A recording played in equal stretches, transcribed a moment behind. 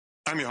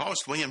I'm your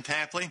host, William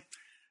Tapley,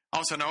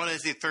 also known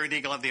as the Third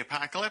Eagle of the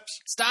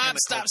Apocalypse. Stop.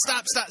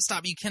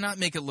 You cannot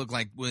make it look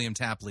like William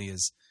Tapley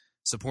is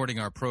supporting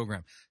our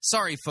program.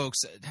 Sorry, folks.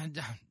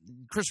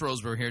 Chris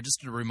Roseborough here,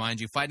 just to remind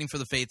you, Fighting for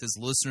the Faith is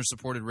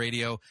listener-supported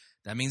radio.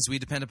 That means we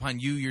depend upon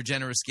you, your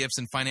generous gifts,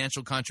 and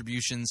financial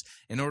contributions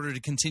in order to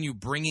continue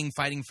bringing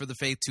Fighting for the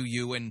Faith to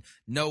you. And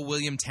no,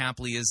 William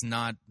Tapley is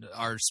not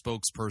our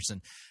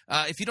spokesperson.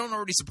 If you don't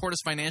already support us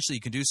financially,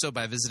 you can do so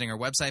by visiting our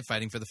website,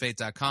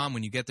 fightingforthefaith.com.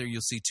 When you get there,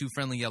 you'll see two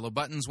friendly yellow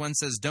buttons. One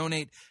says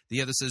Donate,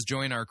 the other says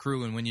Join Our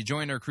Crew. And when you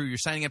join our crew, you're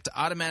signing up to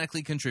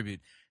automatically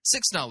contribute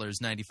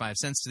 $6.95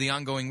 to the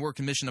ongoing work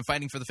and mission of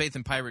Fighting for the Faith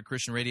and Pirate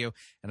Christian Radio.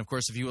 And, of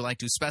course, if you would like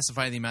to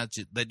specify the amount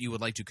that you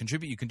would like to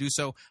contribute, you can do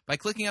so by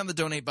clicking on the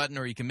Donate button,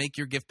 or you can make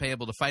your gift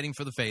payable to Fighting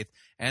for the Faith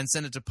and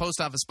send it to Post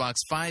Office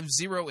Box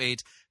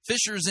 508,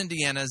 Fishers,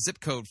 Indiana, zip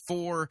code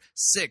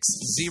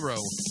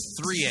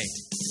 46038.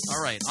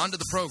 All right, on to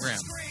the program.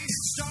 It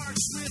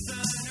starts with an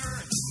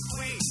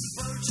earthquake,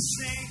 birds and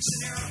snakes,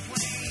 an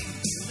airplane.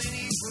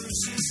 Lenny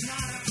Bruce is not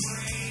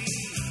afraid.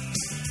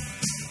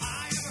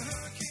 I have a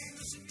hurricane,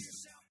 listen to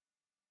yourself.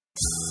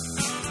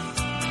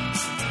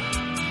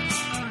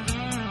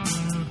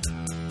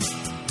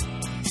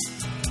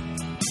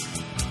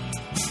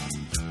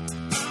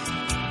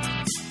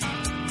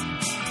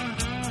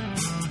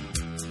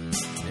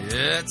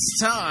 It's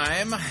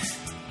time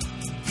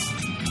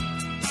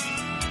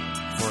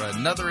for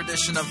another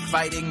edition of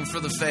Fighting for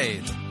the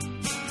Faith.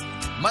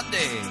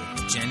 Monday,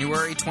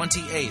 January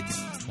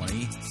 28th,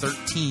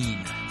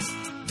 2013.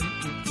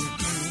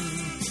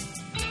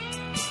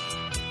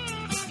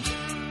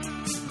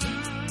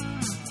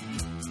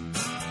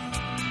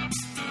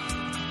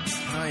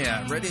 Oh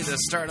yeah, ready to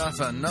start off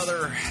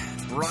another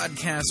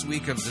broadcast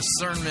week of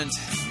Discernment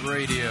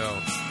Radio.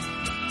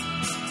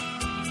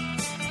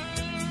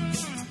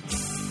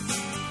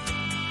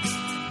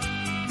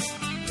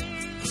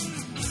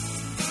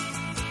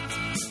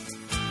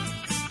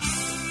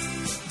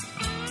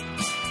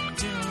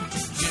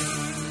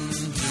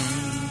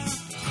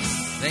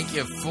 Thank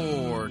you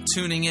for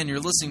tuning in. You're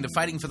listening to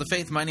Fighting for the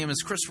Faith. My name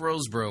is Chris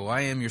Roseborough.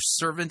 I am your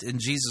servant in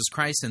Jesus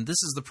Christ, and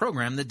this is the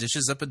program that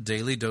dishes up a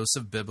daily dose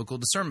of biblical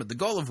discernment, the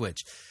goal of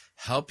which,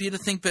 help you to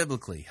think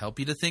biblically, help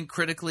you to think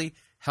critically,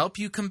 help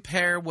you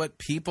compare what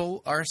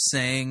people are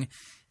saying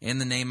in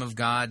the name of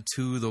God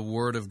to the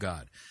Word of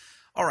God.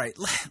 All right,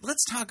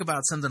 let's talk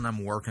about something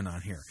I'm working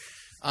on here.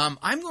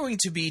 I'm going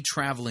to be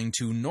traveling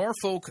to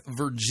Norfolk,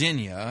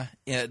 Virginia,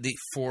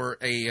 for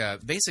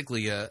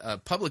basically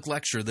a public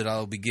lecture that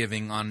I'll be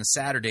giving on a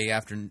Saturday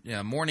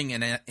morning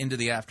and into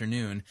the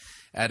afternoon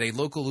at a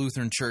local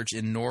Lutheran church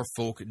in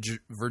Norfolk,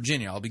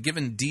 Virginia. I'll be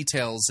given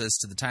details as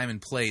to the time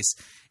and place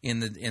in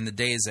the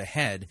days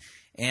ahead.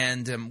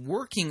 And I'm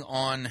working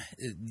on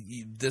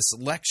this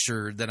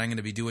lecture that I'm going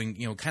to be doing,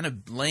 kind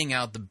of laying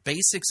out the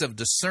basics of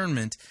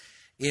discernment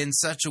in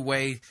such a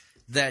way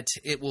that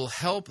it will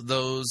help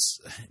those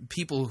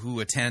people who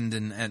attend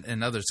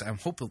and others.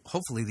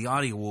 Hopefully the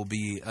audio will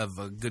be of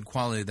a good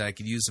quality that I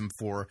could use them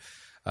for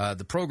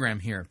the program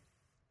here.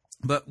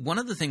 But one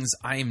of the things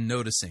I am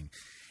noticing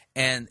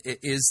and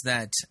is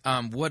that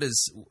what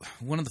is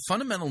one of the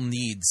fundamental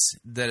needs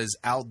that is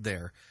out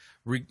there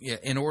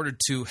in order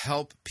to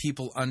help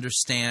people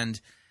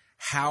understand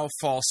how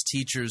false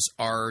teachers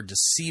are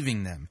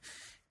deceiving them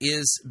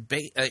is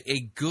a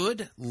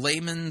good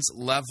layman's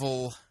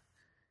level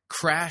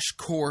crash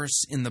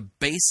course in the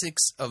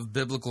basics of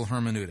biblical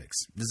hermeneutics.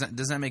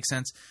 Does that make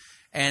sense?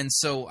 And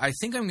so I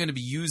think I'm going to be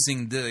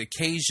using the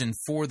occasion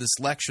for this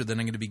lecture that I'm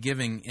going to be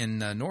giving in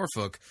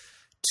Norfolk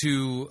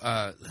to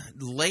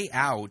lay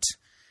out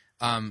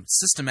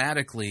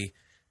systematically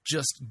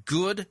just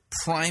good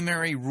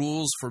primary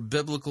rules for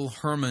biblical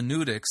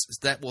hermeneutics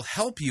that will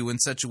help you in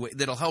such a way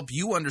that'll help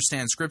you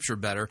understand Scripture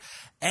better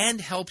and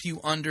help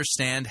you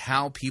understand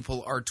how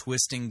people are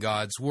twisting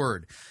God's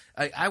Word.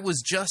 I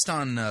was just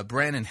on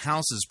Brandon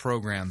House's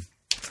program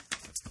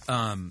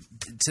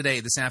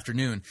this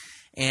afternoon,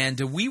 and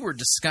we were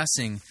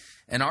discussing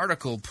an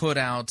article put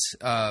out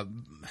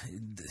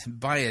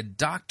by a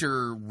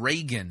Dr.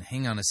 Reagan.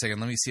 Hang on a second.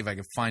 Let me see if I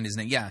can find his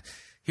name. Yeah,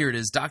 here it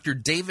is, Dr.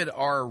 David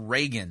R.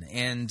 Reagan.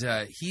 And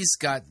he's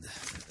got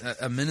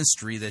a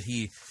ministry that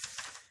he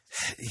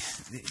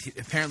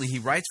apparently he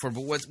writes for.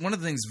 But one of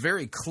the things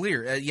very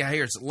clear,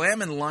 here's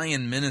Lamb and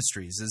Lion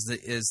Ministries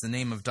is the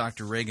name of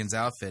Dr. Reagan's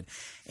outfit.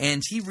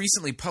 And he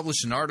recently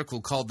published an article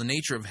called "The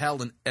Nature of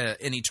Hell and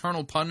an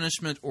Eternal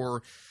Punishment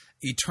or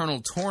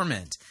Eternal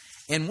Torment."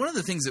 And one of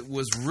the things that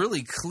was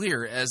really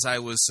clear as I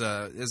was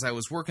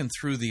working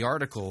through the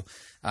article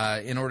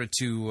in order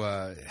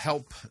to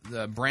help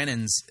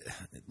Brandon's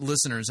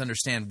listeners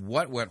understand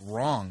what went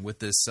wrong with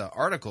this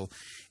article,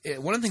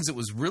 one of the things that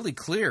was really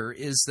clear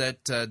is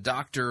that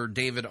Dr.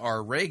 David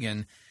R.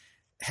 Reagan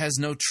has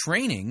no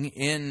training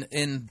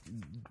in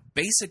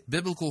basic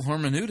biblical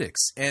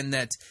hermeneutics, and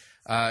that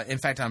in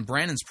fact, on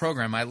Brandon's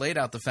program, I laid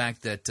out the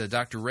fact that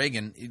Dr.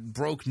 Reagan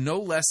broke no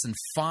less than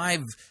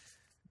 5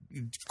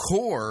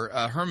 core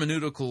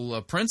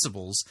hermeneutical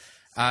principles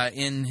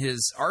in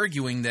his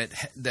arguing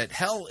that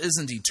hell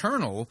isn't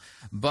eternal,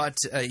 but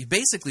he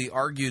basically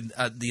argued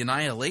the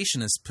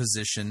annihilationist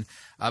position,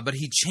 but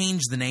he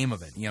changed the name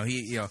of it.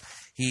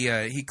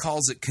 He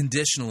calls it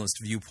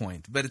conditionalist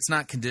viewpoint, but it's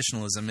not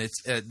conditionalism. This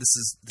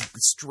is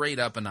straight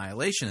up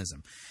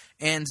annihilationism,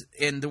 and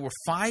there were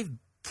 5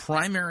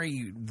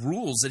 primary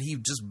rules that he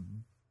just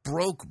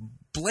broke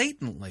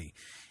blatantly,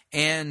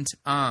 and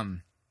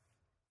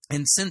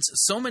since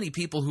so many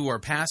people who are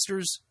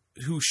pastors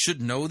who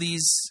should know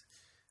these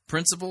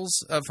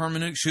principles of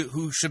hermeneutics,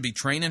 who should be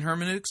trained in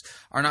hermeneutics,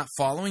 are not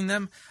following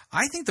them,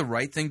 I think the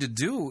right thing to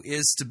do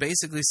is to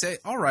basically say,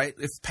 all right,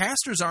 if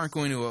pastors aren't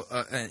going to,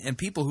 and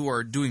people who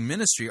are doing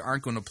ministry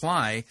aren't going to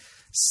apply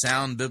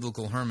sound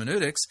biblical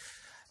hermeneutics,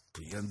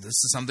 this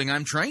is something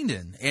I'm trained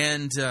in.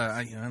 And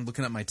I'm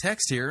looking at my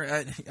text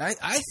here.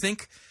 I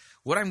think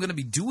what I'm going to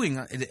be doing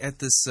at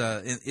this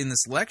in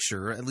this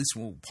lecture, at least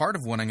part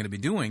of what I'm going to be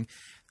doing,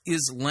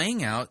 is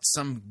laying out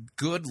some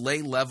good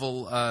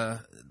lay-level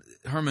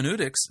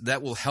hermeneutics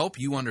that will help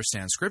you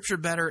understand Scripture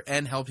better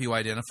and help you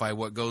identify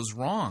what goes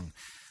wrong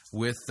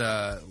with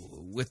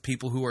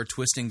people who are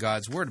twisting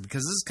God's Word.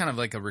 Because this is kind of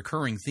like a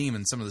recurring theme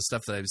in some of the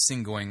stuff that I've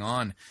seen going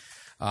on.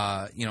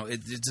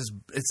 It's as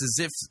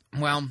if,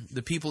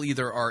 the people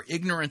either are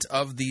ignorant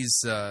of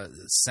these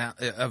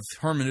of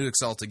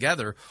hermeneutics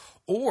altogether,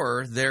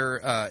 or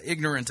they're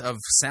ignorant of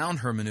sound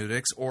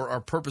hermeneutics, or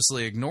are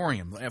purposely ignoring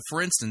them.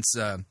 For instance,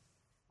 the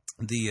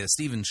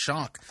Stephen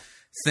Schock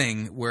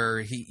thing, where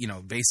he,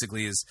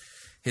 basically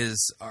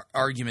his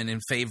argument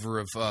in favor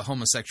of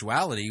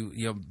homosexuality,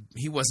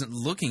 he wasn't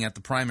looking at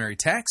the primary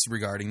text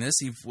regarding this.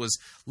 He was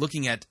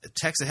looking at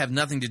texts that have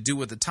nothing to do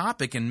with the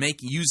topic and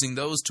using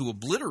those to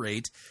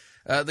obliterate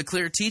the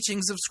clear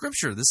teachings of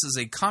Scripture. This is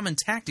a common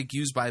tactic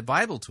used by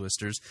Bible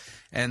twisters,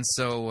 and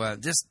so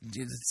just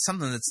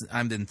something that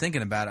I've been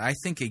thinking about. I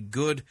think a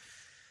good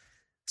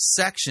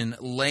section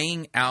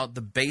laying out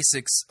the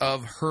basics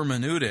of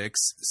hermeneutics,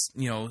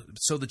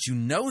 so that you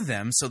know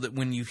them, so that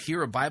when you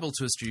hear a Bible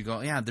twister, you go,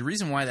 yeah, the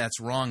reason why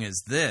that's wrong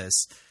is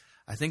this.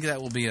 I think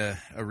that will be a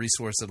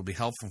resource that will be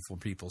helpful for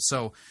people.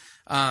 So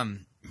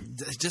I'm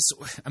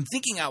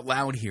thinking out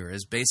loud here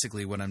is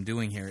basically what I'm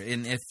doing here.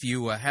 And if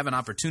you have an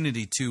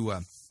opportunity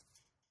to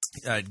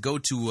go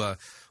to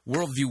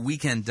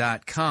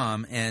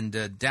worldviewweekend.com and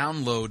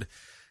download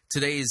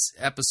today's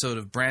episode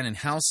of Brandon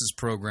House's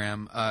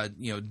program,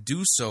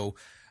 do so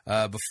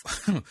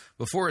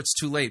before it's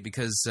too late,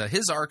 because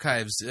his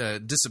archives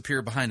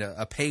disappear behind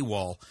a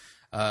paywall.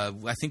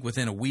 I think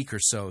within a week or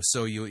so.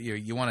 So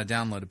you want to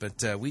download it.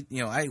 But I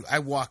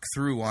walk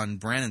through on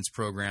Brandon's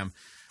program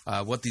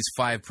what these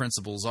 5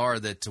 principles are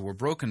that were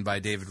broken by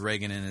David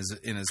Reagan in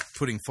his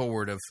putting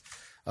forward of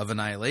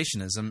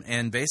annihilationism,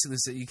 and basically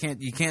said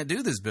you can't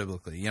do this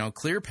biblically.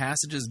 Clear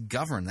passages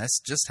govern. That's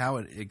just how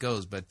it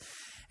goes. But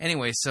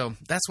anyway, so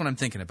that's what I'm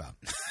thinking about.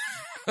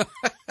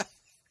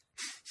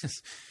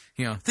 Just,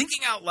 thinking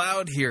out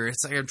loud here.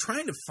 It's like I'm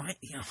trying to find,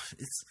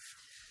 it's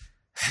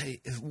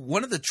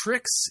one of the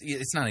tricks.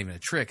 It's not even a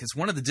trick. It's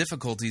one of the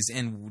difficulties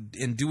in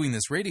doing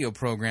this radio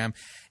program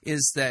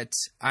is that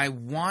I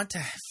want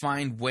to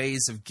find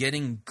ways of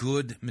getting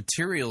good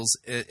materials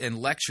and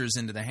lectures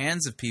into the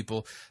hands of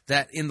people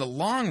that in the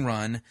long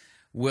run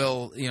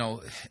will,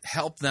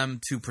 help them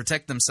to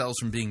protect themselves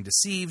from being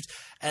deceived,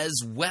 as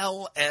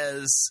well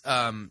as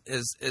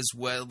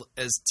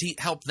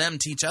help them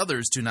teach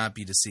others to not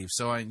be deceived.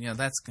 So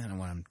that's kind of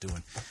what I'm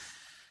doing.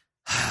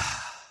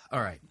 All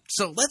right,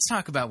 so let's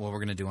talk about what we're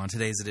going to do on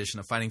today's edition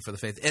of Fighting for the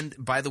Faith. And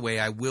by the way,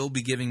 I will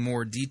be giving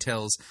more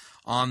details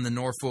on the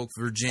Norfolk,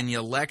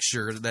 Virginia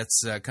lecture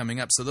that's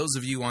coming up. So those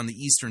of you on the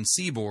Eastern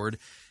Seaboard,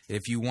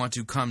 if you want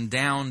to come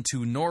down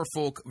to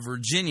Norfolk,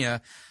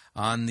 Virginia,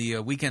 on the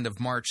weekend of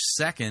March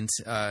 2nd,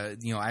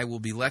 I will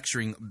be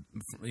lecturing,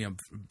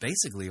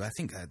 basically, I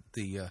think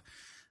the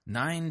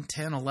 9,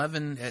 10,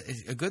 11,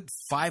 a good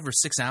 5 or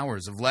 6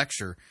 hours of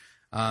lecture,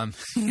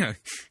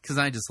 because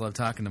I just love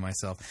talking to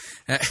myself.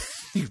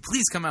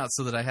 Please come out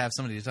so that I have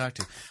somebody to talk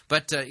to.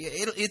 But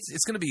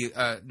it's going to be,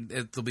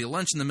 there'll be a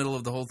lunch in the middle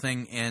of the whole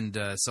thing, and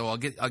so I'll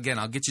get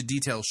you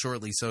details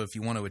shortly, so if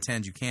you want to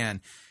attend, you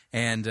can.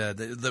 And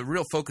the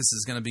real focus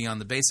is going to be on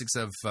the basics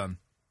of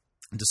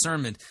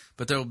discernment,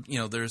 but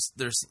there's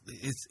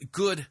it's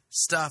good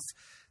stuff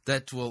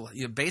that will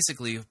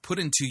basically put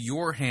into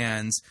your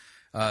hands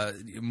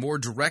more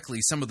directly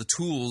some of the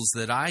tools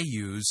that I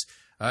use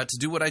to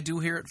do what I do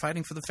here at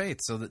Fighting for the Faith.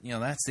 So that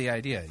that's the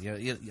idea.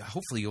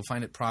 Hopefully you'll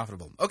find it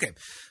profitable. Okay,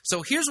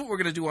 so here's what we're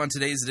going to do on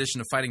today's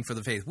edition of Fighting for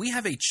the Faith. We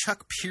have a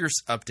Chuck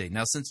Pierce update.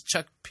 Now, since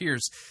Chuck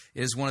Pierce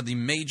is one of the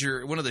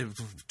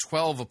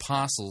 12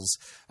 apostles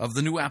of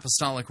the New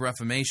Apostolic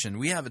Reformation,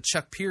 we have a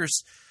Chuck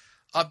Pierce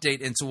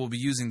update, and so we'll be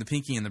using the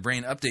Pinky and the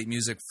Brain update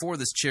music for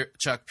this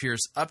Chuck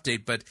Pierce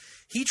update. But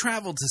he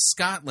traveled to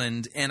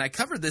Scotland, and I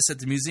covered this at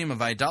the Museum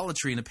of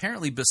Idolatry, and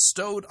apparently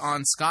bestowed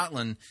on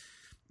Scotland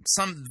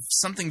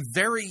something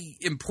very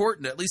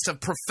important, at least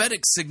of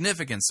prophetic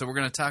significance. So we're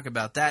going to talk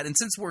about that. And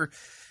since we're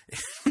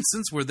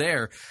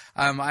there,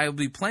 I'll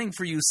be playing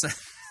for you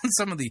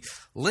some of the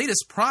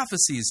latest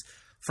prophecies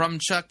from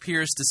Chuck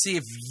Pierce to see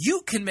if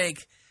you can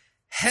make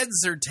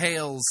heads or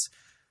tails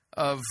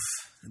of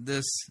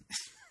this,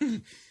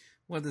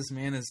 what this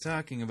man is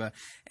talking about.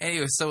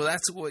 Anyway, so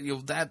that's what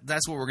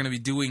that's what we're going to be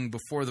doing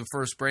before the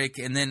first break.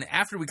 And then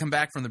after we come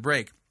back from the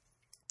break,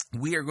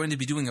 we are going to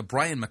be doing a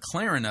Brian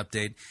McLaren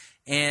update.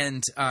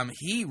 And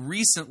he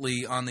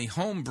recently, on the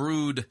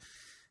Homebrewed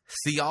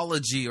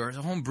Theology or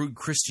Homebrewed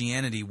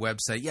Christianity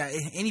website,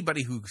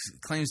 anybody who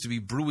claims to be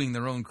brewing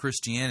their own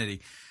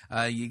Christianity,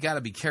 you got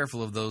to be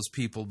careful of those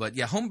people. But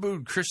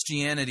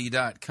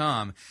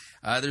homebrewedchristianity.com,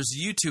 there's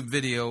a YouTube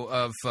video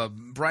of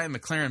Brian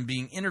McLaren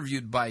being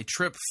interviewed by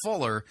Trip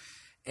Fuller.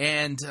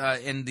 And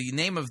the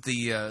name of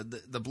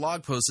the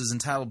blog post is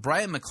entitled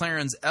 "Brian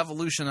McLaren's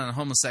Evolution on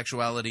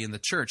Homosexuality in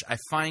the Church." I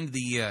find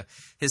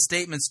his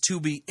statements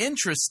to be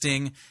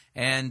interesting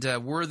and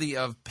worthy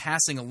of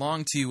passing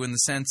along to you in the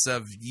sense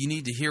of you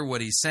need to hear what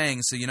he's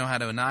saying so you know how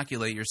to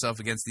inoculate yourself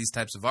against these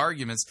types of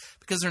arguments,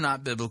 because they're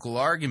not biblical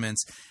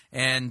arguments.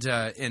 And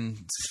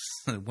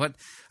what,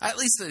 at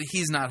least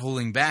he's not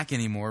holding back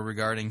anymore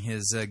regarding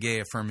his gay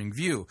affirming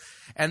view.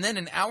 And then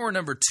in hour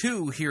number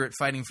 2 here at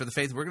Fighting for the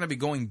Faith, we're going to be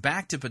going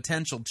back to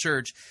Potential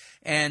Church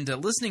and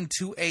listening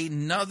to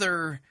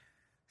another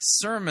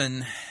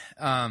sermon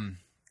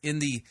in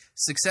the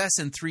Success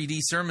in 3D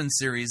sermon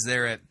series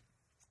there at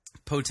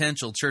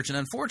Potential Church. And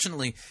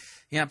unfortunately,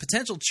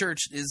 Potential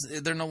Church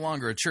they're no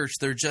longer a church.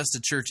 They're just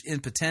a church in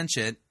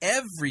Potentia. And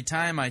every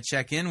time I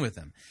check in with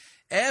them,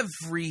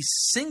 every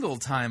single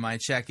time I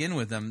check in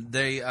with them,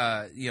 they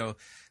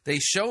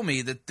show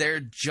me that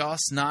they're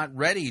just not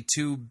ready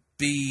to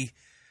be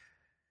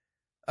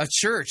a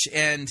church,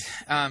 and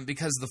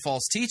because of the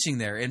false teaching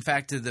there. In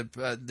fact,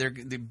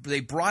 they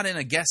brought in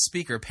a guest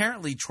speaker.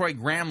 Apparently, Troy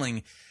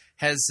Gramling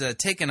has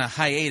taken a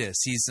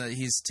hiatus.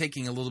 He's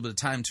taking a little bit of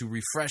time to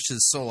refresh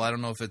his soul. I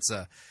don't know if it's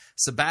a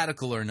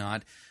sabbatical or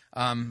not.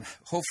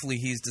 Hopefully,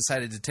 he's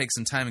decided to take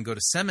some time and go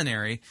to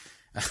seminary,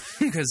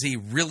 because he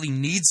really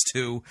needs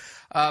to.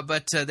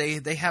 But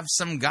they have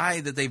some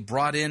guy that they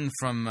brought in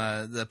from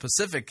the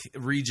Pacific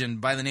region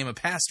by the name of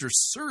Pastor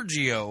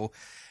Sergio.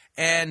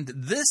 And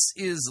this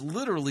is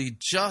literally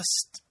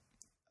just,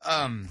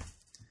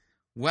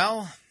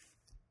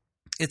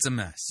 it's a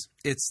mess.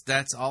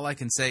 That's all I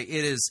can say.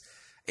 It is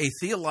a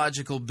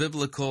theological,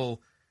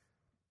 biblical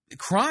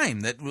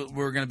crime that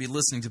we're going to be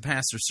listening to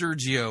Pastor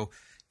Sergio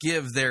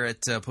give there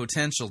at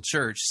Potential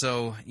Church.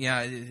 So,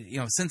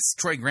 since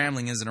Troy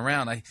Gramling isn't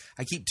around, I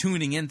keep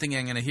tuning in thinking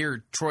I'm going to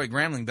hear Troy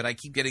Gramling, but I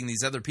keep getting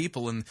these other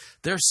people, and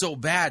they're so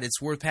bad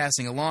it's worth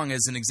passing along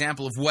as an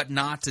example of what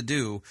not to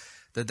do.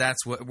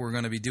 That's what we're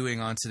going to be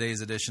doing on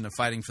today's edition of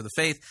Fighting for the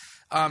Faith.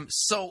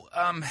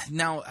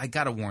 Now, I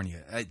got to warn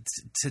you,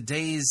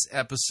 today's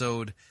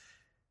episode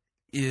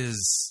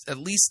is, at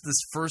least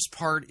this first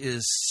part,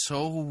 is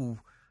so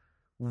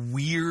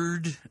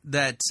weird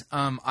that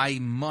I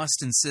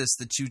must insist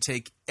that you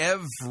take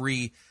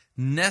every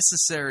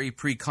necessary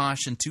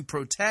precaution to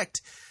protect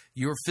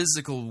your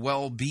physical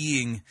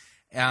well-being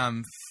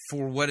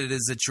for what it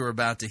is that you're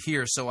about to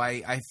hear. So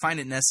I find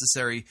it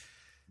necessary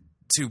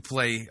to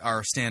play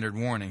our standard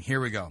warning.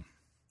 Here we go.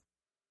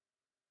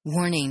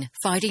 Warning: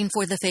 Fighting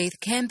for the Faith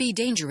can be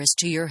dangerous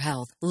to your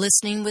health.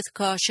 Listening with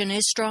caution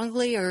is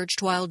strongly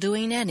urged while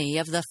doing any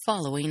of the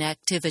following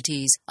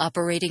activities: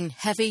 operating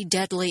heavy,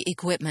 deadly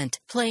equipment,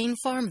 playing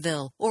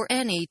Farmville, or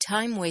any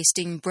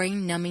time-wasting,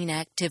 brain-numbing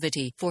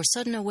activity. For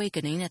sudden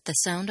awakening at the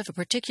sound of a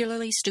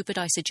particularly stupid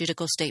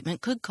eisegetical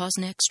statement could cause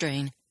neck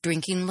strain.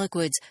 Drinking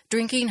liquids,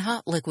 drinking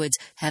hot liquids,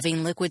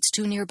 having liquids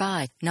too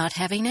nearby, not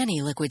having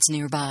any liquids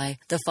nearby.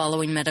 The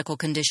following medical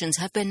conditions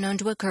have been known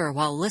to occur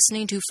while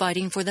listening to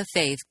Fighting for the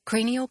Faith: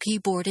 cranial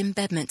keyboard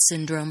embedment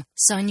syndrome,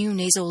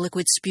 sinunasal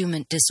liquid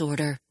spumant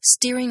disorder,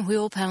 steering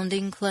wheel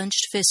pounding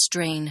clenched fist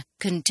strain,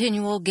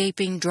 continual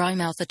gaping dry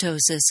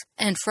mouthatosis,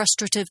 and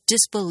frustrative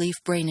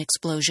disbelief brain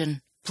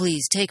explosion.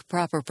 Please take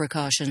proper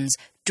precautions.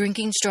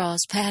 Drinking straws,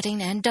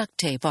 padding, and duct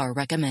tape are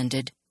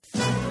recommended.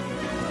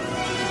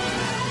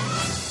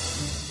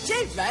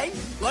 Chief, mate,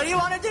 what do you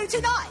want to do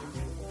tonight?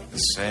 The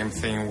same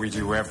thing we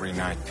do every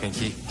night,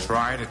 Pinky.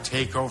 Try to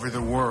take over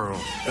the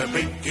world. The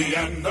Pinky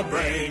and the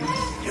Brain.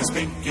 Yes,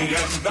 Pinky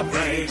and the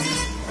Brain.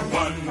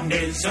 One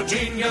is a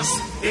genius,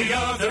 the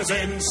other's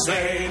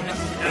insane.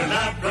 They're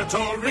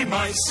laboratory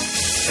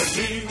mice.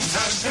 Their genes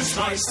have been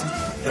sliced.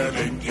 They're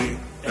Pinky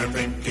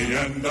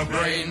and the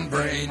Brain.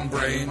 Brain.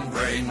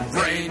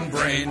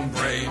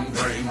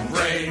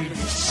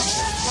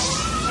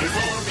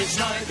 Before each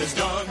night is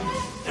done,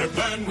 their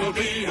plan will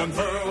be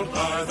unfurled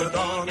by the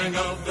dawning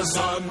of the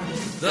sun.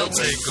 They'll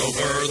take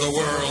over the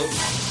world.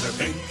 They're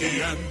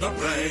Pinky and the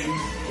Brain.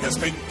 Yes,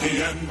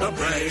 Pinky and the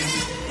Brain.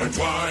 Their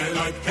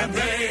twilight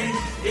campaign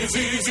is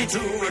easy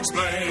to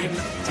explain.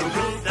 To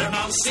prove their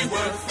mousy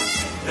worth,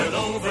 they'll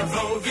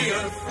overthrow the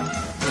earth.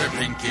 They're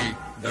Pinky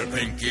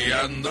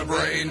and the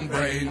Brain.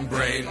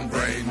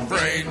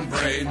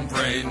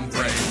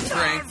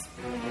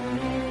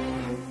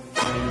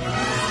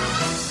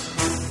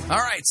 All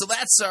right, so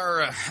that's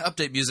our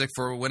update music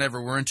for whenever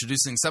we're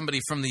introducing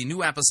somebody from the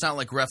New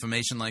Apostolic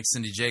Reformation like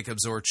Cindy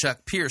Jacobs or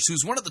Chuck Pierce,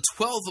 who's one of the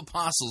 12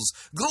 apostles,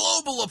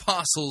 global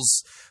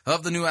apostles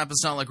of the New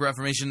Apostolic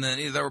Reformation,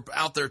 and they're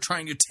out there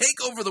trying to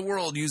take over the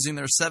world using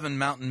their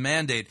 7-mountain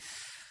mandate.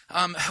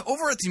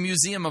 Over at the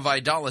Museum of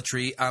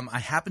Idolatry, I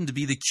happen to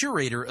be the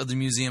curator of the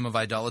Museum of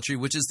Idolatry,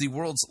 which is the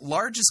world's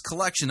largest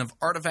collection of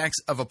artifacts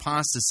of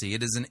apostasy.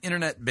 It is an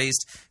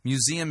internet-based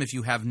museum. If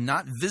you have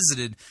not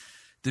visited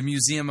the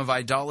Museum of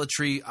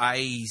Idolatry,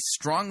 I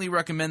strongly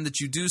recommend that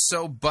you do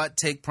so, but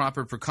take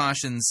proper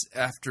precautions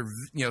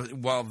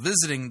while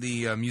visiting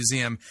the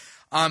museum.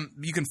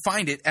 You can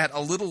find it at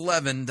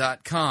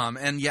alittleleaven.com,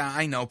 and yeah,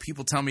 I know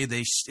people tell me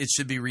it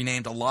should be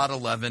renamed A Lot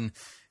 11.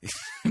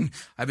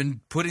 I've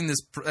been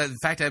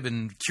I've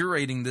been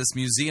curating this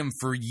museum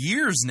for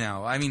years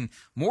now. I mean,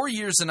 more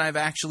years than I've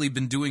actually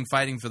been doing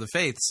Fighting for the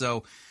Faith.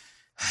 So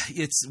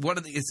it's one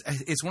of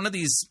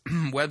these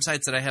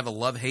websites that I have a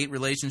love-hate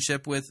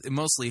relationship with,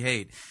 mostly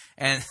hate.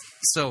 And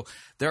so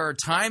there are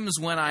times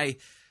when I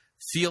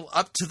feel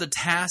up to the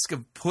task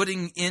of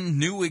putting in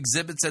new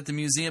exhibits at the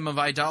Museum of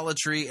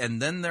Idolatry, and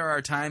then there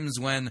are times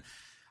when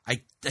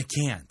I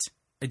can't.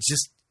 I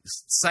just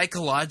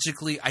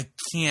psychologically I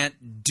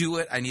can't do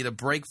it. I need a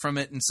break from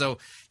it. And so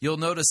you'll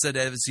notice that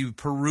as you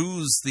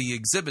peruse the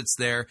exhibits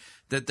there,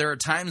 that there are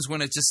times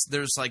when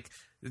there's like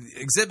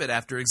exhibit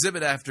after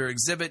exhibit after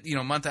exhibit,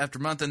 month after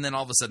month, and then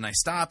all of a sudden I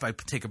stop, I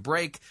take a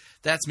break.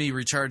 That's me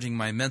recharging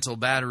my mental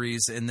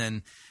batteries, and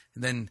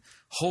then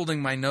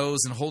holding my nose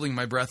and holding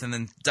my breath and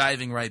then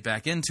diving right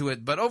back into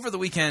it. But over the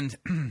weekend,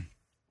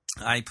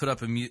 I put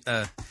up an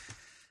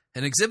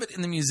exhibit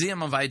in the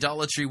Museum of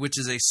Idolatry, which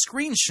is a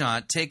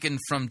screenshot taken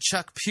from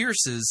Chuck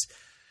Pierce's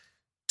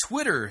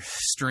Twitter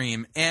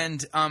stream, and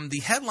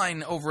the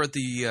headline over at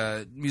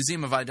the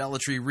Museum of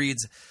Idolatry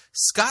reads,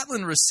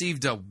 "Scotland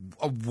received a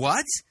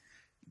what?"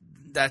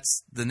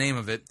 That's the name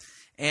of it.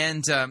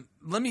 And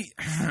let me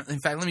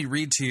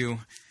read to you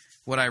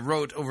what I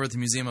wrote over at the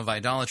Museum of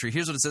Idolatry.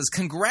 Here's what it says: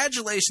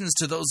 "Congratulations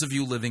to those of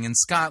you living in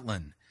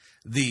Scotland.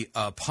 The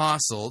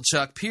apostle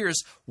Chuck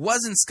Pierce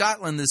was in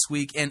Scotland this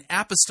week and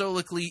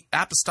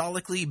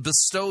apostolically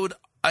bestowed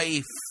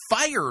a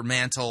fire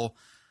mantle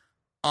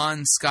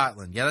on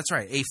Scotland." Yeah, that's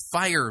right, a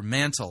fire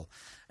mantle.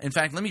 In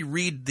fact, let me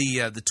read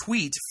the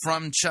tweet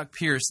from Chuck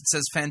Pierce. It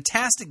says,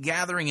 "Fantastic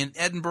gathering in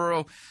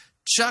Edinburgh.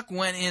 Chuck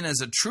went in as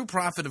a true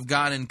prophet of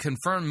God and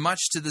confirmed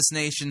much to this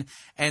nation,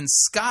 and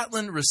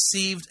Scotland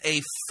received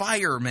a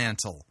fire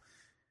mantle."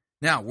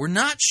 Now, we're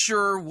not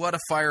sure what a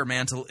fire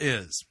mantle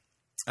is.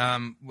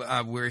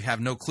 We have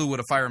no clue what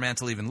a fire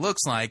mantle even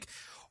looks like,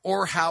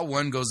 or how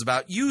one goes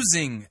about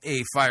using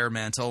a fire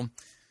mantle.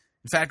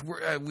 In fact,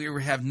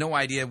 we have no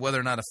idea whether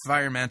or not a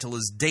fire mantle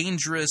is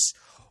dangerous,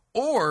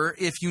 or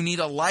if you need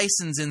a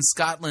license in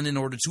Scotland in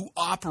order to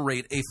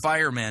operate a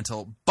fire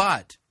mantle.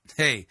 But,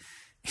 hey,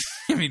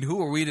 I mean,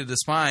 who are we to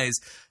despise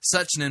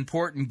such an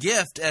important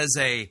gift as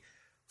a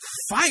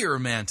fire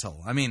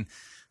mantle? I mean,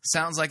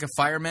 sounds like a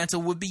fire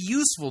mantle would be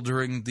useful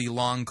during the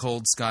long,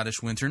 cold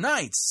Scottish winter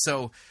nights.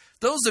 So,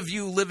 those of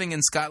you living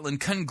in Scotland,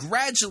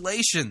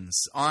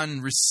 congratulations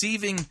on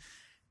receiving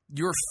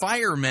your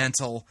fire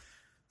mantle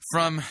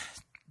from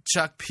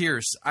Chuck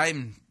Pierce.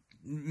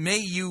 May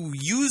you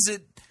use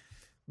it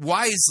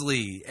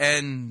wisely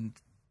and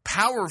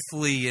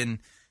powerfully and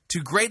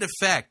to great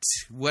effect,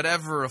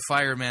 whatever a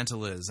fire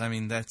mantle is. I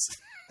mean, that's...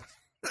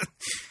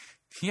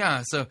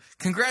 yeah, so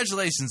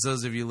congratulations,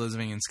 those of you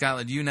living in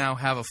Scotland. You now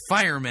have a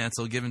fire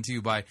mantle given to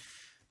you by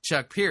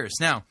Chuck Pierce.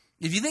 Now,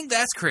 if you think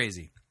that's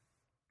crazy...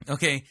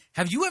 Okay,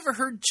 have you ever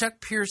heard Chuck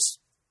Pierce,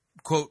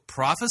 quote,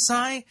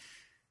 prophesy?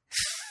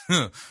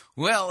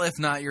 Well, if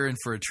not, you're in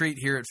for a treat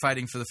here at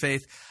Fighting for the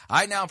Faith.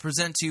 I now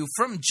present to you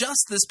from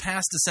just this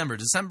past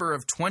December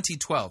of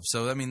 2012.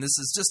 So, I mean, this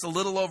is just a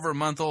little over a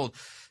month old.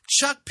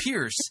 Chuck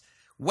Pierce,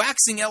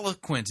 waxing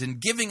eloquent and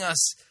giving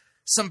us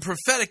some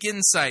prophetic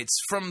insights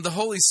from the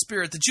Holy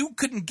Spirit that you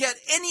couldn't get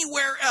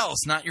anywhere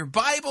else. Not your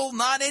Bible,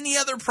 not any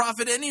other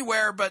prophet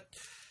anywhere, but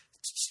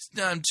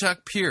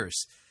Chuck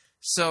Pierce.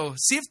 So,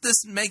 see if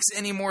this makes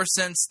any more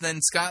sense than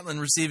Scotland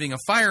receiving a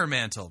fire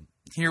mantle.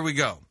 Here we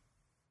go.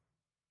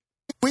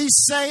 We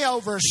say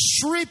over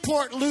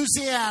Shreveport,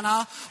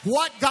 Louisiana,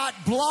 what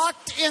got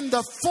blocked in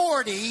the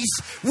 40s,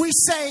 we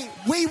say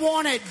we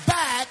want it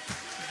back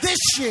this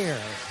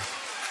year.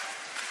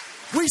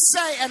 We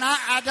say, and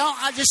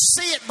I just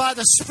see it by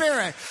the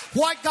Spirit.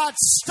 What got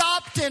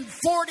stopped in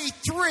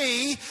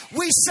 43,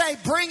 we say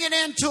bring it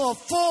into a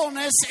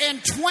fullness in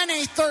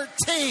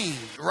 2013.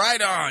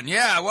 Right on.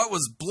 Yeah, what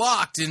was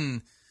blocked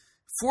in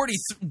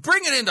 43,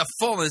 bring it into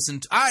fullness,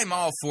 and I'm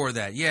all for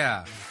that.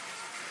 Yeah.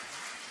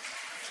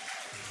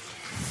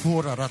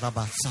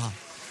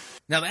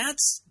 Now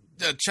that's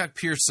Chuck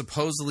Pierce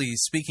supposedly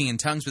speaking in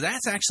tongues, but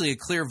that's actually a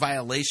clear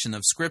violation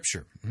of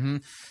Scripture.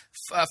 1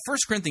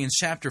 Corinthians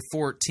chapter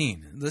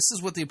 14. This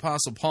is what the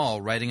Apostle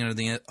Paul, writing under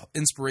the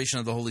inspiration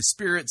of the Holy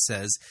Spirit,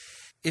 says,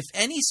 "If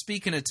any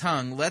speak in a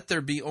tongue, let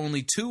there be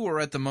only 2 or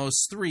at the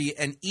most 3,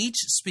 and each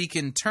speak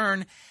in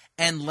turn,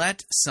 and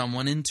let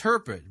someone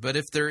interpret. But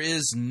if there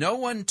is no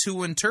one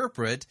to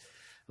interpret,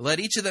 let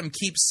each of them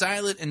keep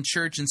silent in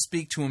church and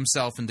speak to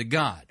himself and to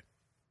God.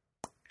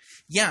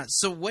 Yeah,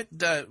 so what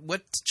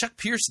Chuck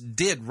Pierce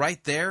did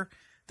right there,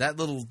 that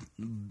little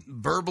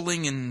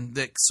burbling in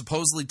the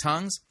supposedly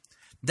tongues,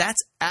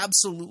 that's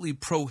absolutely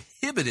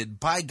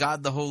prohibited by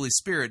God the Holy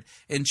Spirit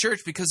in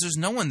church because there's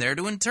no one there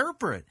to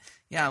interpret.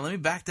 Yeah, let me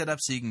back that up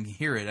so you can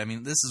hear it. I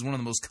mean, this is one of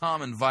the most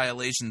common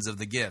violations of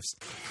the gifts.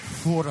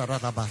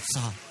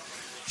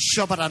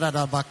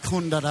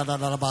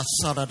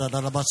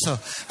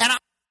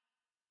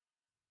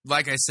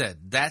 Like I said,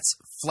 that's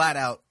flat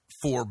out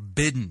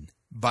forbidden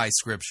by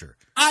Scripture.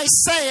 I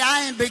say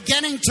I am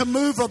beginning to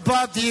move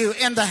above you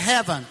in the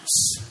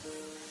heavens.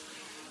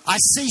 I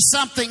see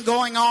something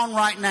going on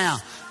right now.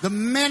 The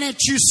minute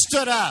you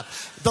stood up,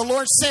 the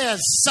Lord says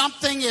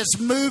something is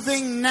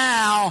moving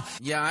now.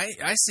 Yeah,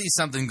 I see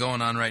something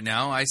going on right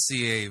now. I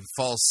see a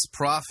false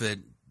prophet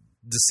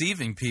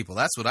deceiving people.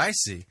 That's what I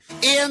see.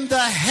 In the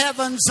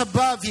heavens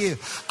above you.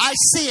 I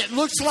see it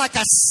looks like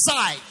a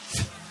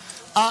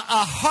scythe,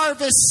 a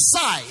harvest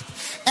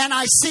scythe. And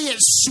I see it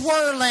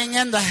swirling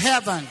in the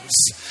heavens.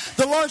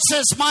 The Lord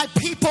says, my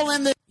people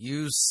in the...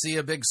 You see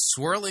a big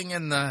swirling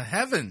in the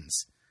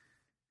heavens.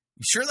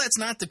 You sure that's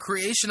not the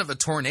creation of a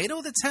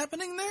tornado that's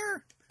happening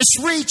there?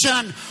 This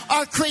region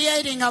are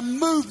creating a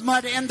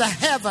movement in the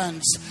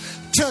heavens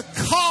to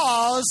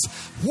cause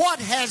what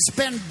has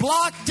been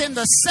blocked in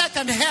the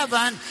second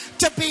heaven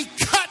to be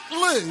cut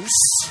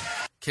loose.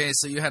 Okay,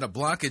 so you had a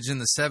blockage in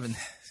the second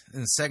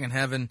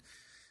heaven,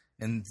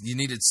 and you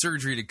needed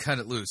surgery to cut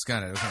it loose.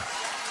 Got it, okay.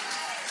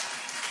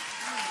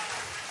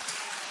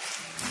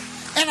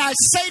 And I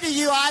say to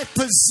you, I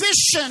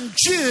positioned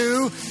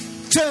you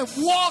to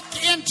walk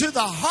into the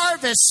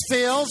harvest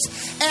fields.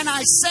 And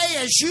I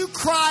say, as you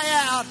cry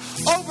out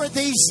over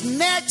these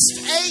next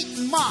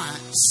 8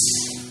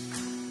 months,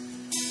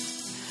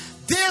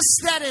 this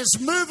that is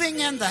moving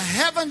in the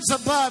heavens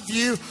above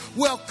you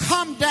will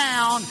come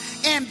down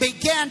and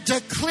begin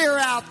to clear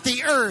out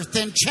the earth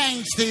and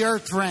change the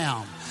earth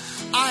realm.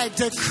 I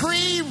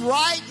decree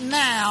right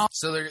now.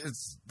 So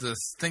the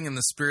thing in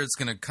the Spirit's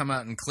going to come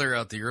out and clear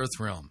out the earth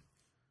realm.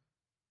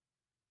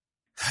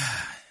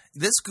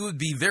 This would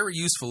be very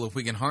useful if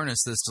we can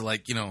harness this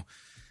to,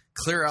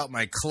 clear out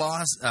my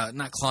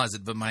not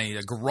closet, but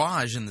my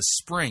garage in the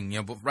spring,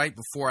 but right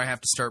before I have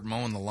to start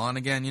mowing the lawn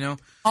again,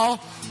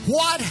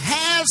 What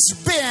has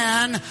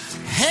been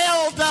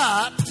held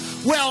up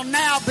will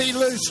now be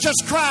loose.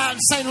 Just cry out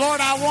and say, Lord,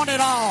 I want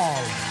it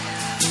all.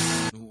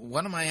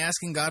 What am I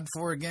asking God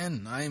for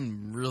again?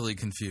 I'm really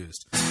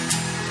confused.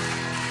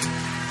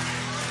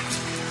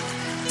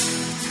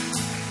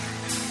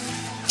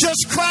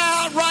 Just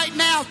cry out right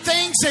now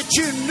things that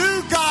you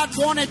knew God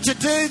wanted to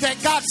do that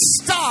got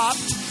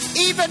stopped,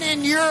 even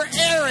in your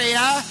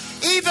area,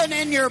 even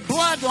in your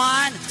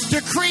bloodline.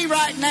 Decree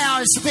right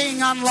now is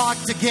being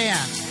unlocked again.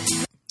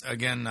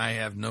 Again, I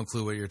have no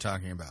clue what you're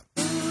talking about.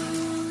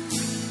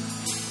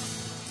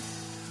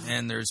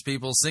 And there's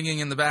people singing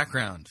in the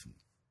background.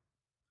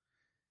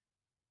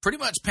 Pretty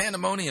much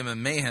pandemonium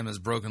and mayhem has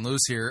broken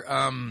loose here.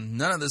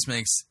 None of this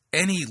makes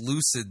any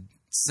lucid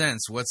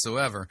sense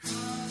whatsoever.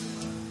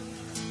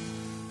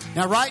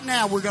 Now, right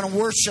now, we're going to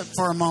worship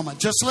for a moment.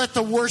 Just let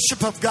the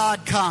worship of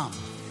God come.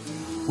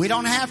 We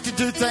don't have to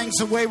do things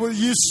the way we're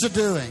used to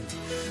doing.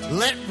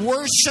 Let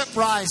worship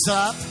rise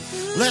up.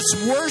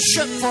 Let's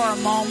worship for a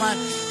moment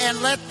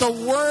and let the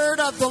word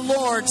of the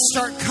Lord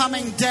start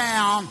coming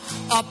down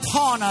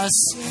upon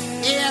us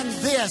in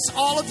this.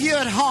 All of you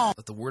at home.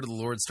 Let the word of the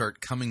Lord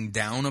start coming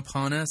down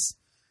upon us?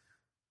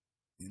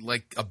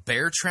 Like a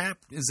bear trap?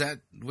 Is that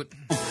what?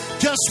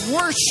 Just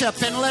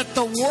worship and let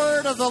the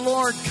word of the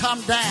Lord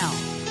come down.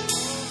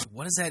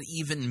 What does that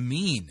even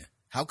mean?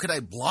 How could I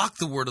block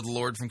the word of the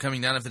Lord from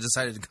coming down if it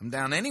decided to come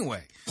down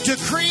anyway?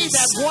 Decree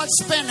that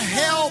what's been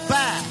held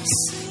back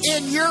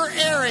in your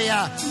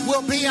area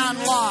will be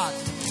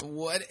unlocked.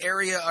 What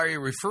area are you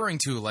referring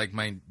to? Like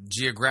my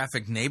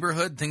geographic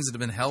neighborhood? Things that have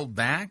been held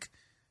back?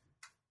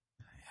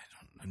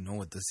 I don't know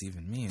what this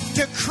even means.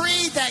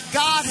 Decree that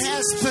God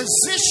has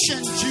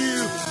positioned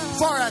you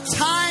for a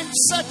time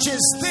such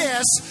as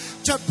this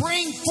to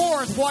bring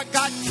forth what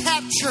got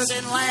captured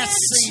in last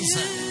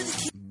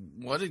season.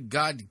 What did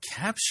God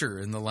capture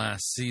in the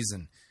last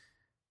season?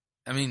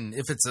 I mean,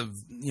 if it's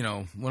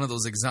one of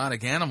those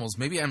exotic animals,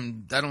 maybe I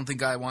don't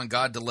think I want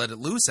God to let it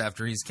loose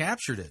after he's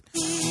captured it.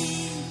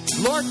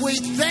 Lord, we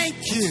thank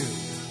you.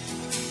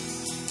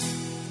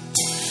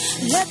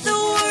 Let the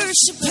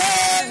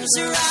worshipers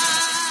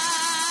arise.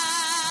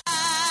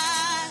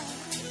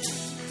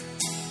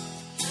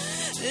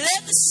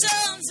 Let the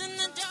sons and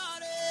the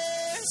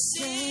daughters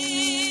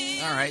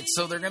sing. All right,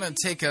 so they're going to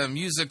take a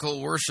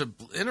musical worship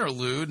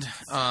interlude.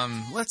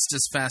 Let's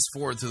just fast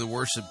forward through the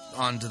worship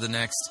on to the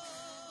next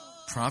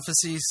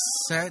Prophecies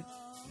set.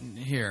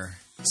 Here.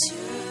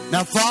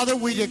 Now, Father,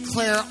 we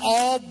declare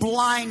all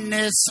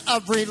blindness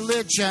of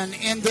religion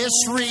in this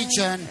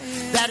region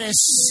that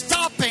is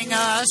stopping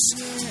us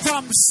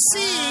from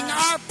seeing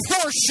our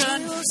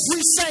portion.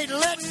 We say,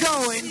 let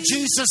go in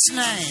Jesus'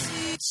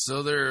 name.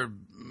 So they're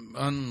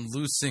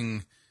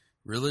unloosing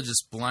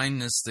religious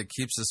blindness that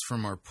keeps us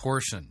from our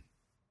portion.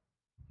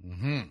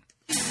 Mm-hmm.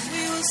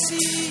 We will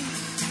see.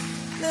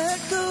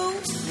 Let go,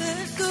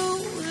 let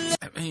go.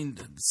 I mean,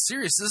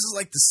 serious, this is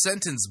like the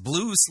sentence,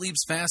 blue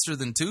sleeps faster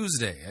than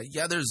Tuesday.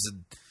 Yeah, there's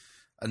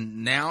a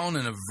noun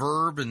and a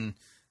verb and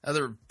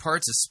other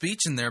parts of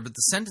speech in there, but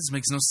the sentence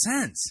makes no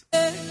sense.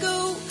 Let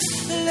go,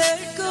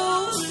 let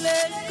go,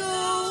 let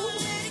go.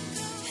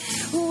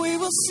 We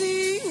will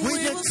see. We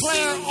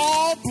declare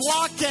all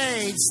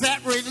blockades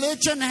that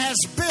religion has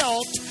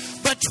built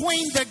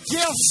between the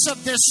gifts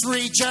of this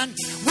region.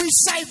 We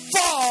say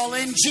fall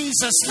in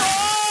Jesus'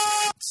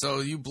 name.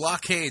 So you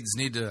blockades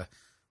need to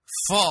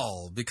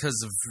fall because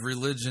of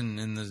religion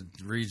in the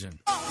region.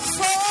 Fall.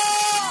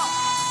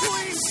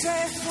 We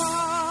say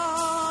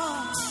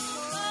fall.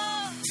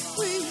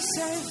 We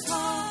say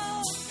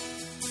fall.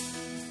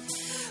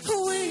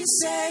 We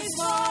say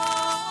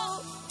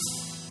fall.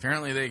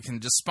 Apparently they can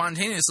just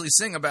spontaneously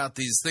sing about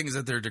these things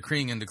that they're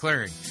decreeing and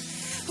declaring.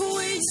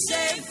 We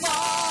say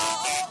fall.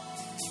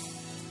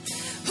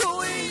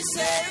 We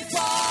say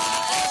fall.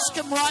 Ask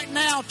him right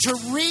now to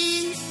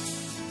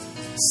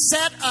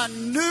set a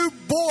new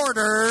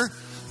border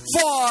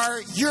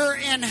for your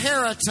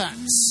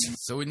inheritance.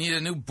 So we need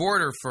a new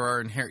border for our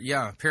inheritance.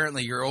 Yeah,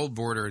 apparently your old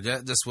border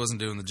just wasn't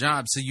doing the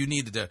job, so you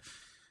needed to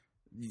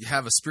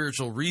have a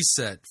spiritual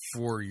reset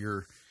for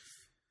your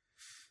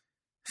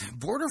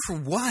border for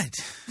what?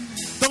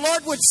 The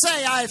Lord would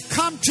say, I've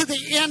come to the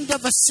end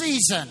of a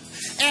season,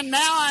 and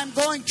now I'm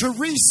going to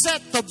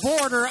reset the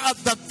border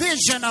of the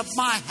vision of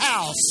my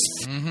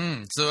house.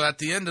 Mm-hmm. So at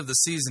the end of the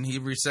season, he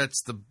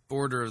resets the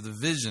border of the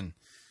vision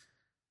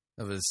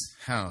of his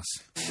house.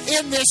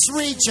 In this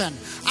region.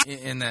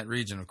 In that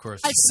region, of course.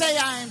 I say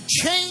I am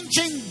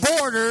changing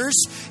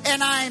borders,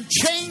 and I am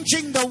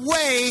changing the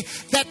way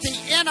that the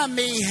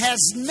enemy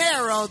has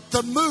narrowed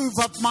the move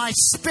of my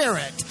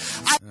spirit.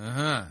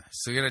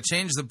 So you got to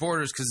change the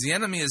borders because the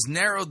enemy has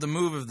narrowed the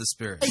move of the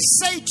spirit. I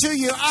say to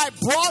you, I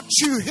brought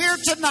you here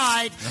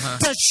tonight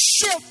to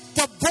shift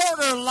the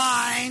border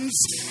lines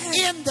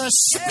in the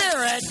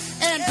spirit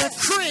and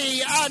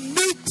decree a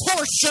new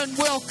portion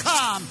will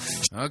come.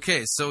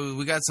 Okay, so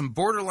we got some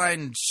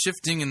borderline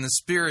shifting in the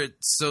spirit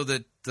so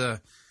that how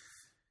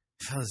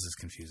is this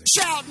confusing?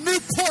 Shout, new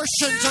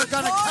portions are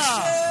going to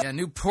come. Yeah,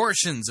 new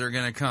portions are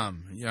going to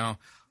come. You know,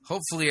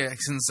 hopefully,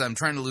 since I'm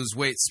trying to lose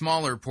weight,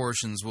 smaller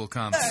portions will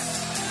come. New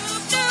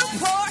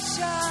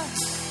portion.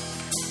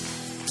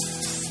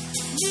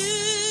 New.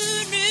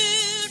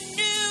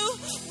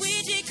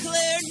 We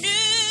declare new.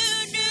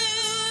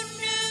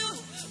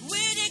 We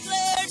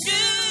declare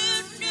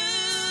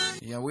new.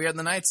 Yeah, we are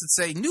the knights that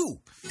say new.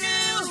 We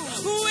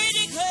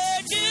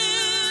declare new.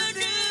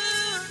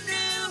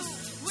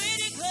 We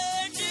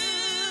declare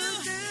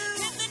new.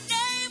 In the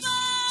name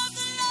of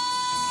the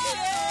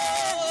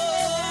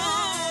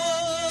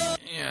Lord.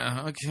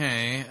 Yeah,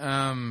 okay.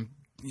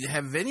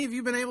 Have any of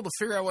you been able to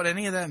figure out what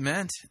any of that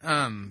meant?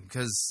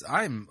 Because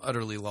I'm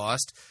utterly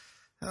lost.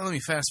 Let me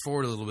fast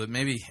forward a little bit.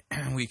 Maybe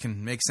we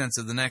can make sense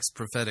of the next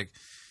prophetic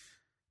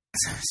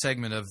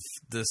segment of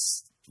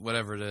this,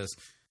 whatever it is.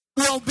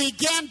 Will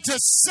begin to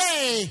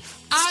say,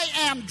 I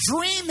am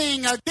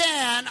dreaming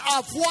again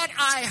of what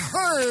I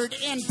heard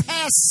in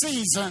past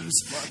seasons.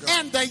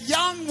 And the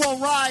young will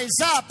rise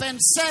up and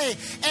say,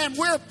 and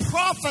we're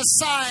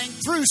prophesying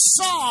through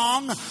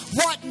song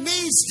what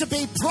needs to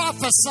be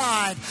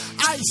prophesied.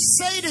 I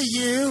say to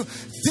you,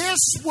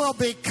 this will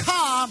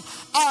become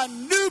a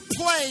new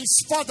place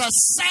for the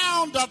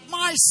sound of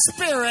my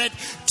spirit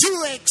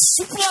to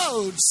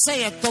explode,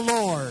 saith the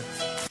Lord.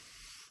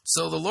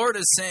 So the Lord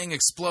is saying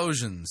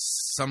explosions,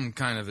 some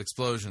kind of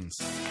explosions.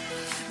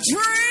 Dream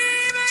again.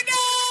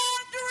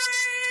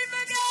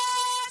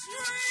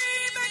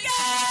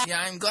 Yeah,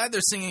 I'm glad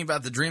they're singing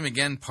about the dream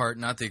again part,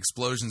 not the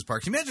explosions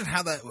part. Can you imagine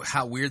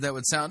how weird that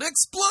would sound?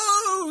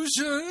 Explosions.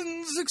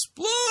 Dream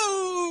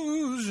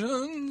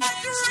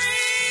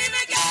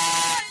again.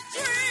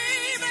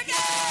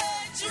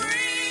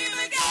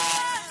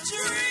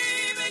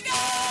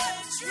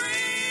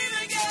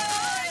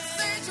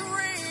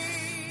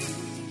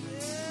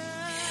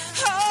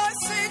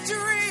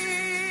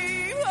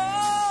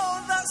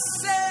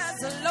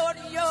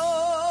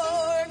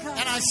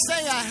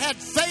 Say I had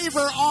favor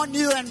on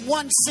you in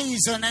one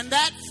season, and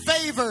that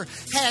favor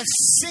has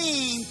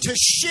seemed to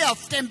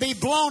shift and be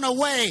blown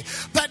away.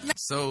 But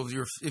so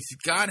if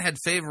God had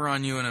favor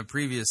on you in a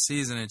previous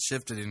season, it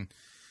shifted, and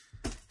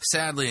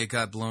sadly it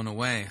got blown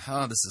away.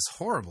 Oh, this is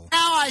horrible.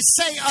 Now I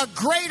say a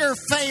greater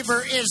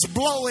favor is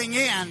blowing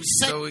in.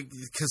 So,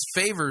 because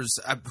favors,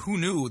 who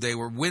knew they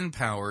were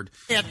wind-powered?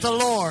 At the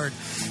Lord.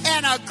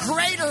 And a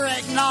greater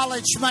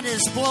acknowledgement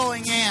is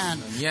blowing in.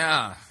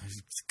 Yeah.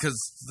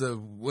 Because the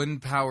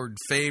wind-powered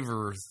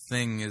favor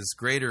thing is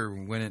greater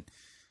when it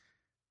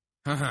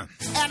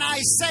And I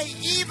say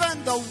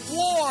even the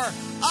war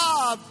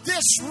of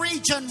this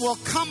region will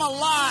come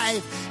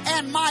alive,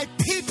 and my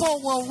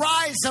people will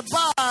rise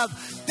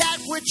above that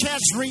which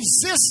has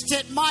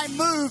resisted my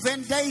move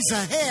in days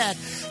ahead.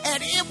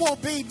 And it will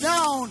be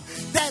known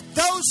that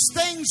those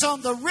things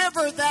on the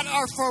river that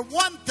are for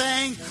one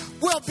thing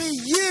will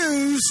be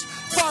used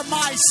for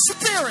my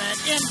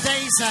spirit in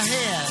days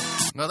ahead.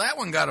 Well, that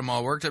one got them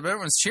all worked up.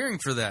 Everyone's cheering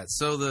for that.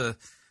 So the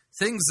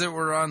things that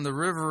were on the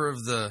river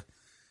of the...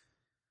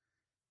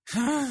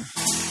 Receive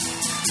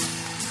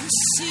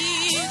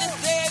the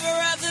favor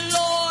of the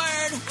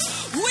Lord.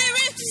 We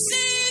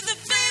receive the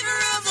favor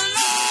of the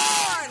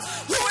Lord.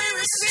 We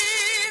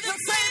receive the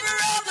favor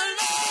of the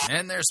Lord.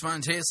 And they're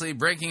spontaneously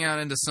breaking out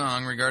into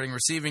song regarding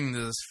receiving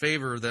this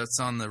favor that's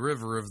on the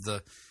river of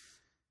the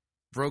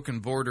broken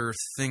border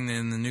thing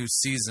in the new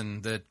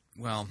season that,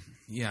 well,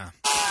 yeah.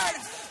 Lord,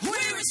 we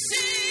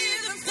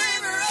receive the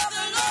favor of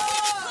the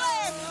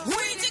Lord.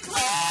 We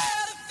declare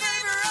the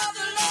favor of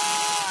the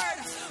Lord.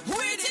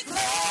 We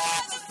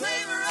declare the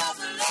favor of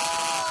the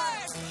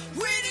Lord.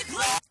 We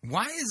declare.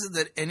 Why is it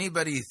that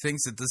anybody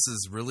thinks that this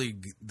is really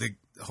the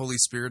Holy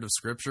Spirit of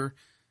Scripture?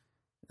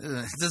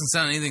 It doesn't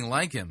sound anything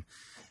like him.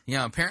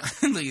 Yeah,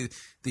 apparently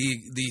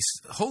the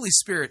Holy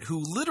Spirit,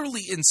 who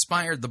literally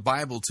inspired the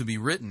Bible to be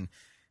written,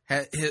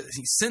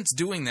 since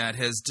doing that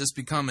has just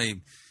become a,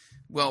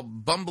 well,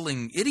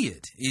 bumbling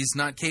idiot. He's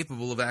not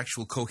capable of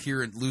actual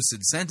coherent,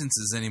 lucid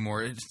sentences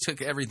anymore. It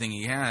took everything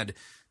he had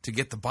to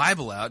get the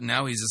Bible out, and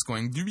now he's just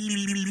going...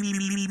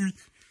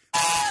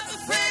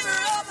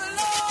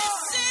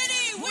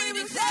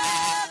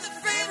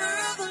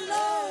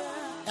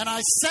 And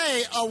I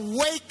say,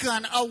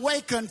 awaken,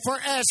 awaken, for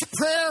as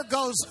prayer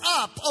goes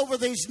up over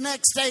these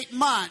next 8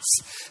 months,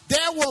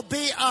 there will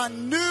be a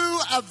new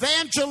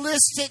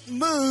evangelistic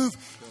move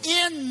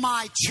in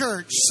my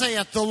church,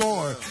 saith the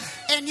Lord.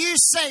 And you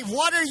say,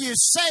 what are you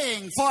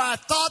saying? For I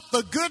thought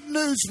the good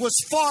news was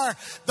for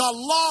the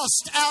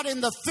lost out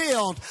in the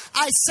field.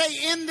 I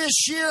say, in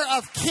this year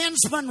of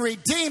Kinsman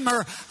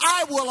Redeemer,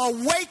 I will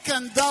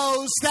awaken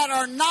those that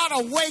are not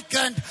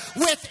awakened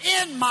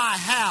within my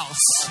house.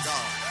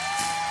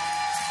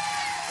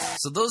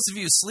 So those of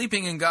you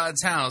sleeping in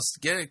God's house,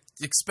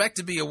 expect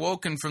to be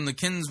awoken from the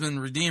Kinsman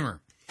Redeemer.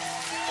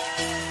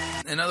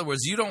 In other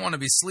words, you don't want to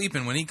be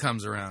sleeping when he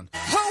comes around.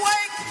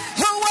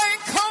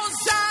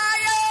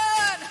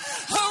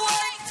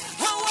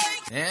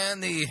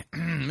 And the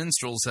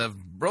minstrels have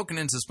broken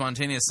into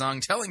spontaneous song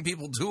telling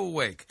people to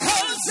awake. So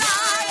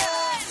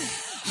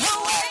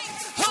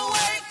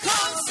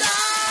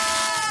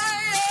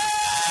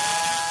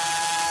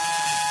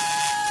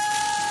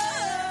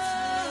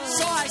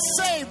I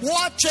say,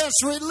 watch as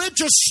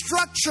religious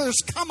structures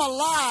come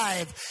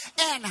alive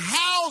and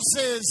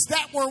houses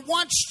that were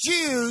once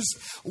used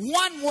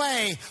one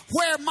way,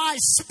 where my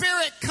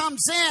spirit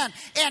comes in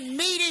and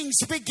meetings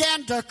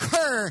begin to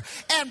occur,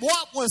 and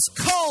what was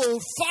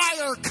cold,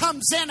 fire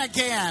comes in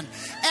again,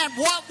 and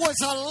what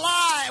was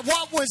alive,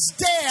 what was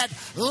dead,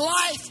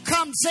 life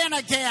comes in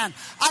again.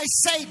 I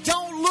say,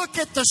 don't look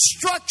at the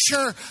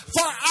structure,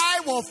 for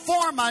I will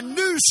form a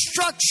new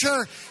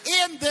structure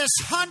in this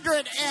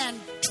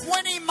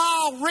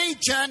 120-mile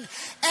region,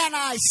 and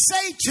I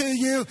say to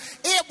you,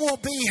 it will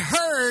be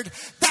heard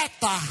that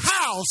the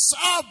house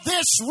of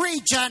this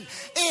region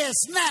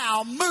is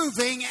now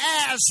moving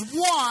as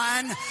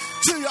one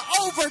to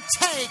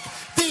overtake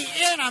the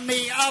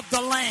enemy of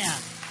the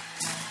land.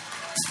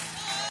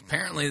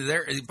 Apparently,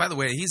 by the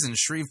way, he's in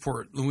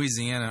Shreveport,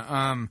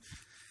 Louisiana.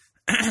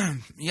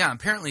 Yeah,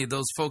 apparently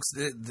those folks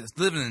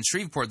living in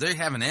Shreveport, they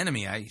have an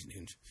enemy.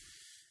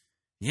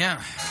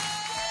 Yeah.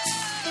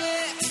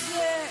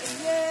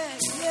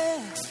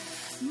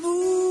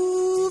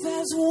 Move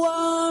as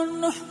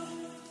one,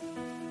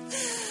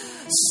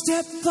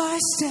 step by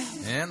step.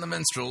 And the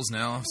minstrels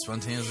now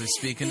spontaneously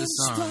speak into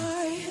song.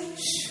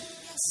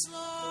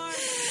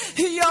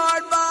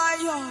 Yard by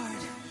yard,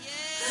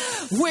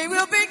 we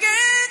will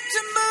begin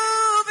to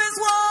move as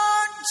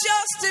one,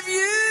 just as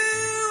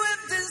you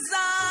have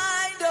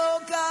designed,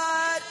 oh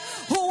God.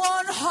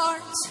 One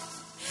heart,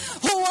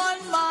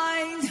 one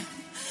mind,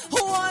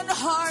 one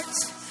heart,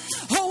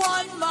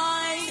 one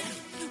mind,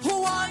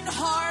 one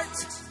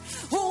heart,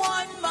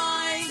 one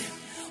mind,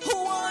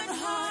 one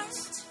heart,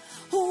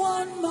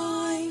 one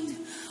mind,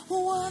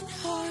 one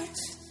heart,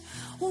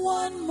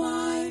 one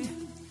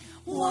mind,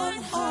 one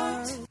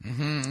heart.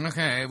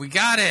 Okay, we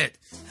got it.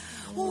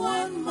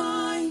 One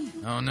mind.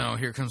 Oh no,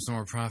 here comes some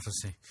more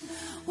prophecy.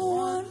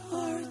 One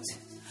heart,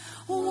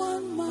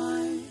 one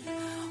mind,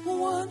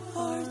 one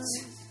heart.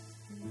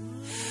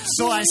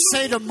 So I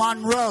say to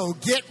Monroe,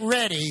 get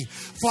ready,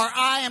 for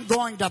I am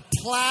going to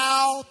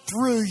plow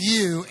through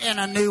you in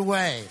a new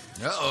way.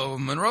 Uh-oh,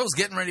 Monroe's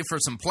getting ready for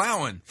some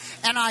plowing.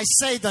 And I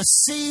say the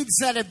seeds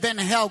that have been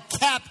held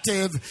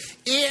captive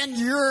in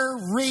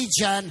your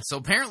region. So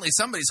apparently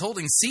somebody's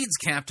holding seeds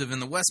captive in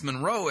the West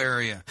Monroe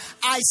area.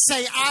 I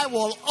say I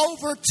will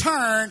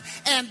overturn,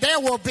 and there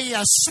will be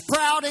a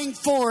sprouting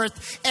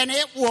forth, and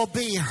it will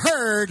be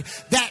heard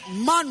that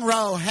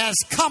Monroe has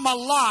come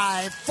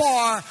alive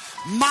for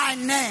my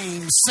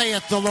name,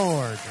 saith the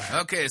Lord.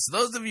 Okay, so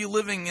those of you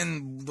living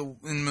in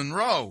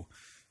Monroe,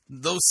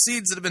 those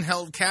seeds that have been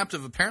held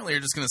captive apparently are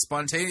just going to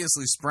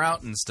spontaneously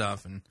sprout and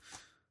stuff. And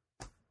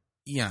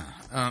yeah,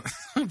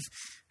 I've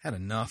had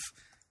enough.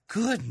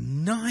 Good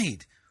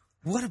night.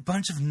 What a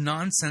bunch of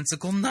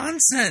nonsensical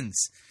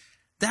nonsense.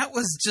 That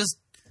was just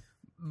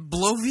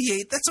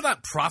bloviate. That's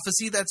not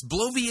prophecy, that's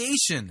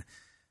bloviation.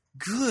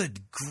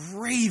 Good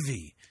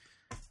gravy.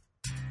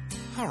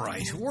 All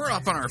right, we're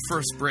up on our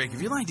first break.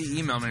 If you'd like to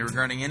email me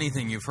regarding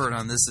anything you've heard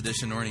on this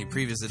edition or any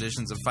previous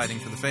editions of Fighting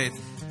for the Faith,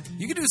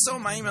 you can do so.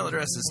 My email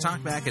address is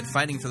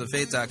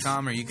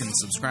talkback@fightingforthefaith.com, or you can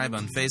subscribe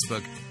on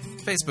Facebook,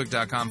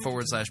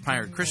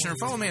 facebook.com/Pirate Christian, or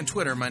follow me on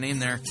Twitter, my name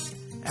there,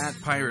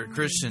 @Pirate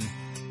Christian.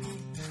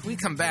 When we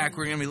come back,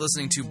 we're going to be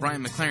listening to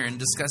Brian McLaren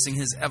discussing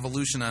his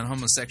evolution on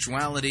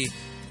homosexuality,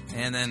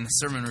 and then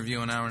sermon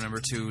review in hour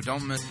number 2. We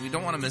don't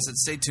want to miss it.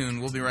 Stay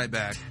tuned. We'll be right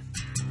back.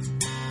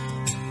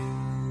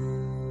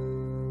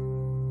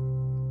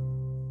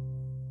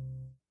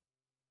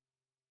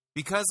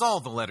 Because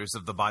all the letters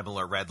of the Bible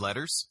are red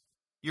letters,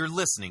 you're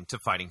listening to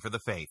Fighting for the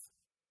Faith.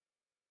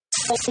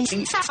 You're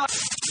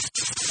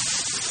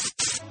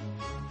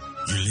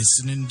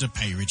listening to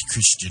Pirate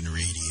Christian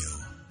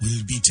Radio.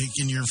 We'll be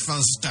taking your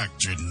false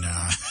doctrine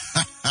now.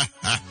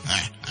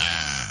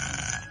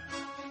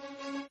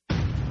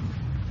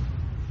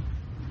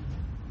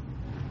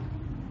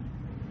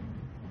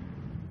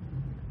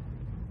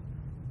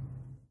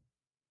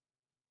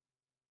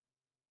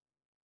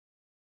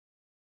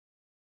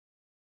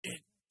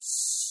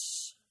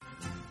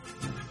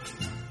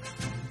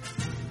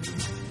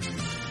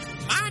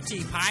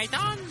 Monty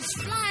Python's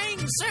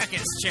Flying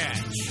Circus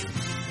Church.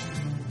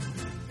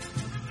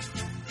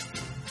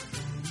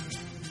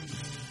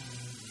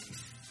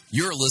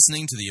 You're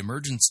listening to the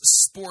Emergence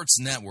Sports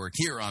Network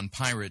here on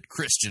Pirate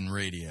Christian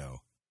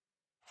Radio.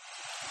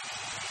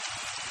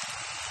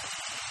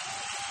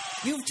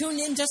 You've tuned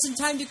in just in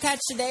time to catch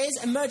today's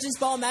emergence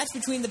ball match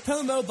between the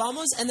Promo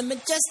Bombers and the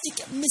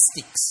Majestic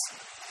Mystics.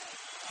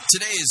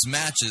 Today's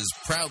match is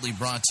proudly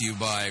brought to you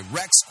by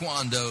Rex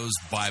Kwando's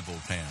Bible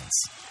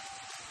Pants.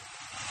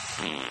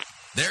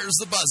 There's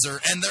the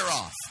buzzer, and they're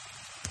off.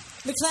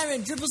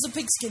 McLaren dribbles a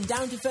pigskin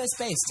down to first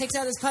base, takes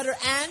out his putter,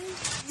 and...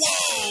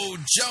 Whoa!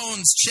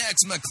 Jones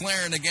checks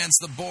McLaren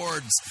against the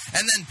boards,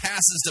 and then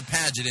passes to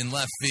Paget in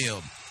left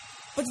field.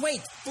 But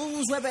wait,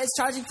 Bulls Weber is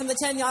charging from the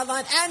 10-yard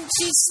line, and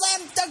she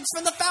slam dunks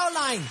from the foul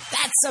line.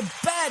 That's a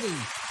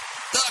birdie.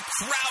 The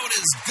crowd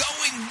is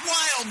going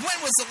wild.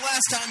 When was the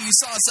last time you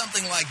saw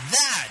something like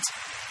that?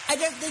 I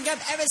don't think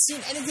I've ever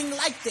seen anything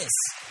like this.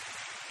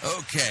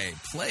 Okay,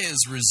 play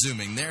is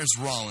resuming. There's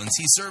Rollins.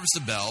 He serves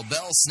to Bell.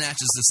 Bell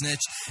snatches the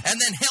snitch,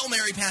 and then Hail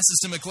Mary passes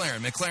to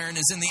McLaren. McLaren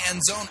is in the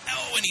end zone.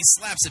 Oh, and he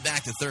slaps it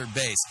back to third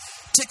base.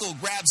 Tickle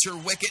grabs her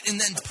wicket and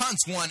then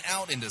punts one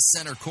out into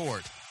center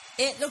court.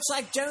 It looks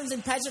like Jones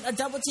and Paget are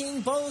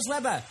double-teaming Bowles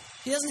Weber.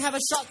 He doesn't have a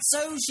shot,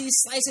 so she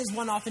slices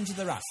one off into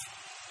the rough.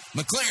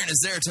 McLaren is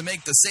there to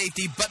make the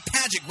safety, but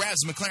Paget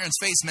grabs McLaren's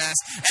face mask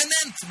and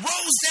then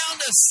throws down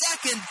to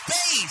second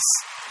base.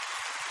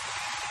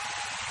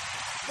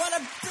 What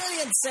a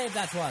brilliant save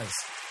that was.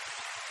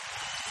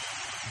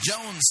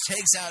 Jones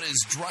takes out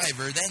his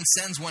driver, then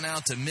sends one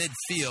out to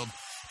midfield.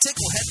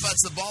 Tickle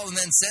headbutts the ball and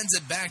then sends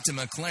it back to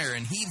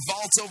McLaren. He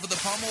vaults over the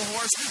pommel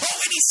horse. Oh,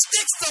 and he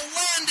sticks the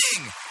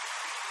landing!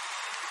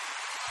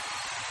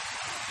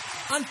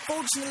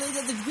 Unfortunately,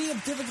 the degree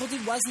of difficulty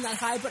wasn't that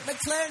high, but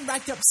McLaren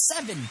racked up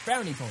 7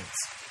 brownie points.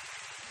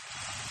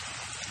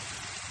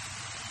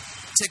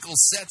 Tickle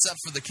sets up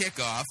for the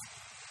kickoff.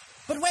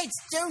 But wait,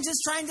 Jones is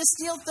trying to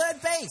steal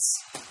third base.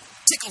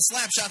 Tickle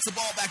slap shots the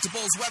ball back to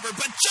Bowles Weber,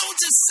 but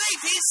Jones is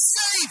safe! He's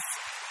safe!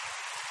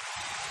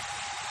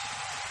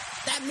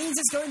 That means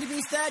it's going to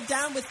be third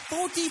down with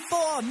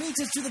 44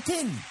 meters to the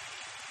pin.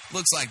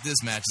 Looks like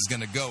this match is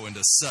going to go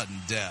into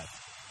sudden death.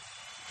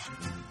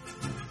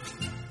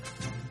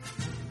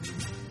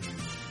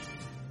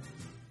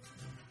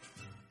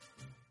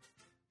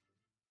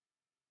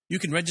 You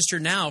can register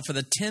now for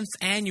the 10th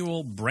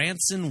annual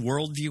Branson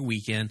Worldview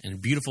Weekend in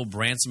beautiful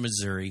Branson,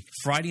 Missouri,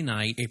 Friday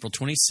night, April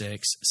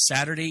 26th,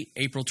 Saturday,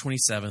 April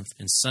 27th,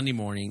 and Sunday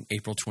morning,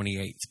 April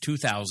 28th,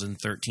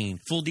 2013.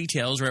 Full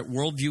details are at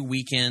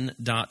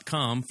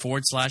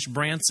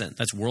worldviewweekend.com/Branson.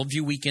 That's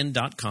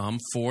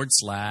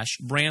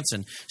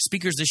worldviewweekend.com/Branson.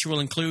 Speakers this year will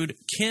include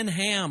Ken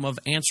Ham of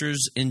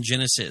Answers in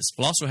Genesis.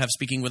 We'll also have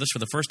speaking with us for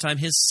the first time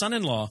his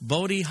son-in-law,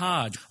 Bodie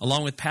Hodge,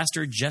 along with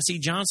Pastor Jesse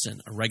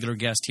Johnson, a regular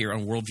guest here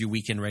on Worldview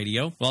Weekend Radio.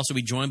 We'll also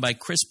be joined by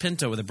Chris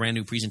Pinto with a brand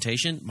new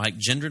presentation. Mike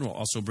Gendron will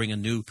also bring a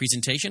new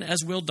presentation,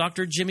 as will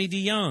Dr. Jimmy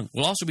DeYoung.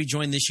 We'll also be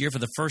joined this year for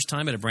the first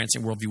time at a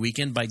Branson Worldview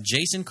Weekend by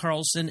Jason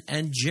Carlson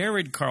and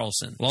Jared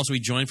Carlson. We'll also be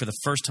joined for the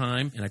first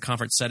time in a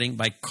conference setting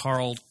by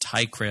Carl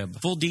Tykrib.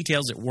 Full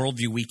details at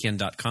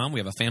worldviewweekend.com. We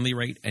have a family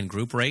rate and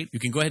group rate. You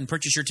can go ahead and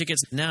purchase your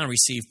tickets now and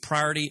receive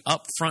priority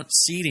upfront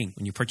seating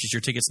when you purchase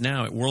your tickets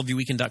now at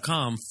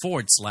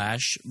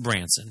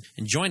worldviewweekend.com/Branson.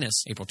 And join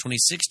us April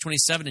 26,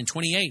 27, and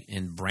 28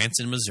 in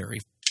Branson, Missouri.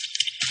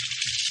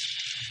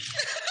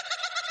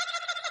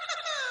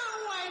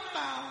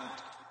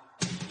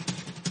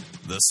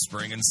 The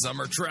spring and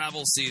summer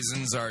travel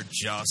seasons are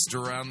just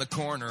around the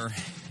corner,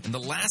 and the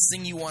last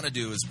thing you want to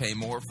do is pay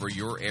more for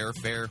your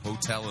airfare,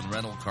 hotel, and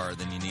rental car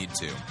than you need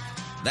to.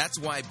 That's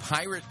why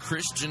Pirate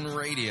Christian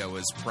Radio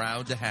is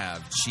proud to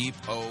have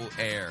Cheapo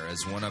Air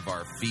as one of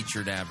our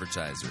featured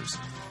advertisers.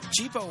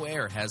 Cheapo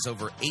Air has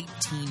over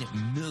 18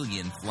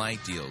 million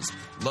flight deals,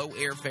 low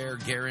airfare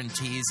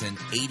guarantees, and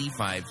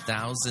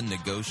 85,000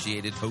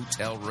 negotiated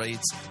hotel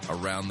rates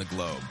around the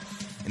globe.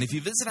 And if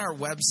you visit our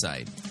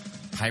website,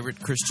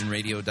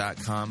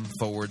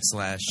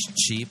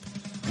 piratechristianradio.com/cheap,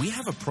 we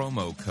have a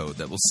promo code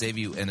that will save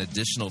you an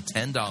additional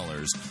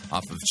 $10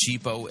 off of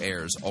Cheapo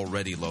Air's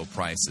already low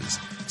prices.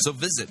 So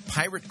visit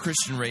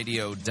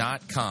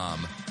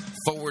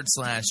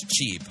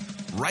piratechristianradio.com/cheap.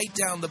 Write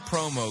down the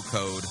promo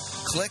code,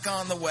 click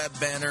on the web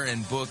banner,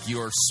 and book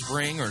your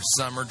spring or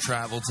summer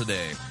travel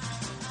today.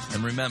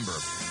 And remember,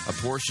 a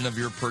portion of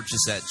your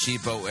purchase at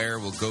Cheapo Air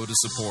will go to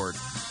support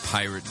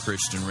Pirate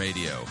Christian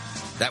Radio.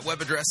 That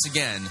web address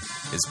again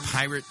is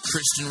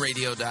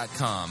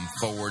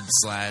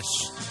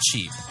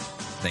piratechristianradio.com/cheap.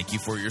 Thank you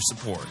for your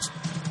support.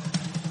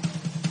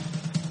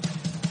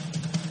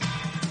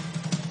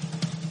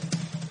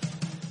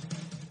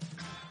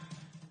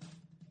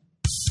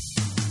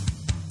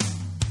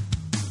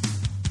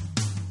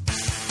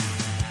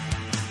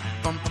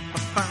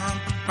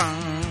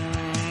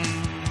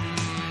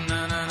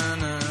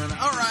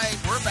 All right,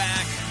 we're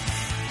back.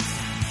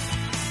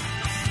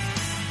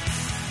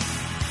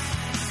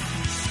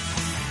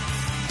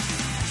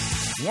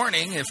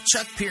 Warning, if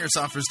Chuck Pierce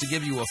offers to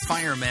give you a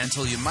fire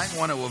mantle, you might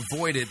want to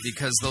avoid it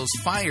because those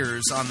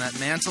fires on that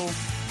mantle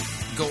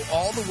go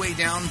all the way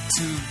down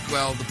to,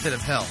 well, the pit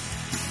of hell.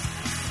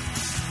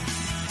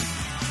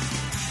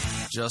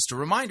 Just a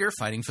reminder,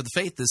 Fighting for the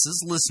Faith, this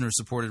is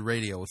listener-supported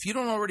radio. If you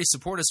don't already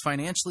support us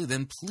financially,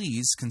 then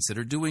please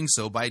consider doing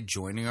so by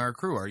joining our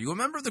crew. Are you a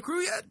member of the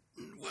crew yet?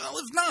 Well,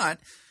 if not,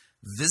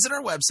 visit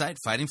our website,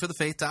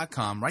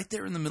 fightingforthefaith.com. Right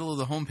there in the middle of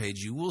the homepage,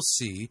 you will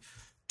see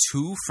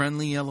two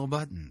friendly yellow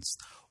buttons.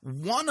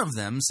 One of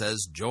them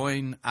says,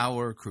 Join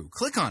Our Crew.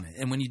 Click on it,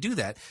 and when you do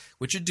that,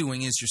 what you're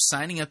doing is you're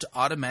signing up to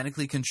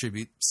automatically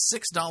contribute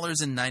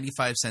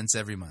 $6.95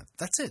 every month.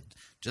 That's it.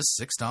 Just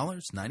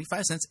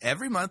 $6.95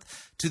 every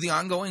month to the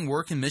ongoing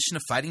work and mission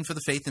of Fighting for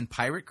the Faith in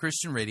Pirate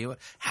Christian Radio. It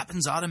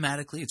happens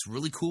automatically. It's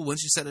really cool.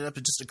 Once you set it up,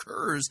 it just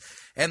occurs.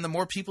 And the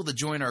more people that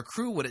join our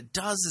crew, what it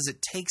does is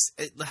it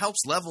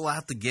helps level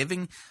out the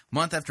giving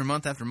month after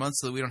month after month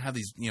so that we don't have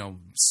these,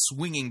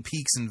 swinging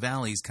peaks and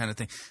valleys kind of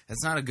thing.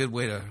 That's not a good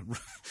way to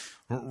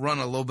run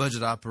a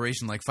low-budget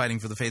operation like Fighting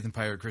for the Faith in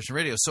Pirate Christian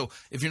Radio. So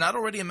if you're not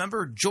already a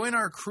member, join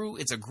our crew.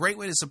 It's a great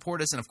way to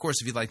support us. And, of course,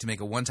 if you'd like to make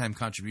a one-time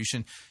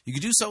contribution, you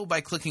can do so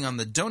by clicking on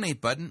the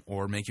Donate button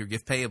or make your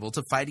gift payable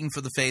to Fighting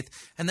for the Faith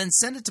and then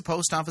send it to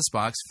Post Office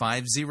Box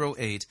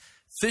 508,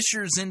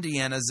 Fishers,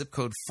 Indiana, zip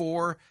code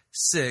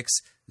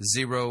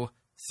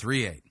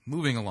 46038.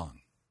 Moving along.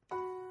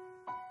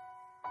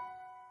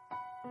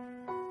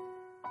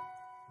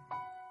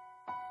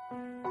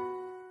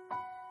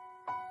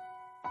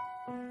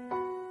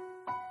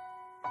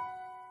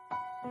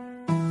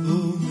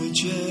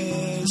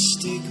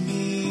 Majestic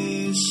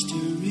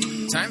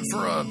mystery. Time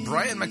for a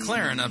Brian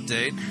McLaren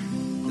update.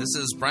 This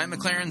is Brian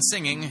McLaren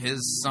singing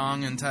his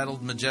song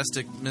entitled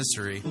Majestic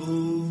Mystery.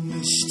 Oh,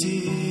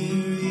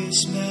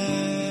 mysterious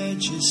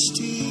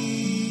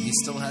majesty. He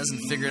still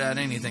hasn't figured out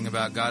anything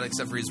about God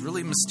except for he's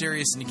really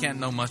mysterious and you can't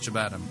know much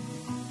about him.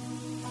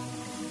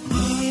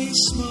 My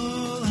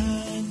small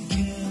hand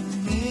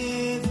can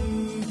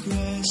never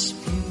grasp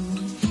you.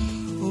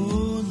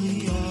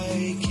 Only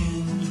I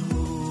can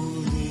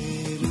hold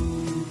it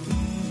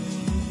open.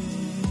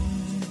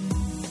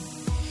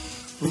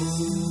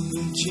 Oh,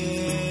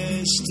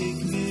 majestic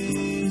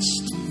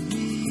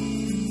mystery.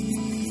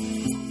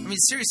 I mean,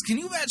 serious, can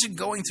you imagine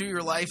going through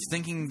your life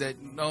thinking that,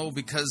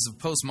 because of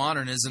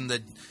postmodernism,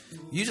 that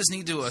you just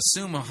need to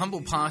assume a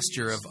humble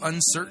posture of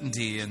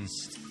uncertainty and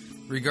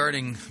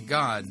regarding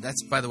God?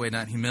 That's, by the way,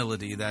 not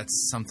humility.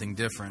 That's something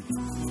different.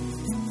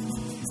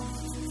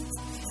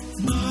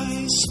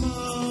 My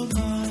small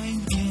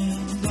mind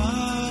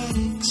cannot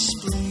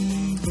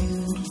explain,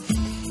 but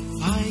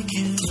I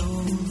can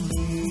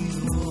only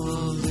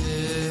hold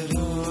it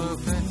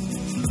open.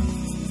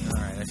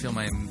 All right, I feel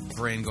my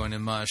brain going to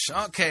mush.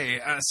 Okay,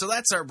 so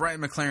that's our Brian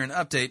McLaren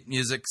update,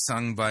 music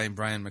sung by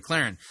Brian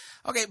McLaren.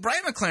 Okay,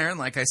 Brian McLaren,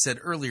 like I said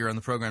earlier on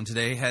the program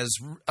today, has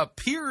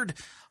appeared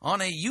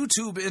on a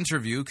YouTube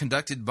interview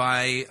conducted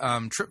by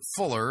Trip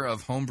Fuller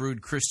of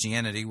Homebrewed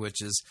Christianity,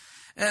 which is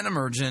an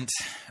emergent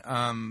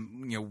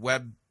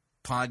web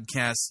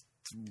podcast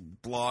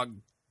blog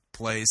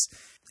place.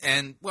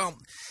 And,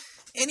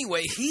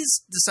 anyway,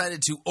 he's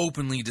decided to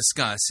openly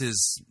discuss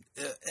his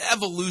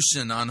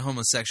evolution on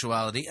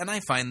homosexuality, and I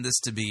find this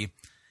to be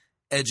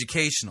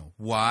educational.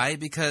 Why?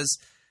 Because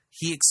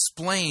he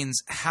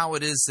explains how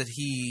it is that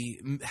he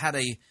had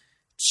a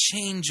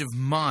change of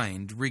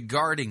mind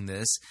regarding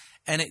this,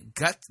 and it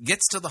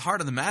gets to the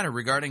heart of the matter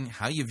regarding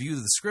how you view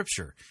the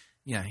Scripture.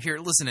 Yeah, here,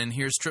 listen in.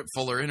 Here's Trip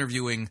Fuller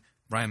interviewing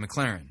Brian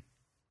McLaren.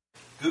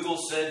 Google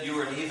said you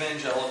were an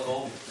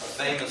evangelical, a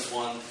famous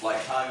one,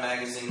 like Time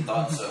Magazine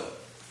thought so.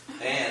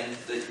 And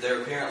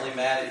they're apparently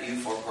mad at you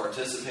for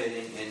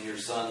participating in your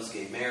son's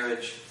gay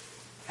marriage.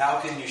 How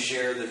can you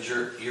share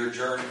your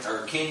journey,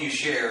 or can you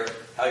share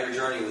how your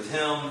journey with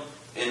him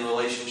in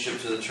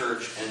relationship to the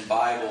church and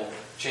Bible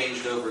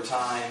changed over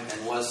time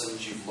and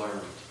lessons you've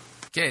learned?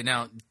 Okay,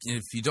 now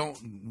if you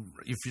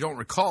don't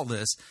recall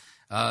this,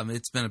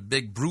 it's been a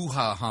big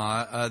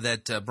brouhaha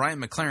that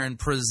Brian McLaren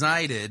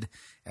presided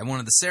at one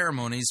of the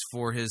ceremonies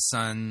for his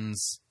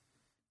son's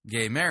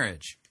gay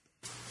marriage.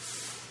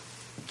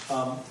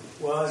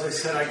 Well, as I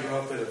said, I grew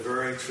up in a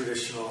very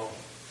traditional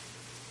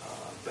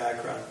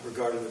background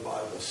regarding the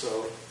Bible.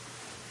 So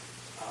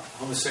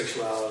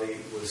homosexuality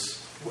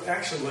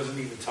wasn't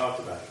even talked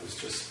about. It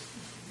was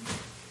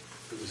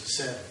a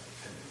sin.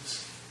 And it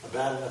was a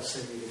bad enough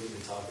sin you didn't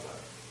even talk about it.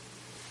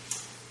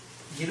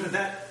 You know,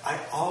 that I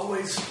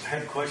always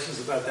had questions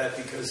about that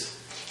because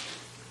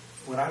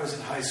when I was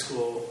in high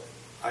school,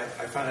 I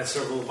found out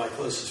several of my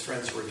closest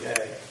friends were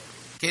gay.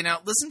 Okay, now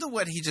listen to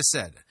what he just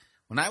said.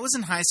 When I was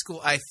in high school,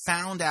 I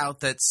found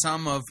out that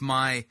some of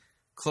my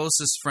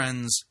closest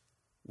friends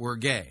were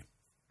gay.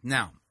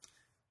 Now,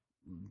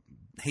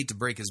 hate to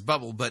break his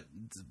bubble, but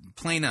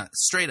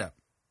straight up,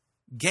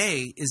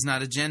 gay is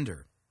not a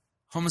gender.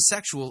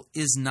 Homosexual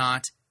is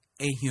not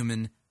a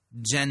human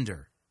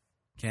gender.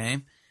 Okay?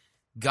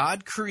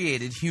 God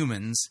created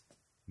humans,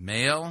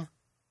 male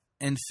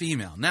and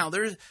female. Now,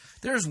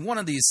 there's one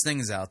of these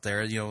things out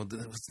there, you know,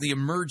 the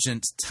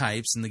emergent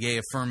types and the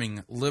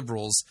gay-affirming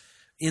liberals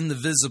in the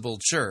visible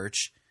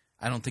church.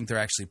 I don't think they're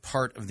actually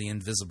part of the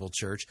invisible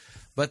church,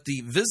 but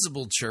the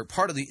visible church,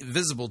 part of the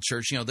visible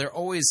church, you know, they're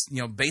always,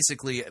 you know,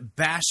 basically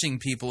bashing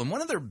people. And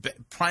one of their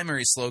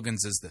primary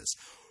slogans is this: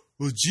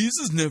 well,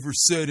 Jesus never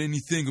said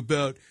anything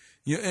about,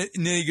 you know,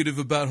 negative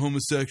about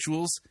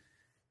homosexuals.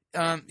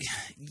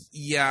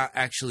 Yeah,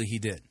 actually he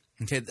did.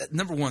 Okay,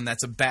 number one,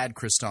 that's a bad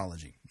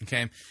Christology.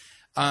 Okay,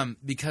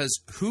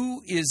 because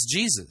who is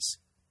Jesus?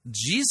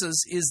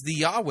 Jesus is the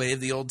Yahweh of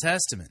the Old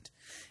Testament.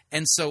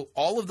 And so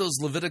all of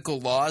those Levitical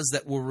laws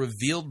that were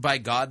revealed by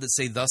God that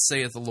say, thus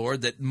saith the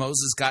Lord, that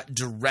Moses got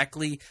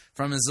directly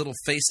from his little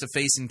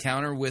face-to-face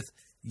encounter with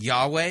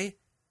Yahweh,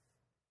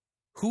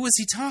 who was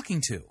he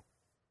talking to?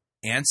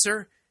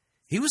 Answer,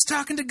 he was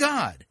talking to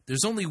God.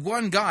 There's only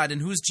one God,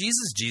 and who's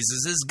Jesus?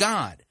 Jesus is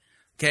God.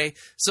 Okay,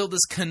 so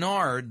this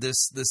canard,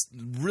 this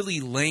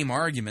really lame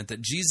argument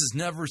that Jesus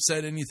never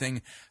said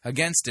anything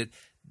against it,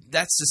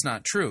 that's just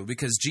not true,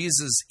 because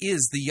Jesus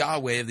is the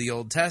Yahweh of the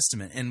Old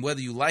Testament, and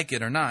whether you like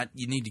it or not,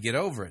 you need to get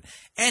over it.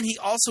 And he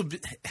also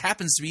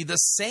happens to be the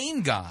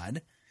same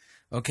God,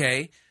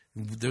 okay?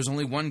 There's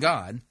only one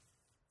God.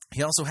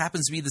 He also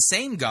happens to be the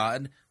same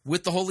God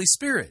with the Holy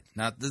Spirit.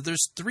 Not that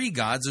there's three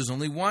gods, there's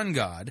only one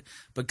God,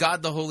 but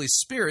God the Holy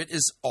Spirit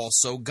is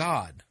also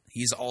God.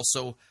 He's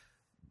also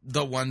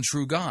the one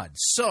true God.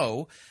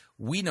 So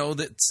we know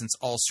that since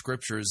all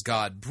Scripture is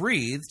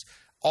God-breathed,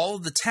 all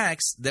of the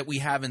texts that we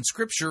have in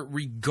Scripture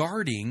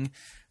regarding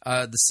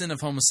the sin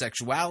of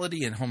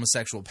homosexuality and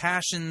homosexual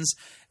passions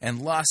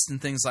and lust and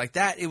things like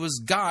that, it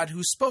was God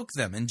who spoke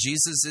them. And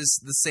Jesus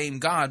is the same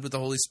God with the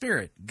Holy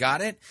Spirit.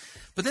 Got it?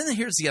 But then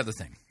here's the other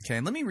thing. Okay,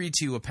 let me read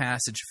to you a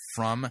passage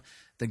from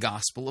the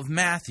Gospel of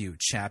Matthew,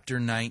 chapter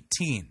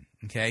 19.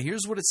 Okay,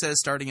 here's what it says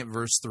starting at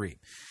verse 3.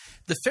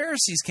 The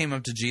Pharisees came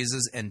up to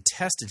Jesus and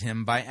tested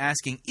him by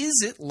asking,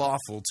 "Is it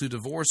lawful to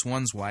divorce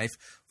one's wife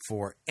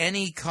for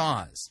any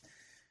cause?"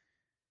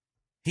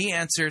 He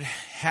answered,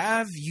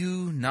 "Have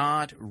you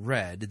not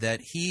read that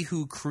he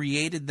who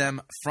created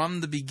them from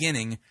the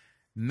beginning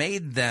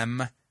made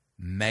them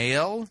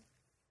male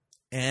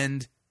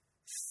and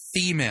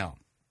female?"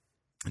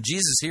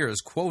 Jesus here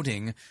is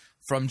quoting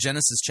from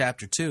Genesis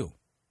chapter 2,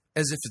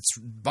 as if it's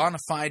bona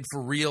fide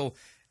for real,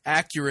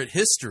 accurate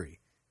history.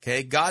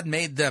 Okay, God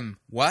made them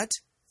what?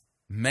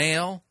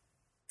 Male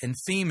and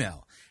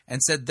female.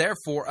 And said,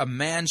 "Therefore a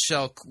man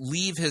shall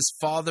leave his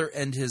father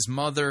and his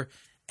mother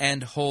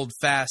and hold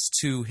fast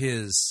to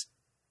his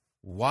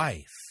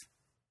wife,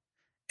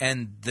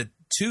 and the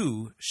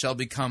two shall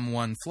become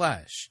one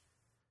flesh."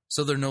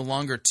 So they're no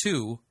longer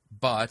two,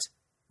 but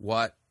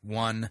what?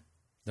 One.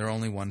 They're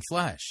only one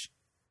flesh.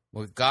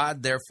 What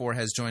God therefore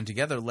has joined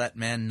together, let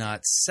man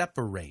not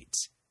separate.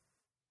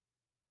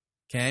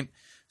 Okay?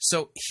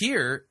 So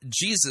here,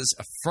 Jesus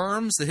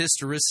affirms the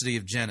historicity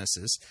of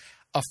Genesis,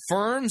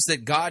 affirms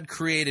that God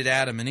created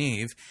Adam and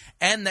Eve,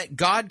 and that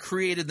God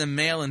created them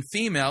male and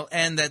female,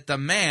 and that the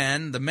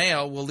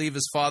male, will leave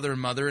his father and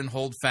mother and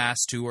hold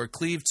fast to or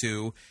cleave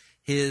to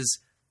his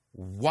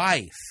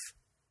wife.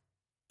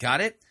 Got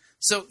it?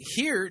 So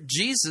here,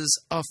 Jesus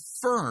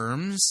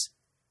affirms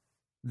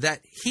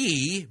that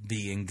he,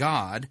 being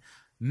God,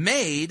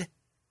 made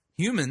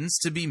humans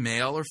to be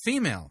male or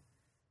female.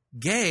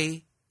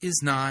 Gay is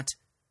not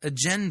a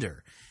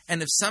gender.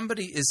 And if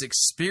somebody is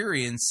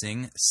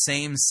experiencing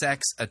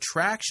same-sex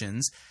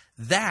attractions,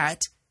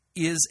 that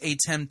is a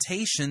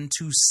temptation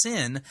to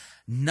sin,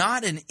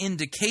 not an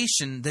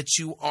indication that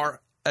you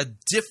are a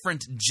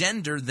different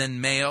gender than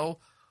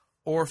male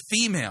or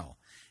female.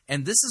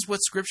 And this is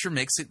what Scripture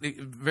makes it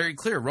very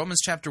clear.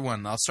 Romans chapter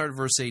 1, I'll start at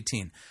verse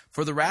 18.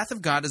 For the wrath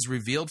of God is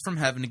revealed from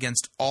heaven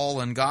against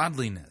all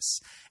ungodliness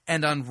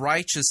and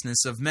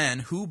unrighteousness of men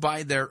who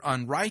by their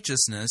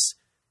unrighteousness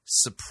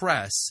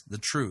suppress the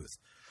truth.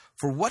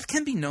 For what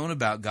can be known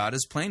about God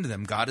is plain to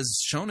them. God has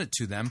shown it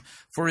to them.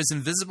 For his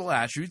invisible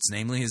attributes,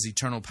 namely his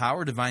eternal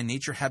power, divine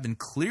nature, have been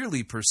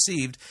clearly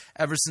perceived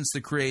ever since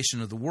the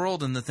creation of the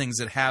world and the things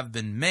that have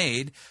been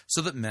made,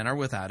 so that men are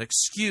without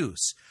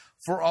excuse.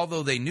 For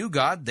although they knew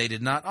God, they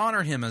did not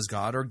honor him as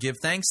God or give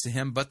thanks to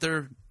him,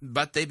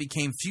 but they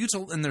became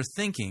futile in their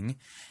thinking,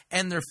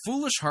 and their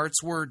foolish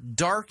hearts were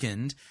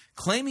darkened.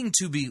 Claiming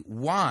to be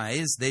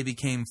wise, they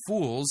became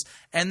fools,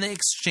 and they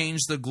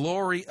exchanged the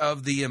glory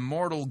of the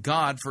immortal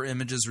God for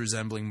images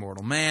resembling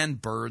mortal man,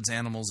 birds,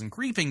 animals, and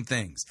creeping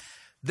things.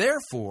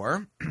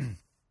 Therefore,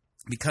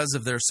 because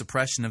of their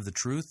suppression of the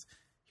truth,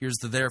 here's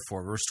the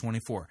therefore, verse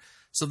 24.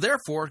 So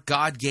therefore,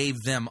 God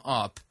gave them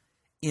up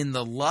in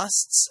the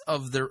lusts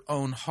of their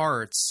own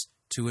hearts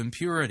to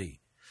impurity,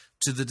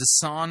 to the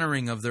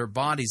dishonoring of their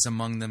bodies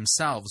among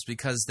themselves,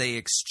 because they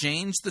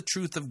exchanged the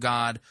truth of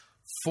God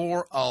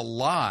for a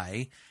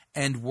lie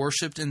and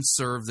worshipped and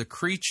served the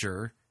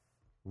creature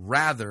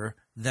rather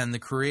than the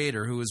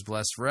Creator, who is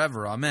blessed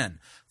forever. Amen.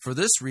 For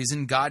this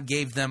reason, God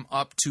gave them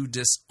up to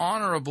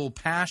dishonorable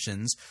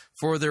passions,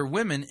 for their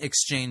women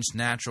exchanged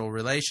natural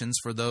relations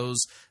for those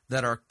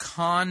that are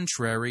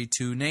contrary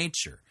to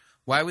nature.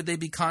 Why would they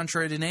be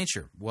contrary to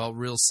nature? Well,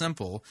 real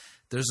simple.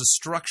 There's a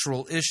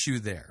structural issue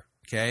there,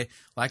 okay?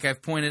 Like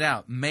I've pointed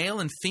out, male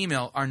and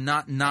female are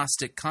not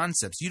Gnostic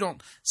concepts. You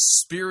don't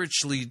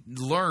spiritually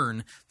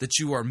learn that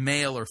you are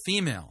male or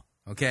female,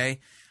 okay?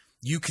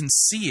 You can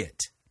see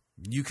it.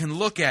 You can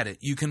look at it.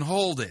 You can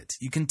hold it.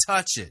 You can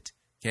touch it,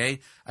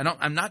 okay?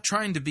 I'm not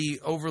trying to be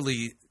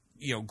overly,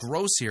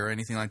 gross here or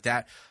anything like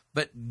that.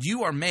 But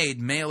you are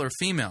made male or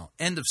female.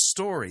 End of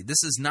story.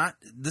 This is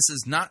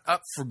not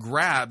up for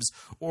grabs,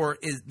 or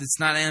it's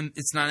not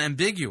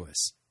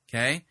ambiguous.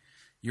 Okay,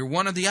 you're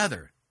one or the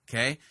other.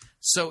 Okay,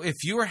 so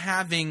if you are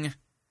having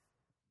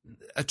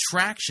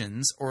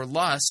attractions or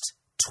lust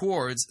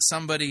towards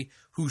somebody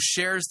who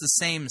shares the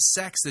same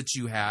sex that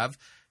you have,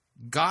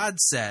 God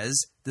says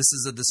this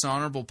is a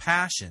dishonorable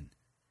passion.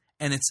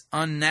 And it's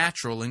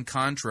unnatural and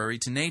contrary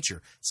to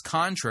nature. It's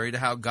contrary to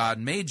how God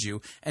made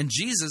you. And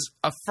Jesus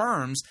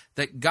affirms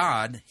that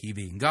God, he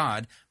being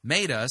God,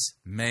 made us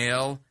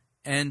male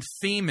and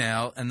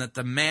female, and that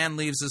the man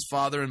leaves his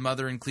father and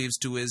mother and cleaves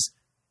to his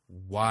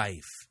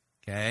wife.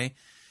 Okay?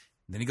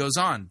 And then he goes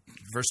on,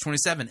 verse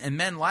 27, and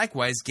men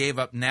likewise gave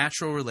up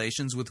natural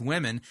relations with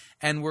women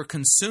and were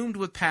consumed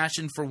with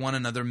passion for one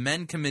another,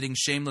 men committing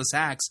shameless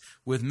acts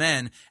with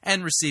men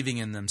and receiving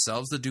in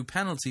themselves the due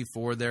penalty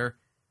for their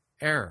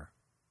error.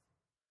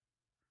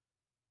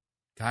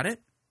 Got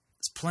it?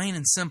 It's plain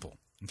and simple,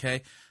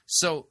 okay?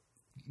 So,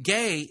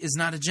 gay is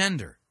not a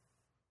gender.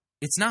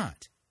 It's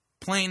not.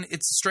 Plain,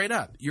 it's straight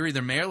up. You're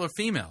either male or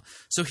female.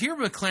 So here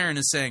McLaren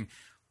is saying,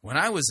 when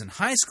I was in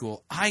high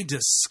school, I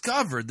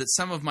discovered that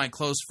some of my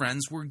close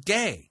friends were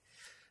gay.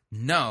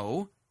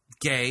 No,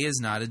 gay is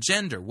not a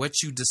gender.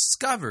 What you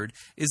discovered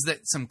is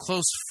that some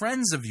close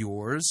friends of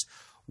yours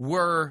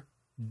were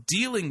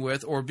dealing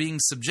with or being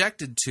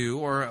subjected to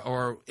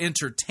or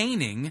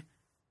entertaining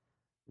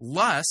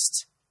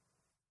lust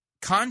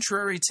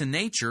contrary to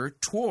nature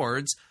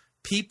towards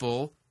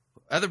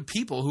other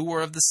people who were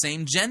of the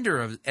same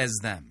gender as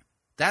them.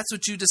 That's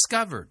what you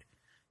discovered.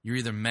 You're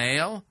either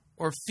male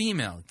or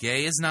female.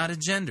 Gay is not a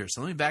gender.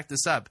 So let me back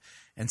this up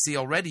and see.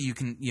 Already you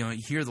can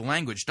hear the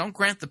language. Don't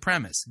grant the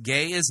premise.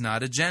 Gay is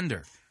not a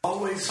gender. I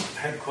always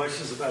had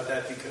questions about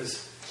that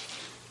because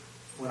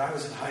when I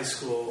was in high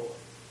school,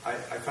 I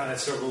found out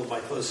several of my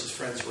closest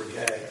friends were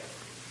gay.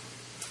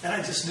 And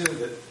I just knew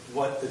that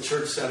what the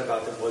church said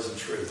about them wasn't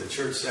true. The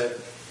church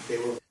said they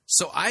were...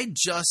 So I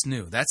just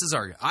knew, that's his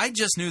argument, I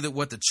just knew that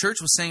what the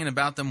church was saying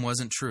about them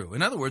wasn't true.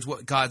 In other words,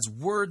 what God's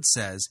word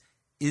says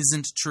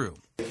isn't true.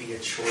 Making a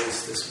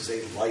choice, this was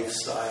a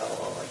lifestyle,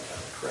 all that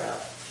kind of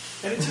crap.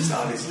 And it just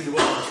obviously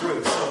wasn't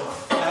true. So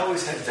I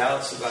always had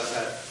doubts about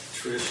that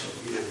traditional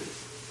view.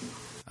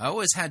 I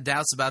always had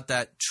doubts about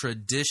that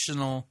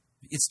traditional,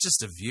 it's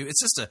just a view,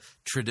 it's just a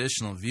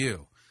traditional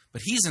view.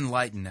 But he's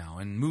enlightened now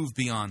and moved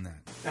beyond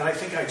that. And I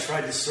think I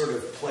tried to sort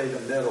of play the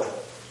middle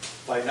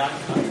by not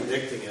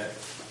contradicting it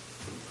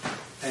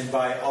and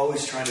by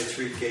always trying to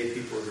treat gay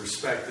people with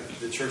respect.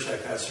 The church I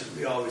pastored,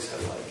 we always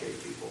had a lot of gay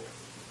people.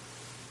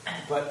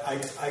 But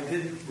I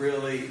didn't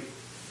really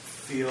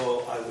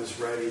feel I was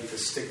ready to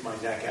stick my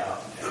neck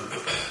out. And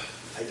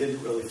I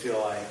didn't really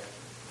feel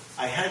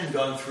I hadn't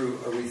gone through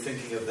a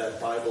rethinking of that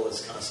Bible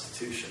as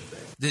Constitution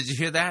thing. Did you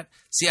hear that?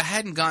 See, I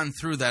hadn't gone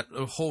through that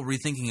whole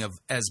rethinking of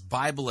as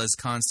Bible as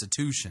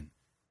Constitution.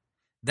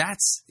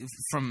 That's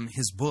from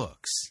his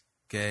books,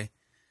 okay?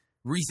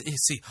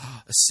 See,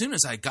 as soon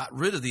as I got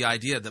rid of the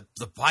idea that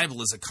the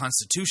Bible is a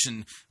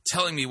constitution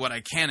telling me what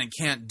I can and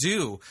can't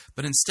do,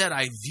 but instead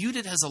I viewed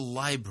it as a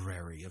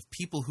library of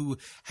people who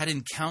had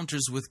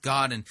encounters with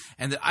God, and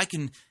that I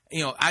can,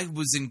 I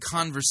was in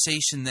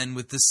conversation then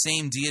with the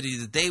same deity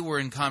that they were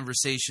in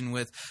conversation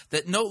with,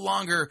 that no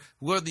longer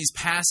were these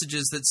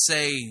passages that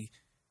say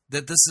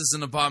that this is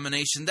an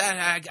abomination.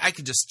 That I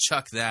could just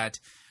chuck that.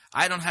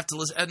 I don't have to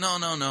listen.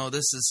 No.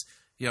 This is,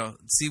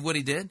 see what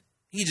he did?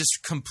 He just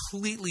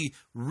completely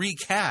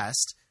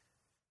recast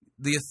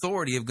the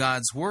authority of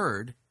God's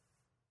word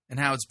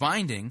and how it's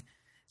binding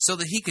so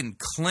that he can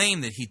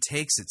claim that he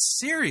takes it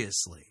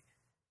seriously.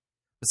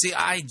 But see,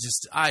 I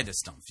just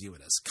don't view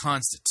it as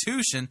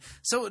constitution.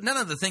 So none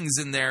of the things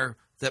in there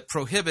that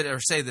prohibit or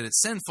say that it's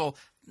sinful,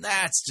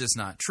 that's just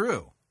not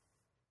true.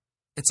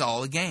 It's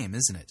all a game,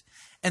 isn't it?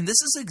 And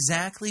this is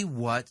exactly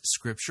what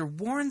Scripture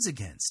warns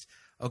against.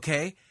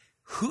 Okay?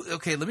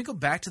 Let me go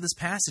back to this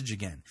passage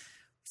again.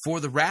 For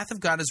the wrath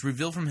of God is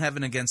revealed from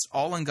heaven against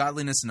all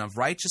ungodliness and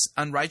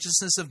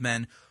unrighteousness of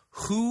men,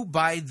 who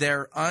by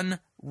their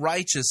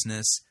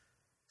unrighteousness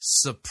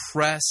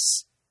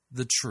suppress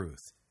the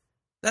truth.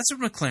 That's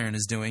what McLaren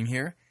is doing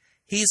here.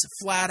 He's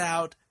flat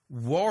out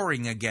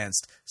warring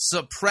against,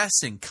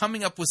 suppressing,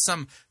 coming up with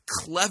some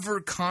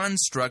clever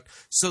construct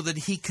so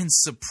that he can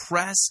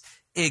suppress,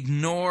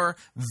 ignore,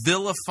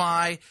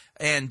 vilify,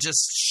 and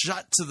just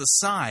shut to the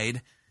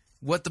side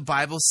what the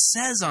Bible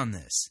says on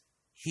this.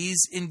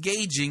 He's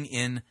engaging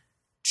in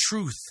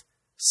truth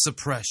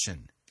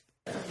suppression.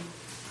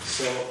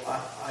 So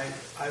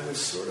I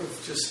was sort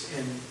of just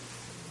in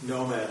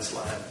no man's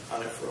land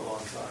on it for a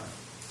long time.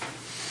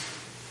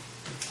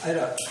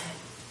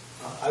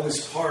 I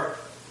was part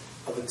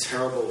of a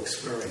terrible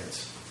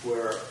experience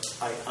where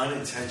I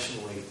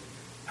unintentionally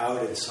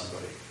outed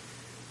somebody.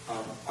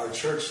 Our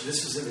church,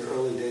 this was in the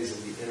early days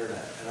of the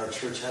internet, and our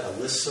church had a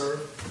listserv.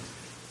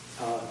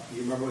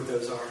 You remember what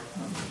those are?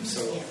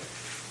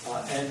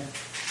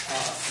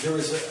 There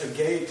was a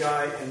gay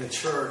guy in the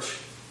church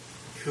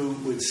who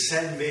would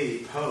send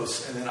me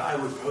posts, and then I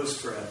would post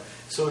for him.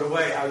 So in a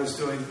way, I was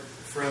doing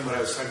for him what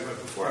I was talking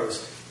about before. I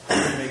was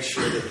trying to make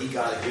sure that he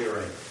got a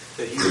hearing,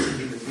 that he was a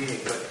human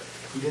being, but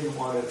he didn't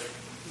want to.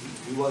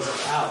 He wasn't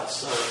out,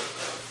 so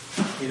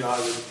I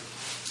would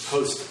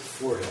post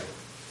for him.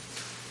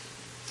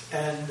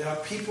 And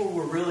people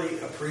were really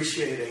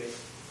appreciating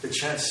the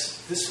chance.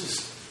 This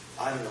was,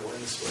 I don't know when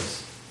this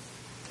was.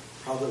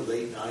 Probably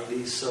late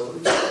 90s, so it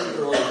was pretty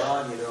early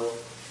on, in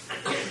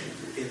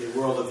the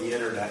world of the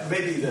internet.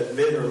 Maybe the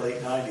mid or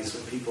late 90s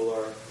when people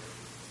are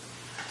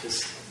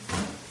just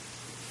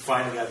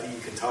finding out that you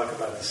can talk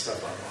about this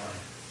stuff online.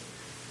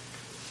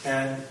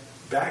 And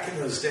back in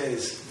those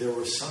days, there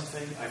was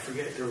something, I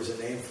forget, there was a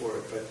name for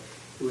it, but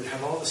it would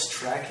have all this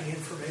tracking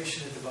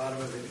information at the bottom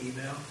of an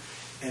email.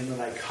 And when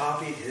I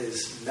copied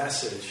his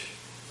message,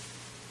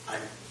 I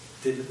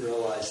didn't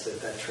realize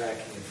that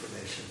tracking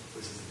information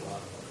was at the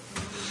bottom of it.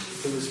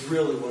 It was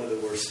really one of the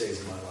worst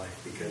days of my life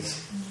because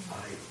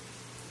I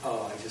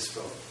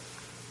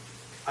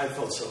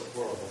felt so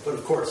horrible. But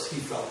of course,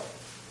 he felt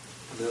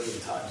a million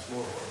times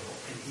more horrible.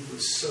 And he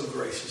was so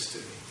gracious to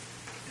me.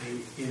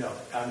 And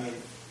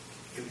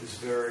he was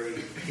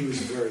very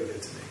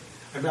good to me.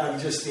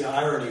 Just the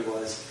irony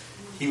was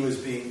he was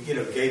being,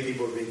 gay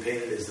people were being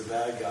painted as the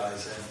bad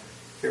guys. And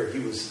here he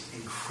was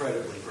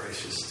incredibly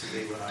gracious to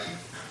me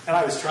and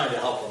I was trying to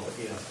help him, but,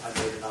 I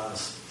made an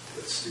honest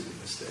but stupid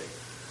mistake.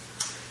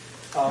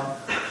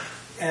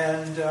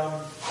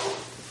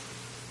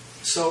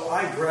 So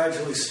I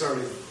gradually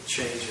started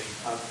changing,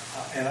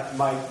 and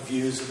my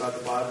views about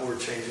the Bible were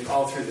changing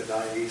all through the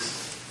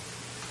 90s.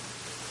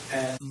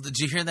 And did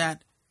you hear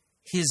that?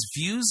 His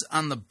views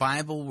on the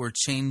Bible were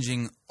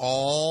changing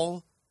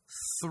all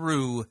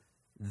through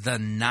the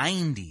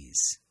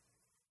 90s.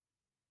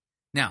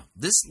 Now,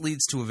 this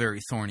leads to a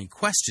very thorny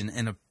question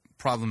and a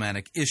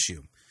problematic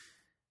issue.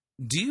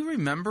 Do you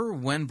remember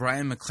when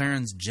Brian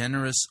McLaren's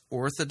Generous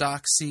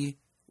Orthodoxy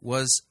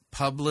was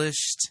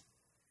published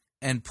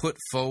and put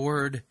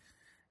forward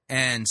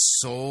and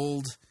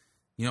sold,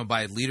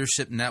 by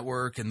Leadership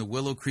Network and the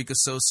Willow Creek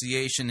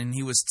Association, and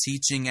he was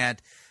teaching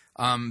at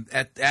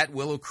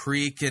Willow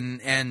Creek,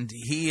 and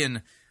he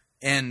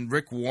and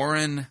Rick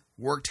Warren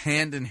worked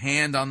hand in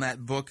hand on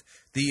that book,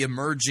 The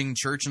Emerging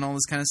Church, and all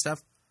this kind of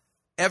stuff?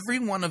 Every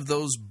one of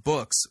those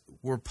books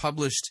were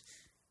published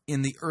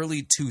in the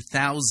early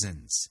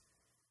 2000s.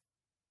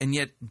 And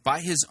yet,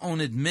 by his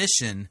own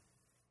admission,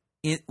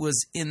 it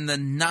was in the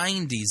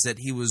 90s that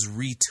he was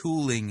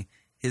retooling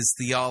his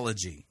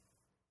theology.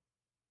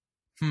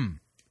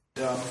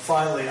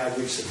 Finally, I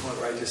reached the point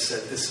where I just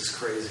said, this is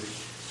crazy.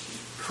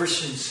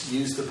 Christians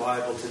use the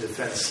Bible to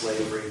defend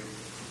slavery.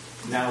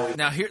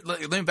 Now here,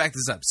 let me back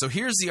this up. So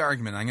here's the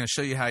argument. I'm going to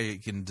show you how you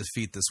can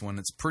defeat this one.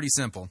 It's pretty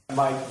simple.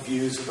 My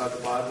views about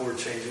the Bible were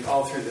changing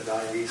all through the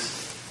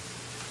 90s.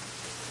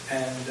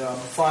 And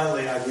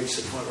finally, I reached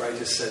the point where I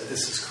just said,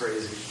 this is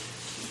crazy.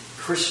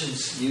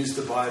 Christians use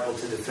the Bible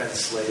to defend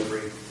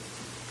slavery.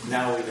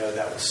 Now we know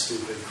that was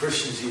stupid.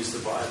 Christians use the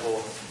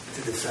Bible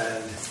to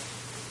defend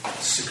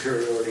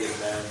superiority of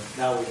men.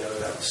 Now we know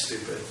that was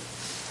stupid.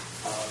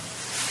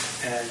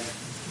 And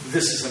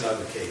this is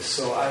another case.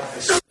 So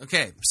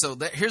Okay, so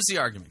here's the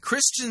argument.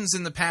 Christians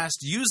in the past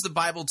used the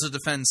Bible to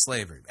defend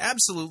slavery.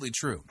 Absolutely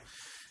true.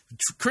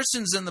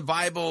 Christians in the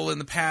Bible in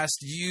the past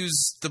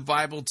used the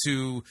Bible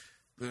to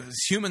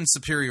human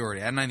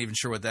superiority. I'm not even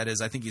sure what that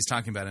is. I think he's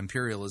talking about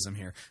imperialism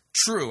here.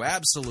 True,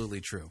 absolutely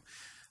true.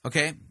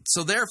 Okay,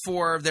 so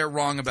therefore they're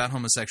wrong about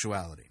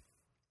homosexuality.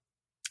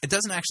 It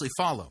doesn't actually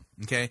follow.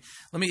 Okay,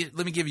 let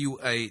me give you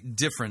a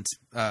different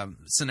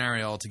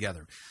scenario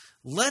altogether.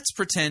 Let's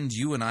pretend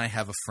you and I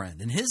have a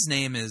friend, and his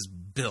name is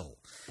Bill.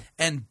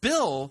 And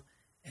Bill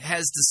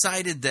has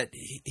decided that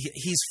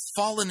he's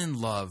fallen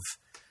in love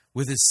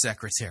with his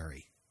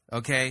secretary,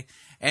 okay?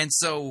 And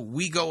so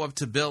we go up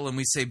to Bill and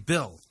we say,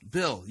 Bill,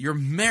 you're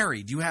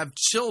married, you have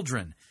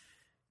children,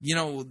 you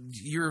know,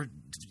 you're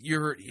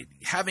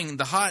having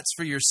the hots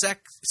for your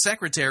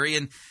secretary,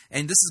 and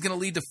this is going to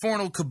lead to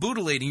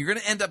fornicaboodling. You're going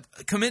to end up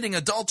committing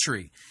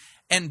adultery.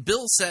 And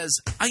Bill says,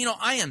 I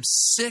am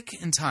sick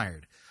and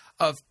tired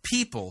of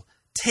people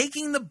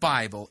taking the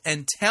Bible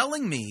and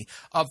telling me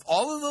of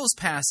all of those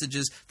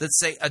passages that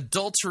say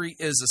adultery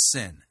is a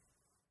sin.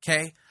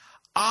 Okay?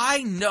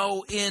 I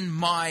know in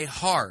my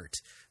heart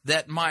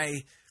that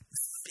my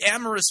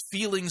amorous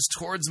feelings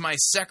towards my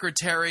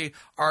secretary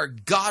are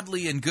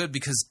godly and good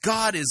because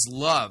God is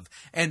love.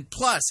 And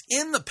plus,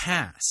 in the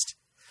past,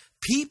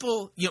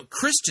 people,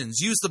 Christians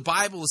used the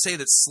Bible to say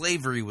that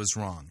slavery was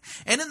wrong.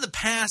 And in the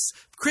past,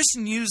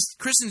 Christians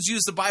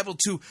used the Bible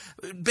to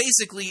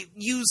basically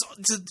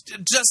to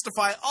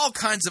justify all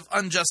kinds of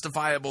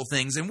unjustifiable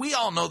things. And we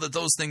all know that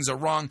those things are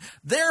wrong.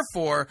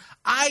 Therefore,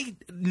 I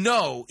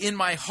know in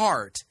my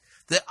heart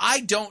that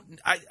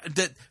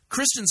that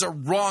Christians are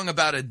wrong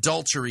about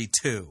adultery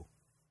too.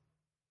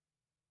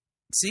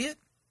 See it?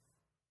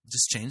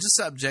 Just change the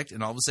subject,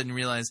 and all of a sudden you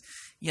realize,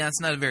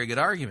 it's not a very good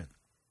argument.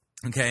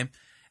 Okay?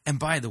 And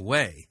by the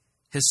way,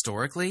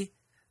 historically,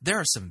 there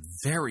are some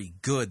very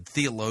good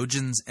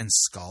theologians and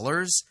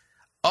scholars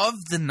of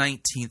the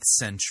 19th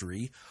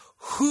century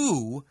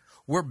who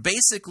were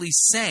basically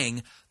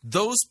saying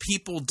those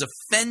people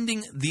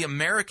defending the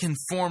American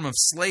form of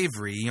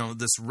slavery,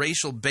 this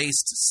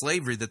racial-based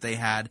slavery that they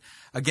had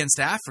against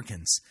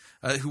Africans,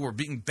 who were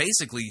being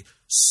basically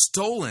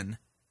stolen,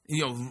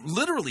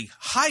 literally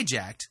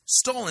hijacked,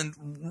 stolen,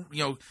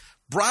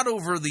 brought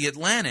over the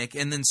Atlantic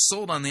and then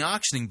sold on the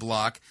auctioning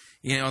block,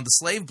 the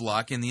slave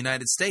block in the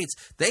United States.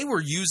 There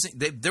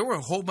were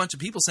a whole bunch of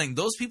people saying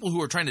those people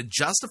who are trying to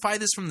justify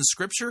this from the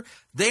Scripture,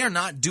 they are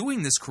not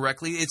doing this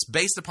correctly. It's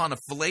based upon a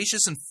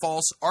fallacious and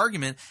false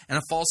argument and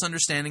a false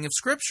understanding of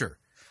Scripture.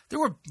 There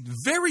were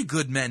very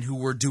good men who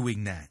were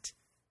doing that.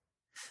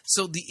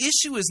 So the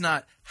issue is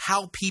not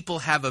how people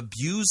have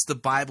abused the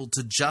Bible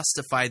to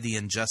justify the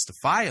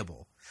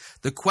unjustifiable.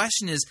 The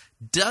question is,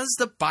 does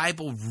the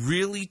Bible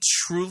really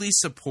truly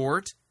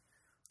support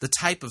the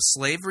type of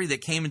slavery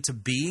that came into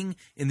being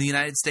in the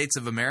United States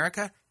of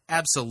America?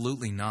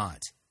 Absolutely not.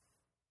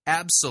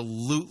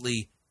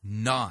 Absolutely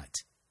not.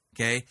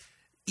 Okay?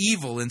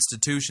 Evil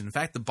institution. In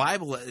fact, the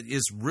Bible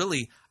is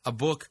really a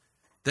book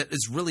that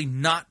is really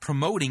not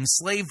promoting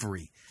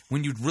slavery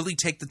when you really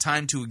take the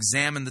time to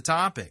examine the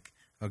topic.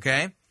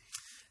 Okay?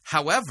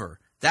 However,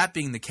 that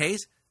being the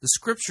case, the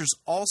Scriptures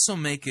also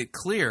make it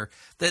clear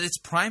that its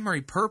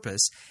primary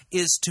purpose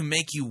is to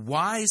make you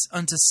wise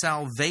unto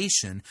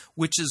salvation,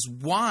 which is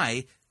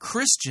why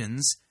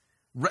Christians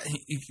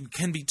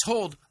can be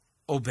told,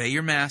 obey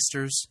your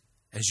masters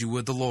as you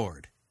would the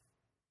Lord.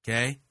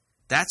 Okay?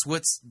 That's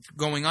what's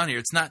going on here.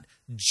 It's not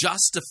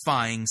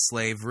justifying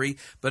slavery,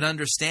 but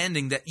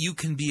understanding that you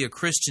can be a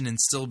Christian and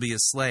still be a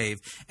slave,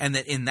 and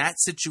that in that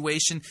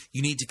situation,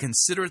 you need to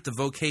consider it the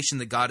vocation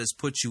that God has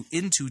put you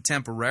into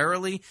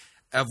temporarily,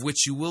 of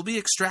which you will be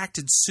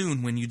extracted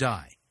soon when you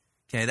die.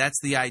 Okay, that's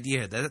the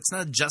idea. That's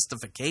not a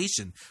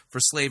justification for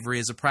slavery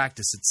as a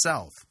practice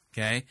itself.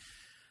 Okay,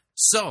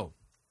 so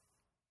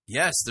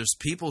yes, there's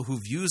people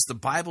who've used the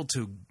Bible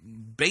to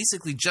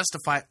basically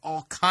justify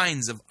all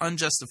kinds of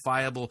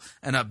unjustifiable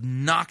and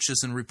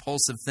obnoxious and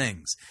repulsive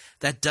things.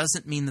 That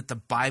doesn't mean that the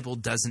Bible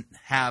doesn't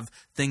have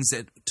things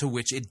to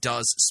which it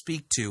does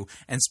speak to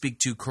and speak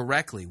to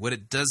correctly.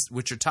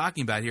 What you're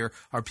talking about here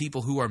are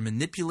people who are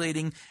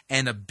manipulating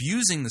and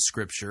abusing the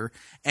Scripture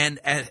and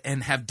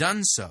have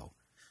done so.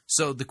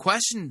 So the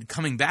question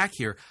coming back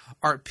here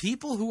are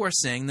people who are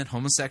saying that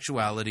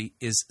homosexuality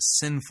is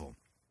sinful.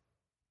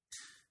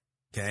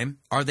 Okay,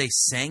 are they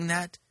saying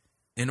that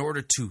in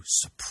order to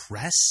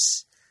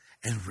suppress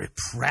and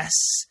repress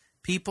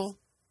people?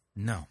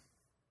 No.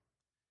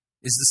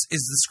 Is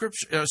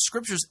the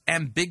scriptures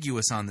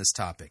ambiguous on this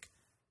topic?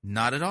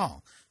 Not at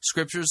all.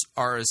 Scriptures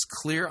are as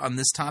clear on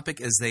this topic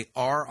as they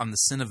are on the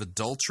sin of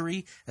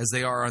adultery, as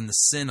they are on the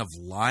sin of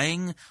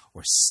lying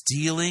or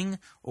stealing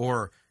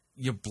or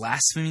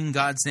blaspheming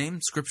God's name.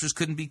 Scriptures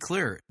couldn't be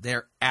clearer.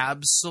 They're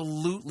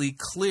absolutely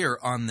clear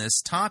on this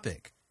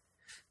topic.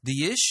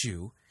 The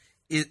issue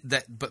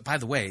but by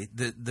the way,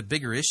 the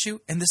bigger issue,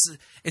 and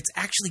it's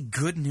actually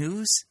good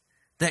news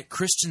that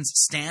Christians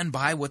stand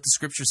by what the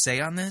scriptures say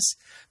on this?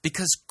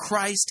 Because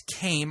Christ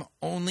came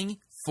only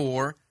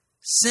for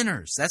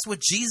sinners. That's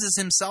what Jesus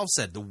himself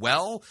said. The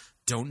well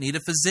don't need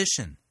a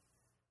physician,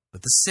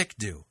 but the sick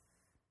do.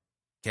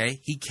 Okay?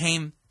 He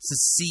came to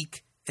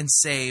seek and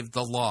save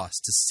the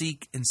lost, to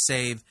seek and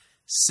save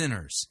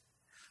sinners.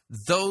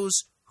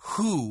 Those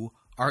who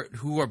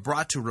are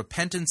brought to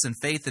repentance and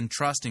faith and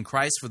trust in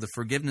Christ for the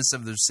forgiveness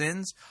of their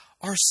sins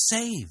are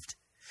saved.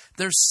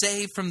 They're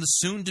saved from the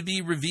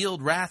soon-to-be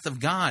revealed wrath of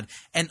God,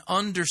 and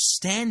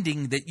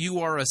understanding that you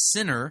are a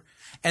sinner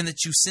and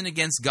that you sin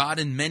against God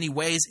in many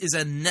ways is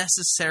a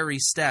necessary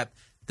step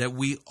that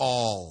we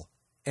all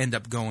end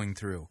up going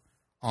through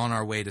on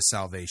our way to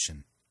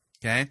salvation.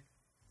 Okay?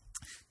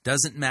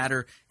 Doesn't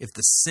matter if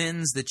the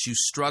sins that you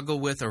struggle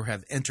with or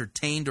have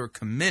entertained or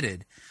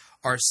committed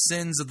are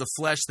sins of the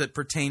flesh that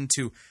pertain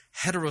to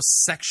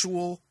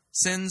heterosexual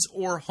sins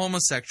or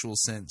homosexual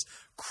sins.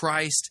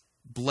 Christ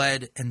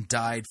bled and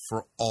died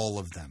for all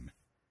of them.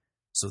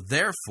 So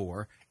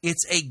therefore,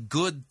 it's a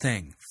good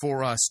thing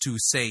for us to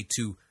say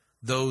to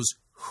those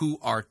who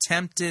are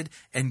tempted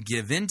and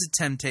give in to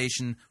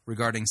temptation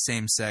regarding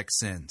same-sex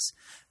sins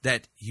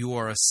that you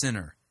are a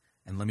sinner.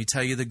 And let me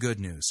tell you the good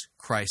news.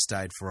 Christ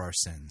died for our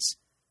sins.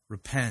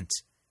 Repent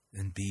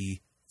and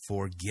be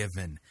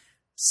forgiven.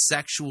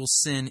 Sexual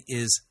sin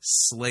is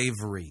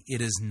slavery.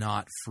 It is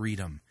not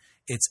freedom.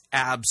 It's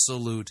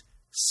absolute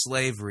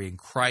slavery. And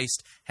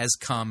Christ has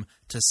come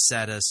to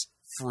set us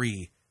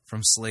free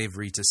from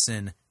slavery to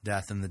sin,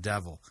 death, and the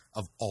devil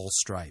of all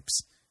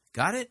stripes.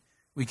 Got it?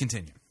 We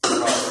continue. I'm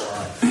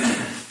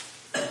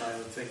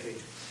thinking.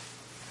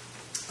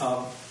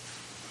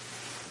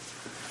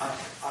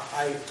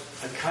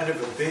 A kind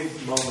of a big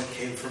moment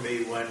came for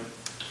me when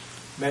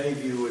many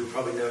of you would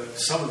probably know,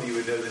 some of you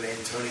would know the name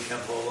Tony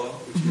Campolo,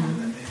 which you know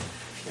that name.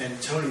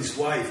 And Tony's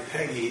wife,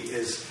 Peggy,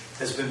 has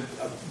been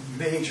a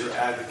major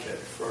advocate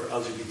for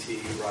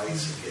LGBT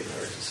rights and gay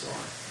marriage and so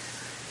on.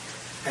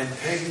 And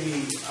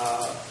Peggy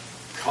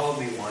called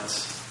me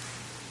once.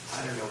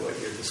 I don't know what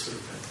year this would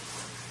have been.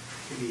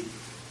 Maybe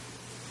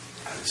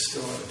I was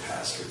still in the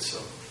pastorate, so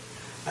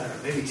I don't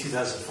know, maybe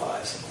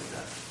 2005, something like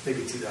that.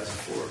 Maybe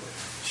 2004.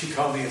 She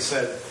called me and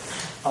said,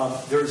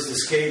 there's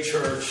this gay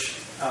church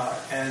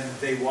and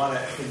they want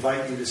to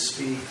invite you to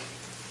speak.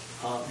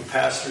 The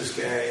pastor's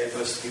gay and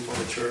most people in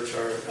the church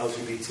are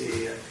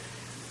LGBT.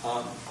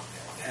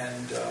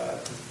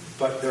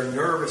 But they're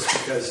nervous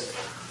because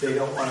they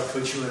don't want to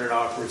put you in an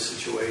awkward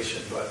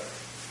situation. But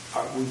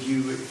would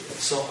you?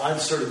 So I'm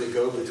sort of the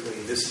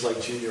go-between. This is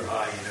like junior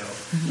high, you know.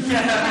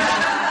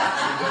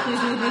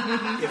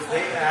 If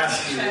they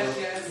ask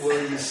you,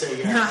 will you say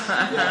yes?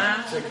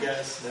 Yeah, check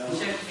yes, no.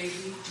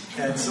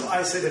 And so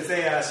I said, if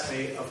they ask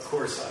me, of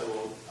course I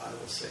will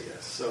say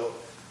yes. So,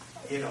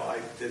 you know, I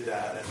did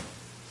that, and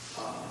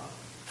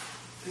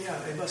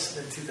yeah, it must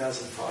have been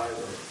 2005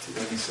 or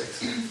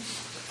 2006.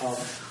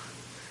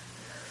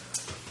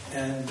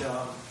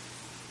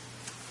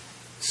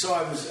 So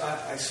I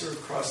sort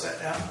of crossed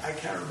that. Now, I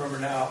can't remember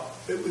now.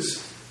 It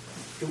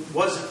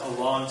wasn't a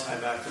long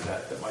time after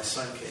that my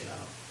son came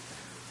out.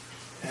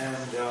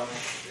 And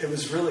it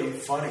was really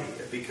funny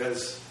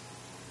because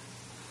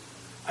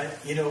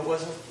it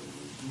wasn't,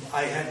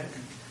 I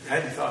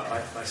hadn't thought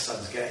my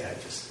son's gay. I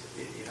just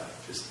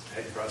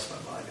hadn't crossed my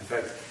mind. In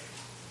fact,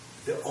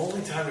 the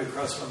only time it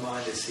crossed my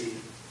mind is he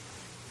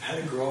had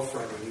a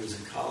girlfriend when he was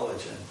in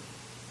college,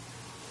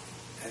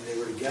 and they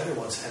were together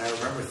once, and I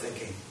remember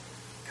thinking,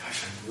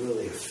 gosh, I'm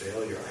really a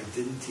failure. I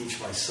didn't teach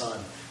my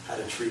son how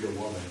to treat a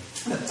woman.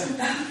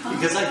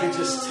 Because I could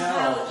just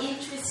tell.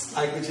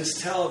 I could just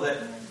tell that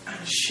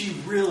she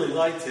really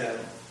liked him,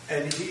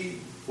 and he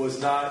was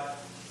not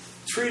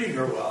treating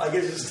her well. I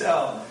could just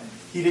tell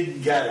he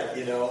didn't get it,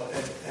 you know.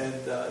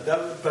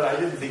 But I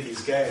didn't think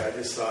he's gay. I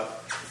just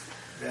thought,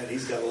 man,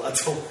 he's got a lot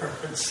to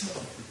learn.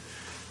 So,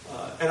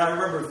 and I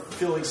remember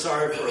feeling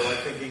sorry for her, like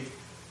thinking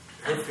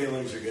her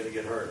feelings are going to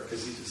get hurt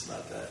because he's just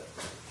not that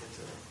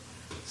into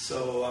it.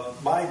 So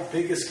my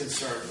biggest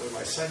concern when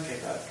my son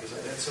came out, because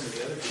I had so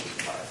many other people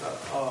come out, I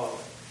thought,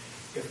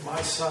 if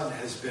my son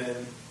has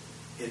been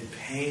in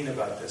pain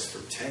about this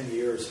for 10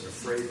 years and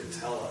afraid to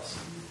tell us,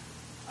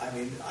 I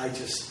mean,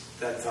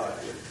 that thought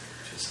would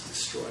just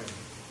destroy me.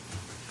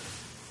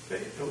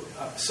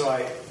 So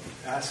I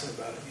asked him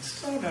about it. He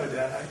said, "Oh no,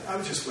 Dad, I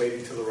was just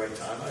waiting till the right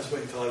time. I was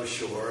waiting till I was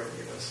sure,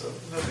 so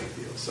no big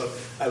deal." So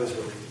I was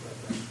relieved about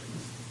that.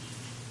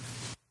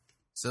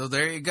 So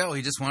there you go.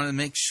 He just wanted to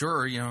make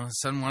sure,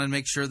 his son wanted to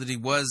make sure that he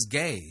was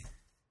gay.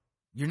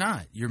 You're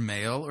not. You're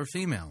male or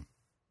female.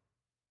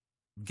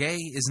 Gay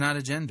is not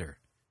a gender.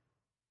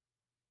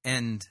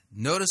 And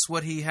notice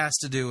what he has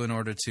to do in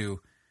order to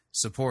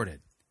support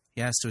it.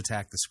 He has to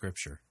attack the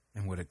scripture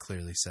and what it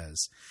clearly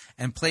says,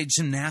 and play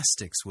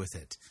gymnastics with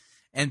it,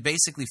 and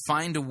basically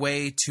find a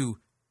way to,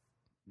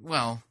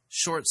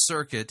 short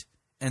circuit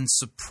and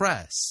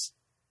suppress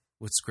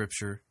what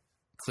scripture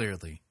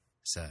clearly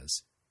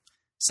says.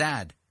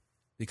 Sad,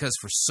 because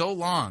for so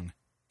long,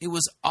 it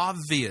was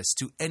obvious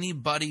to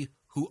anybody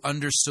who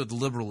understood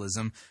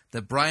liberalism,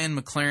 that Brian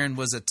McLaren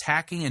was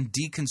attacking and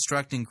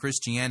deconstructing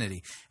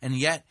Christianity, and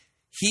yet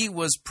he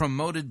was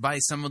promoted by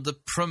some of the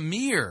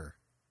premier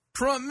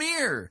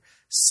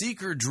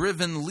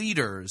seeker-driven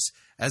leaders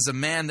as a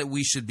man that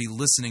we should be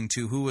listening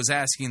to, who was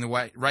asking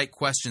the right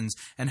questions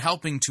and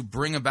helping to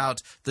bring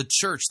about the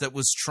church that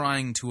was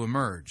trying to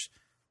emerge.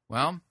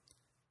 Well,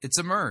 it's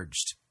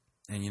emerged.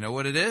 And you know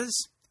what it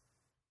is?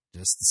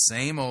 Just the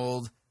same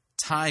old,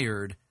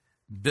 tired,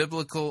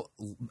 biblical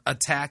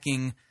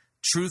attacking,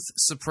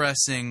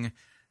 truth-suppressing,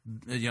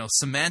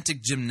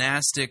 semantic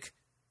gymnastic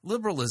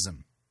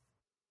liberalism.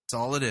 That's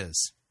all it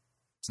is.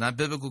 It's not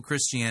biblical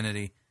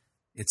Christianity.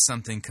 It's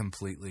something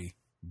completely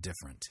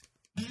different.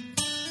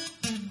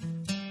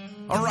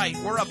 All right,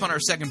 we're up on our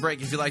second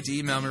break. If you'd like to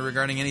email me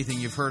regarding anything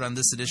you've heard on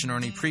this edition or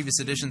any previous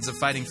editions of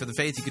Fighting for the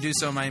Faith, you can do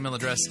so. My email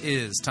address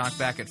is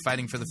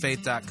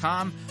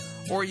talkback@fightingforthefaith.com,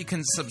 or you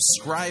can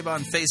subscribe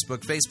on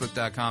Facebook,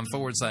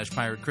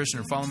 facebook.com/Pirate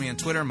Christian, or follow me on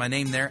Twitter. My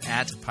name there,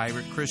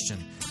 @Pirate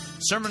Christian.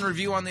 Sermon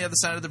review on the other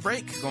side of the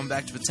break. Going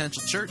back to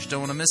Potential Church.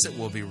 Don't want to miss it.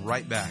 We'll be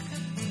right back.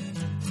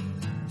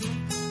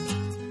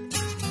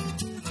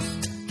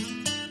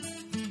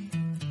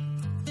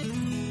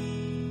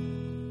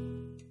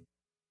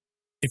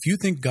 If you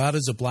think God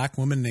is a black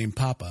woman named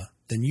Papa,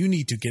 then you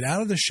need to get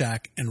out of the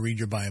shack and read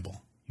your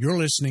Bible. You're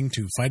listening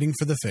to Fighting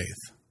for the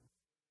Faith.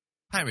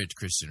 Pirate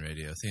Christian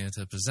Radio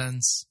Theater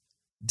presents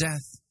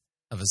Death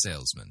of a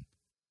Salesman.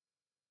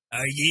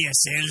 Are ye a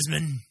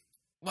salesman?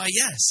 Why,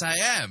 yes, I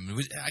am.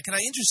 Can I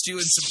interest you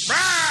in some...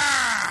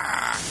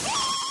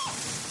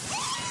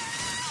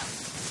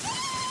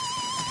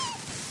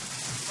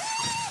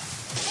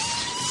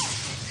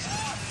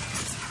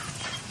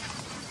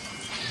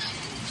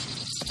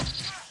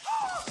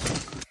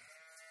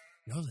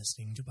 You're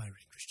listening to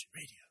Pirate Christian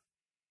Radio.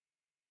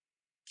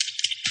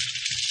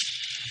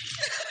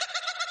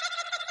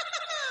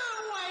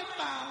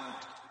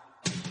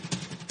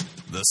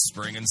 The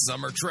spring and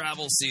summer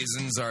travel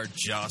seasons are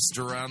just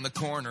around the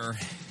corner,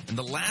 and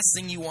the last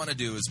thing you want to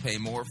do is pay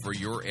more for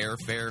your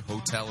airfare,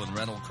 hotel, and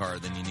rental car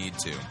than you need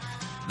to.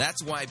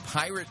 That's why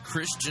Pirate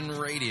Christian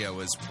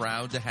Radio is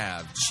proud to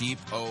have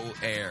Cheapo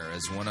Air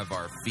as one of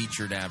our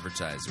featured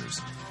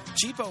advertisers.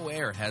 Cheapo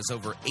Air has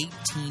over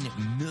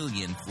 18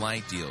 million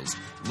flight deals,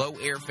 low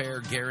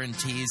airfare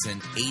guarantees,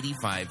 and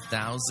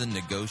 85,000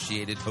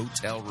 negotiated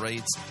hotel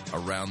rates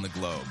around the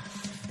globe.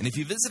 And if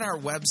you visit our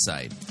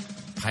website,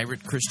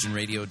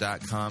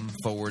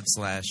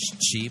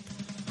 piratechristianradio.com/cheap,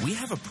 we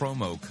have a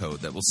promo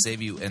code that will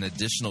save you an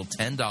additional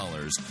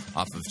 $10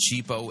 off of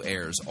Cheapo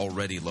Air's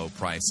already low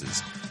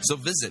prices. So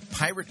visit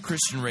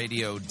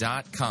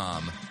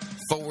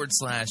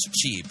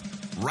piratechristianradio.com/cheap,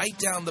 write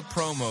down the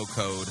promo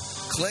code,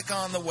 click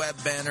on the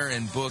web banner,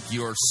 and book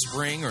your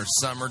spring or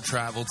summer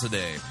travel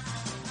today.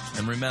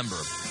 And remember,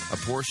 a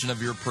portion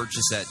of your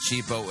purchase at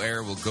Cheapo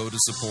Air will go to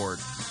support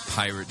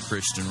Pirate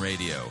Christian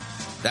Radio.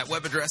 That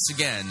web address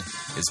again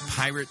is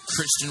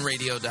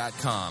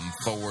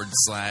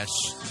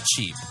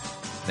piratechristianradio.com/cheap.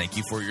 Thank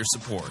you for your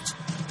support.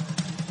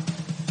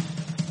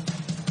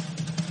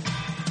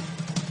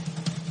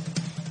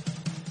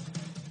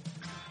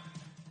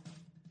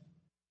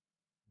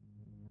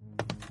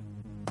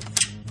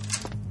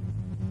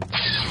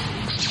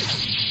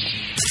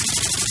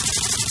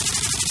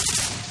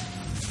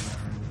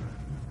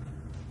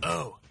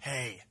 Oh,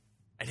 hey.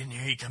 I didn't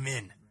hear you come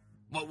in.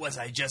 What was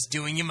I just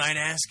doing, you might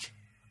ask?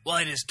 Well,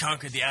 I just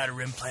conquered the outer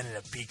rim planet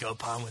of Pico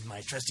Palm with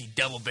my trusty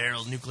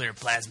double-barreled nuclear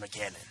plasma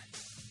cannon.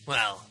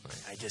 Well,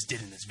 I just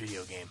did in this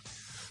video game.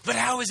 But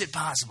how is it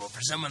possible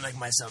for someone like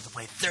myself to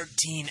play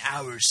 13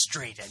 hours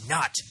straight and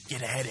not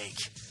get a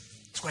headache?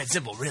 It's quite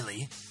simple,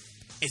 really.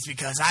 It's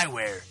because I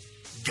wear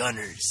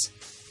gunners.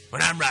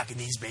 When I'm rocking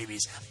these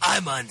babies,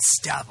 I'm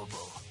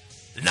unstoppable.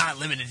 They're not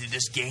limited to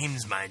just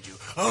games, mind you.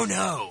 Oh,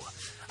 no.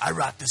 I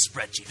rock the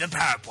spreadsheet, the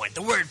PowerPoint,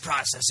 the word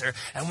processor,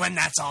 and when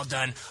that's all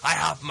done, I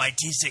hop my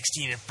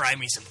T16 and fry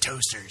me some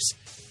toasters.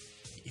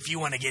 If you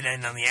want to get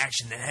in on the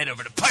action, then head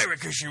over to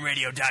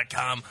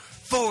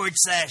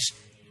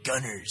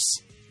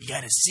piratechristianradio.com/gunners. You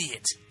gotta see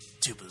it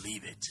to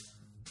believe it.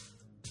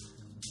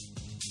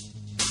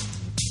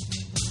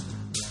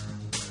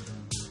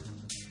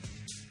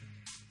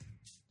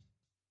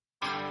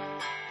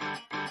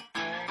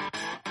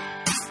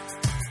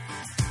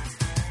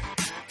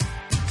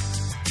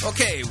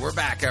 Okay, we're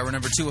back. Hour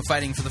number 2 of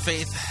Fighting for the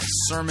Faith.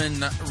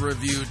 Sermon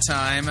review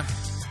time.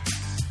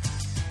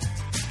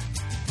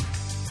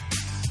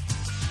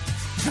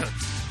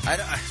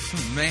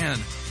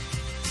 Man,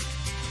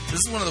 this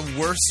is one of the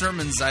worst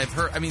sermons I've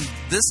heard. I mean,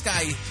 this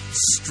guy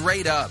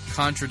straight up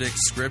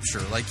contradicts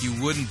Scripture like you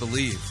wouldn't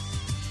believe.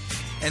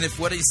 And if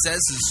what he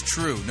says is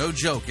true, no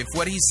joke, if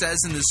what he says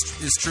in this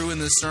is true in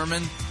this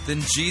sermon,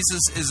 then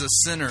Jesus is a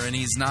sinner and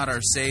he's not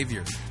our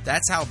Savior.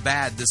 That's how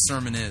bad this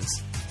sermon is.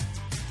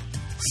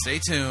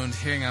 Stay tuned.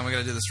 Hang on, we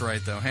gotta do this right,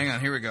 though. Hang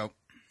on, here we go.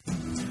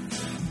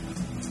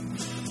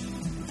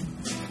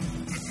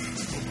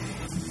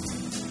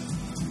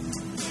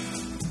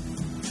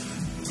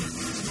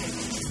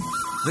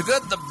 The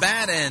good, the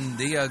bad, and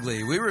the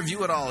ugly. We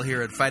review it all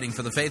here at Fighting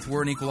for the Faith.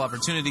 We're an equal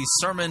opportunity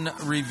sermon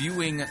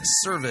reviewing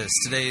service.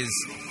 Today's,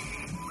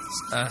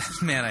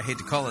 man, I hate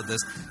to call it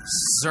this,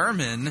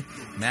 sermon,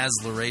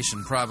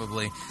 masleration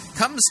probably,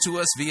 comes to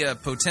us via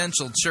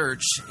Potential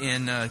Church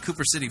in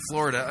Cooper City,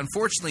 Florida.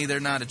 Unfortunately, they're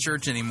not a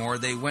church anymore.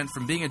 They went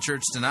from being a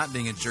church to not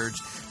being a church.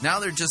 Now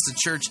they're just a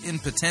church in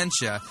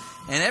Potentia.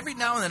 And every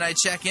now and then I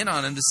check in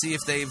on them to see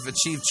if they've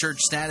achieved church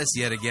status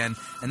yet again.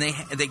 And they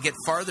get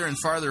farther and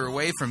farther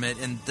away from it.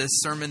 And this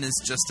sermon is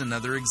just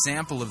another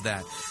example of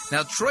that.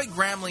 Now, Troy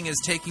Gramling is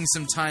taking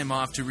some time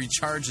off to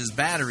recharge his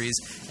batteries.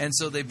 And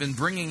so they've been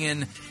bringing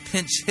in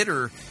pinch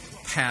hitter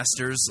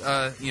pastors,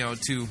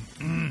 to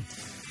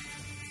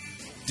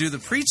do the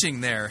preaching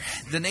there.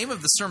 The name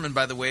of the sermon,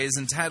 by the way, is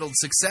entitled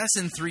Success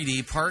in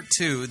 3D Part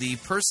 2. The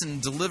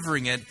person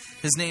delivering it,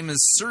 his name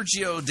is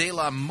Sergio de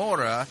la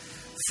Mora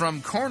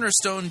from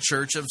Cornerstone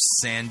Church of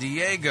San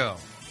Diego.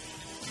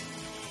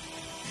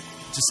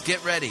 Just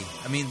get ready.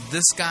 I mean,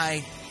 this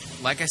guy,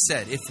 like I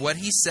said, if what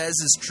he says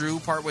is true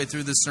partway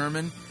through the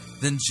sermon,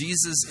 then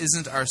Jesus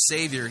isn't our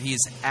Savior. He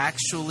is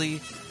actually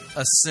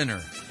a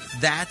sinner.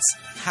 That's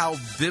how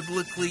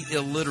biblically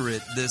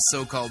illiterate this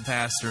so-called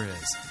pastor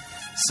is.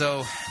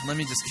 So let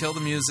me just kill the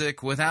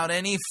music. Without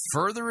any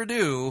further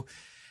ado,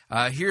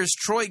 here's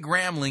Troy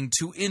Gramling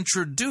to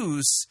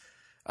introduce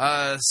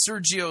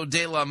Sergio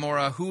de la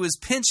Mora, who is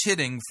pinch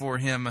hitting for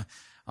him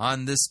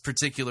on this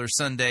particular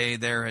Sunday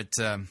there at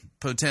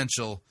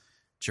Potential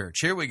Church.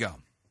 Here we go.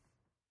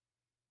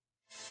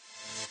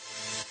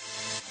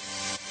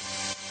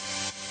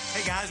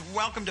 Hey guys,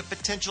 welcome to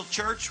Potential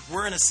Church.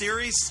 We're in a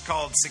series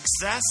called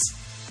Success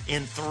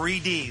in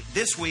 3D.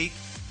 This week,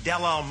 De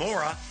La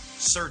Mora,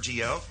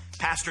 Sergio,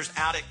 pastor's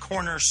out at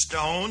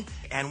Cornerstone,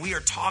 and we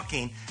are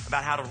talking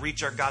about how to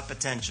reach our God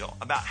potential,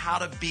 about how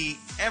to be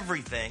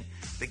everything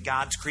that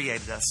God's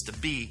created us to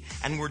be.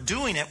 And we're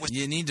doing it with...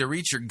 You need to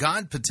reach your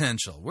God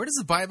potential. Where does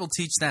the Bible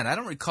teach that? I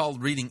don't recall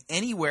reading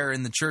anywhere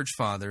in the Church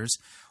Fathers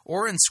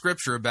or in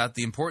Scripture about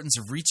the importance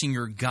of reaching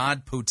your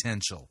God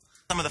potential.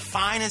 Some of the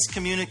finest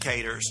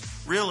communicators,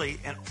 really,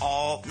 in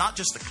all, not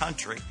just the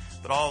country,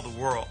 but all the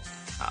world.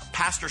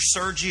 Pastor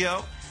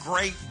Sergio,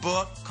 great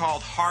book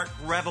called Heart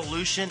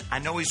Revolution. I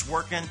know he's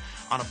working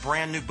on a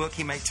brand new book.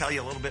 He may tell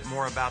you a little bit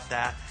more about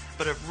that.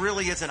 But it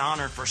really is an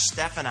honor for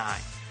Steph and I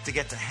to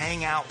get to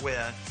hang out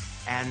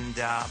with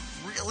and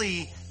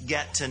really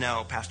get to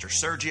know Pastor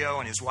Sergio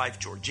and his wife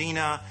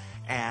Georgina.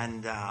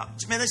 And, man,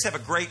 they just have a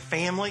great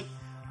family.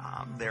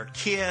 Their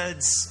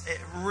kids. It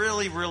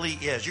really, really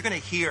is. You're going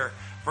to hear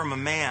from a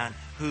man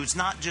who's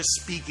not just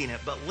speaking it,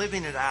 but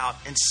living it out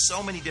in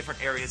so many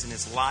different areas in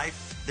his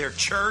life. Their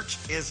church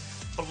is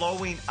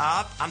blowing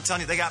up. I'm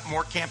telling you, they got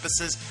more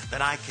campuses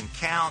than I can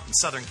count in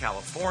Southern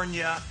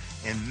California,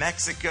 in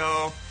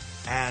Mexico,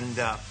 and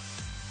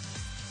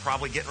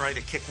probably getting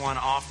ready to kick one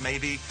off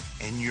maybe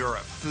in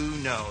Europe. Who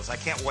knows? I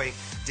can't wait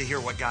to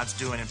hear what God's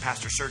doing in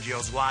Pastor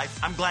Sergio's life.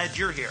 I'm glad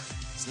you're here.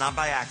 It's not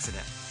by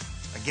accident.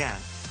 Again,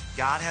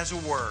 God has a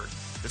word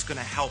that's going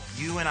to help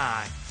you and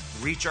I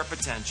reach our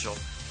potential,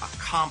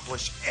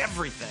 accomplish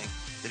everything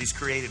that He's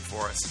created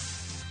for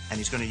us, and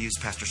He's going to use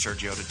Pastor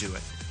Sergio to do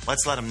it.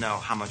 Let's let him know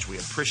how much we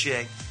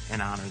appreciate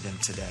and honor them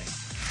today.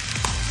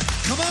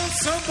 Come on,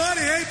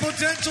 somebody. Hey,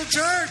 Potential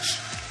Church.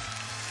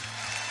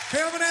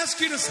 Hey, I'm going to ask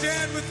you to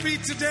stand with me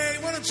today.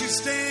 Why don't you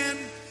stand?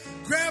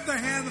 Grab the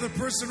hand of the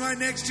person right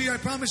next to you. I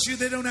promise you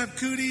they don't have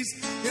cooties.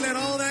 They let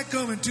all that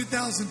go in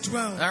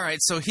 2012. All right,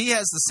 so he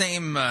has the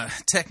same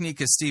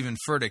technique as Stephen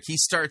Furtick. He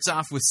starts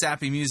off with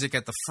sappy music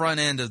at the front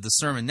end of the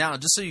sermon. Now,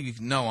 just so you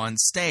know, on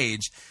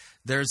stage,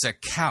 there's a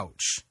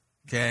couch,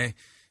 okay?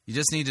 You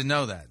just need to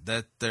know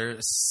that they're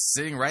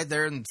sitting right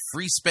there in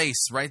free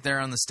space right there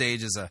on the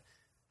stage is a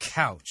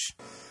couch.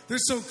 They're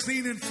so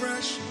clean and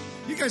fresh.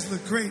 You guys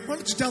look great. Why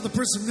don't you tell the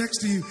person next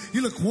to you,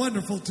 you look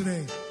wonderful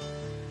today.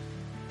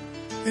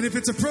 And if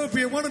it's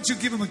appropriate, why don't you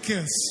give him a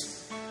kiss?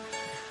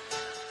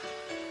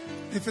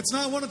 If it's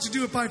not, why don't you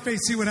do it by faith,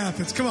 see what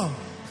happens. Come on.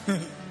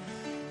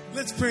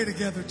 Let's pray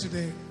together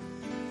today.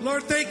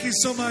 Lord, thank you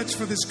so much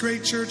for this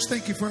great church.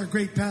 Thank you for our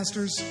great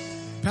pastors,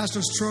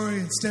 Pastors Troy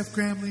and Steph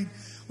Gramling.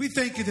 We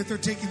thank you that they're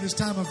taking this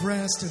time of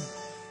rest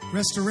and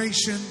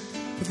restoration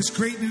for this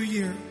great new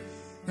year.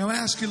 Now I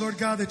ask you, Lord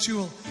God, that you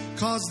will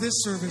cause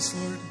this service,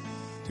 Lord,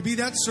 to be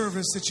that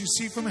service that you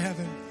see from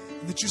heaven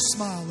and that you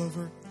smile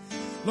over.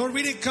 Lord,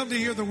 we didn't come to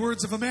hear the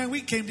words of a man.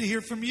 We came to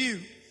hear from you.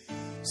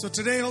 So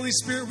today, Holy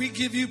Spirit, we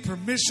give you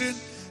permission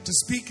to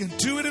speak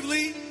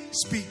intuitively,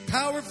 speak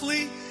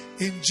powerfully.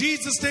 In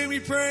Jesus' name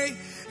we pray.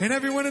 And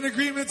everyone in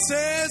agreement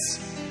says,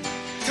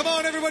 come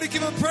on, everybody,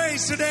 give him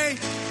praise today.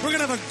 We're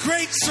going to have a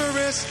great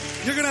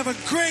service. You're going to have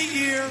a great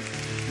year.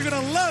 You're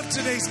going to love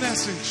today's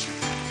message.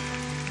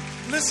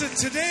 Listen,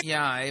 today...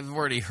 Yeah, I've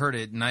already heard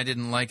it, and I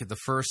didn't like it the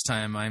first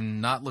time. I'm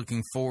not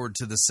looking forward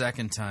to the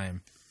second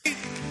time.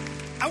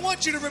 I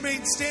want you to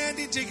remain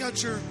standing. Take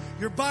out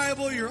your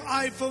Bible, your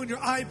iPhone, your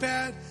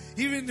iPad.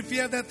 Even if you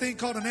have that thing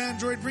called an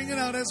Android, bring it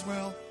out as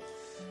well.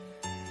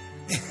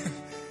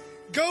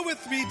 Go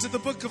with me to the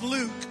book of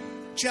Luke,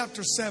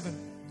 chapter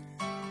 7.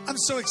 I'm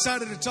so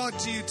excited to talk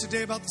to you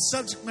today about the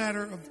subject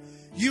matter of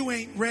you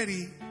ain't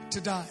ready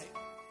to die.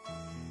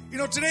 You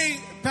know, today,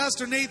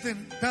 Pastor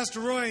Nathan, Pastor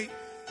Roy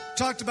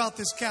talked about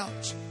this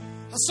couch.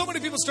 How so many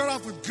people start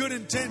off with good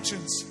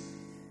intentions.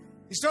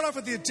 They start off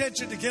with the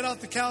intention to get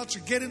off the couch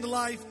and get into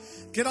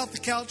life, get off the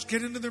couch,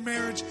 get into their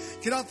marriage,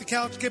 get off the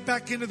couch, get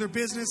back into their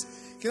business,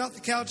 get off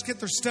the couch, get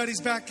their studies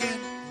back in.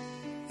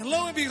 And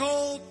lo and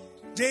behold,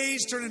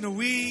 days turn into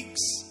weeks.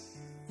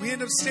 We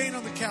end up staying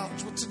on the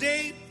couch. Well,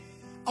 today,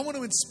 I want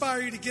to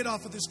inspire you to get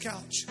off of this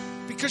couch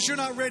because you're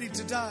not ready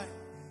to die.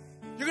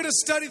 You're going to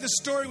study the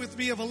story with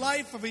me of a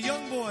life of a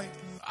young boy.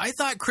 I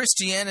thought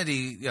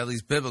Christianity, at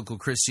least biblical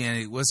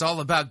Christianity, was all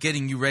about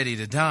getting you ready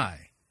to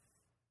die.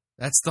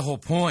 That's the whole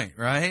point,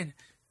 right?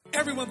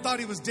 Everyone thought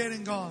he was dead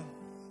and gone.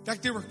 In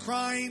fact, they were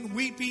crying,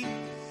 weeping.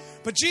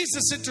 But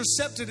Jesus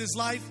intercepted his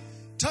life,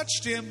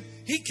 touched him.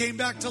 He came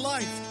back to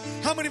life.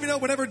 How many of you know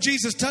whatever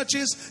Jesus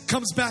touches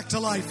comes back to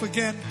life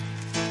again?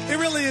 It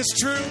really is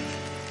true.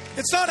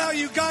 It's not how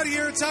you got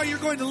here, it's how you're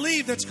going to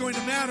leave that's going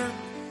to matter.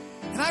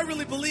 And I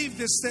really believe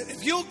this, that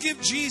if you'll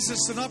give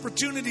Jesus an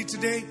opportunity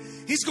today,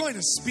 he's going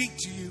to speak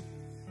to you.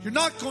 You're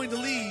not going to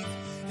leave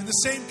in the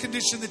same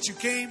condition that you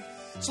came.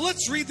 So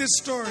let's read this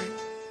story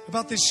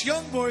about this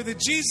young boy that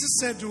Jesus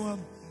said to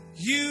him,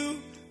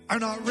 you are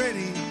not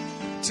ready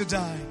to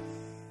die.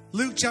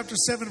 Luke chapter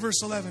 7,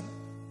 verse 11.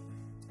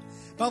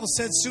 The Bible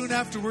said, soon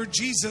afterward,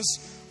 Jesus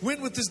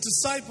went with his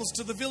disciples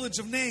to the village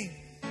of Nain,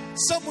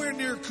 somewhere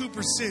near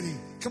Cooper City.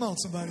 Come on,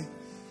 somebody.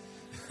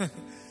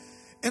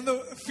 And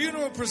the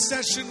funeral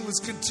procession was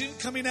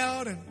coming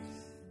out, and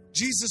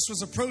Jesus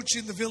was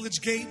approaching the village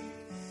gate.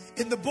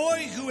 And the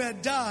boy who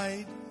had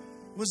died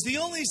was the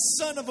only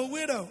son of a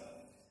widow.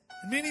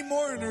 And many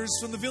mourners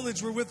from the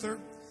village were with her.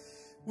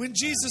 When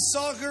Jesus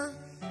saw her,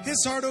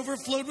 his heart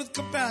overflowed with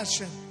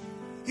compassion.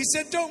 He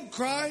said, don't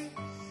cry.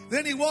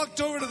 Then he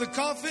walked over to the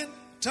coffin,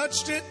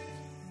 touched it.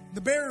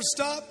 The bearer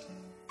stopped.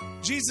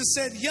 Jesus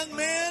said, young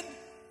man,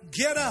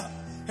 get up.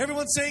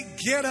 Everyone say,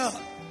 get up.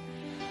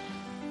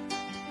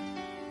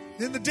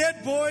 Then the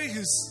dead boy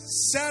who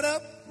sat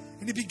up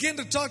and he began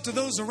to talk to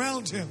those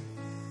around him.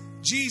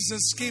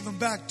 Jesus gave him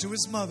back to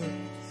his mother.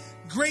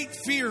 Great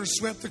fear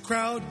swept the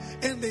crowd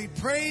and they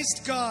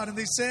praised God and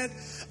they said,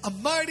 a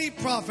mighty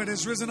prophet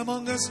has risen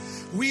among us.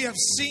 We have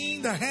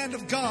seen the hand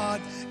of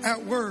God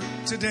at work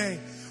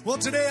today. Well,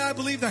 today I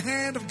believe the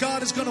hand of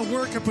God is going to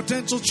work at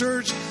Potential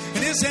Church,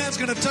 and his hand's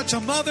going to touch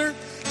a mother,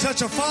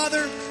 touch a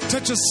father,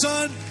 touch a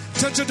son,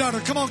 touch a daughter.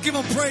 Come on, give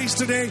him praise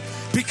today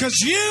because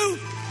you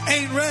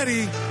ain't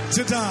ready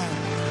to die.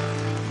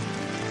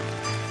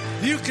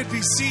 You could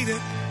be seated.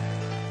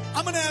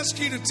 I'm going to ask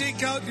you to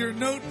take out your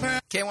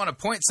notepad. Okay, I want to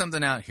point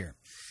something out here.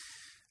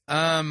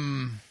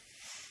 You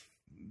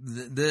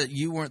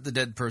weren't the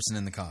dead person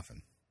in the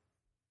coffin.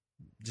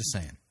 Just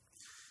saying.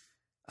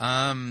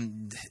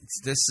 The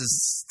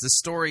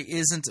story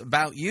isn't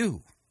about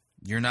you.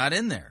 You're not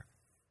in there.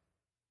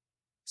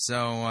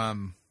 So,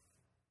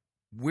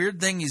 weird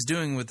thing he's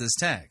doing with this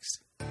text.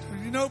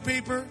 You know,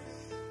 paper,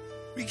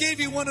 we gave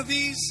you one of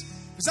these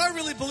because I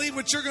really believe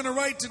what you're going to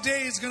write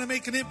today is going to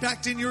make an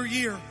impact in your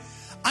year.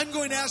 I'm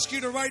going to ask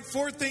you to write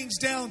 4 things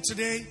down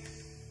today.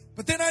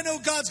 But then I know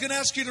God's going to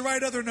ask you to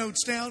write other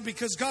notes down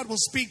because God will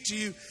speak to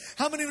you.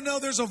 How many of you know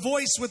there's a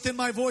voice within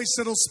my voice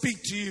that'll speak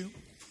to you?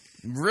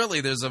 Really,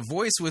 there's a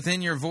voice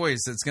within your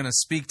voice that's going to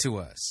speak to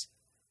us.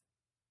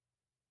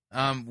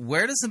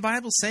 Where does the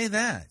Bible say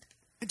that?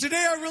 And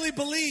today I really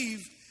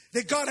believe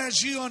that God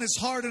has you on his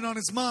heart and on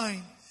his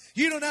mind.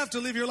 You don't have to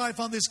live your life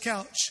on this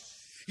couch.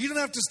 You don't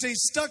have to stay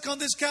stuck on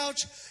this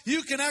couch.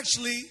 You can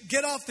actually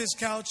get off this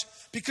couch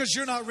because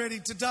you're not ready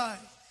to die.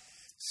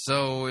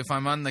 So if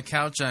I'm on the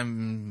couch,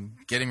 I'm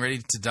getting ready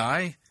to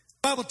die?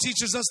 The Bible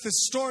teaches us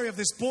this story of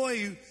this boy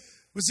who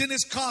was in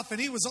his coffin.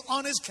 He was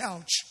on his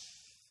couch.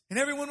 And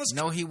everyone was...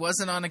 No, he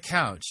wasn't on a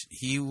couch.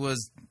 He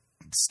was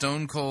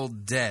stone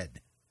cold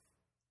dead.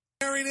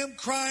 Carrying him,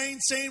 crying,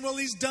 saying, well,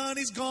 he's done,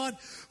 he's gone.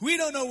 We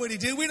don't know what he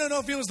did. We don't know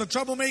if he was the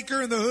troublemaker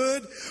in the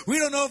hood. We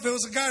don't know if it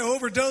was a guy who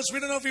overdosed.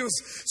 We don't know if he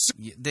was...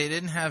 They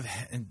didn't have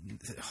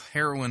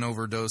heroin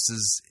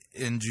overdoses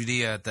in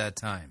Judea at that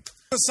time.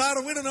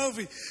 Suicidal. We don't know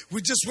if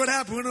what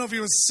happened. We don't know if he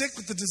was sick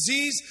with the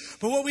disease.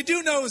 But what we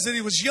do know is that he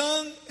was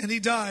young and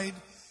he died.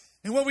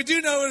 And what we do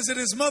know is that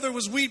his mother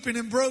was weeping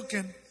and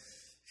broken.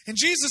 And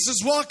Jesus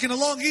is walking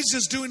along. He's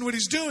just doing what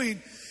he's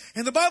doing.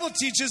 And the Bible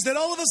teaches that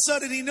all of a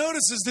sudden he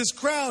notices this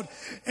crowd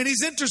and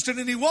he's interested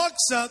and he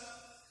walks up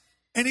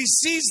and he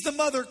sees the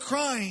mother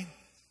crying.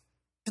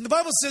 And the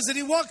Bible says that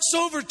he walks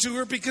over to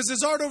her because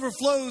his heart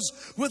overflows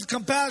with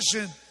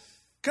compassion.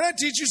 Can I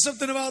teach you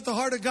something about the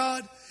heart of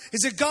God?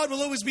 Is that God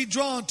will always be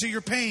drawn to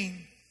your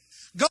pain.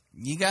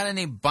 You got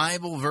any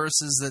Bible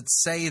verses that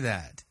say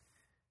that?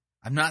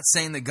 I'm not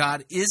saying that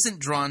God isn't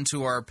drawn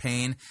to our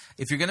pain.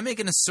 If you're going to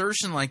make an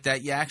assertion like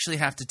that, you actually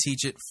have to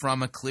teach it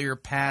from a clear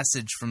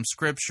passage from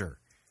Scripture.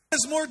 God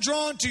is more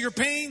drawn to your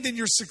pain than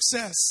your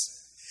success.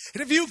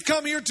 And if you've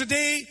come here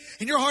today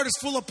and your heart is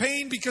full of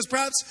pain because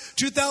perhaps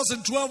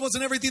 2012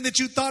 wasn't everything that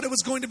you thought it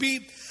was going to be,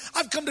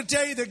 I've come to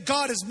tell you that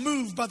God is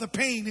moved by the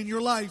pain in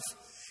your life.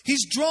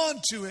 He's drawn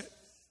to it.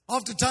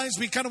 Oftentimes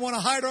we kind of want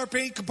to hide our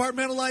pain,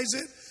 compartmentalize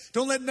it.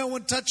 Don't let no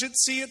one touch it,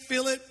 see it,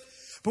 feel it.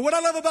 But what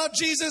I love about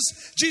Jesus,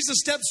 Jesus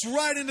steps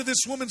right into this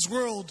woman's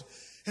world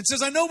and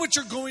says, I know what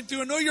you're going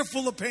through. I know you're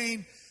full of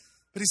pain.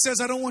 But he says,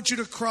 I don't want you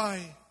to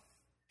cry.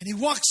 And he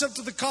walks up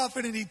to the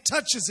coffin and he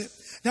touches it.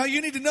 Now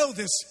you need to know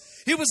this.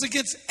 It was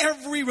against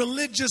every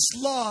religious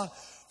law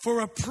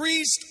for a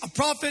priest, a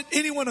prophet,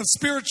 anyone of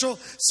spiritual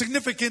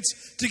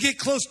significance to get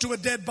close to a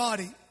dead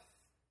body.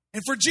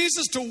 And for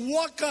Jesus to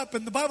walk up,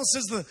 and the Bible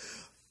says the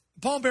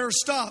pallbearer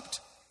stopped,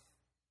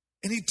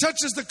 and he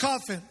touches the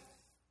coffin.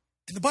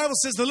 And the Bible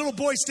says the little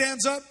boy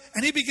stands up,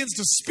 and he begins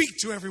to speak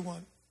to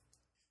everyone.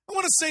 I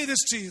want to say this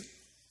to you.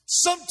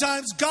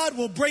 Sometimes God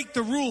will break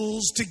the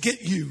rules to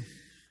get you.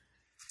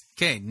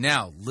 Okay,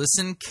 now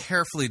listen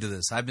carefully to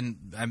this. I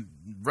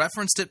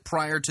referenced it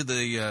prior to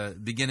the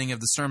beginning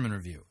of the sermon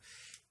review.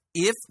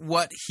 If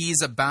what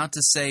he's about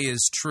to say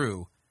is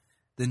true,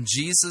 then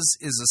Jesus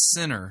is a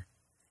sinner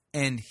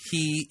and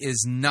he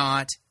is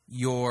not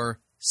your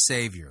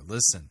Savior.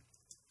 Listen.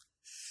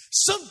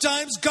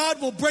 Sometimes God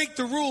will break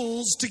the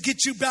rules to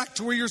get you back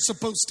to where you're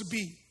supposed to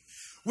be.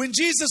 When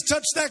Jesus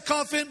touched that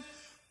coffin,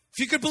 if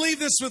you could believe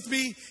this with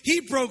me,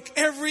 he broke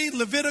every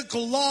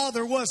Levitical law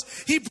there was.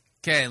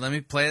 Okay, let me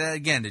play that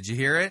again. Did you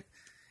hear it?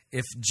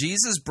 If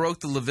Jesus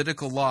broke the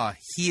Levitical law,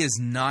 he is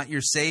not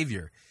your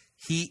Savior.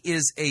 He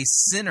is a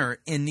sinner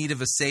in need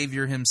of a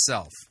Savior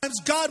himself.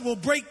 Sometimes God will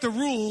break the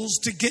rules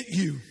to get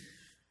you.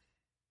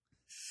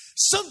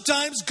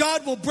 Sometimes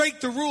God will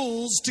break the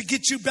rules to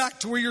get you back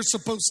to where you're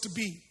supposed to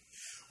be.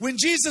 When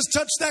Jesus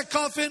touched that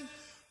coffin,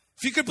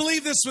 if you could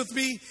believe this with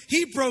me,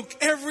 he broke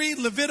every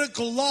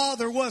Levitical law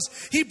there was.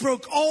 He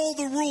broke all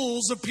the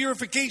rules of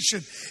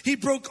purification. He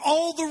broke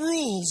all the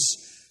rules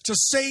to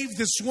save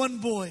this one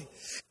boy.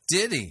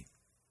 Did he?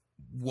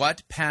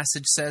 What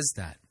passage says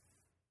that?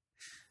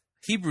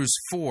 Hebrews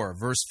 4,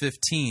 verse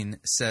 15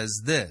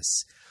 says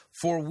this,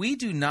 For we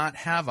do not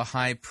have a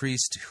high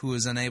priest who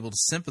is unable to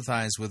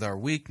sympathize with our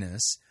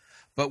weakness,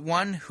 but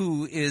one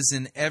who is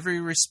in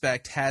every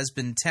respect has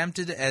been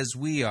tempted as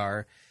we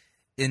are,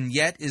 and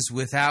yet is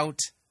without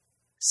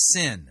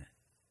sin.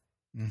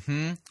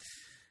 1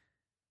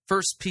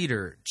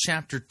 Peter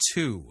chapter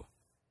 2,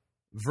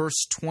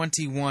 verse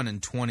 21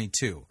 and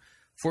 22.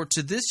 For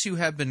to this you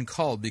have been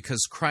called,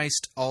 because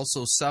Christ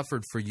also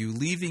suffered for you,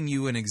 leaving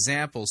you an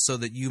example so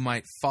that you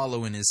might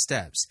follow in his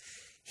steps.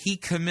 He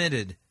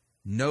committed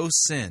no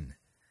sin,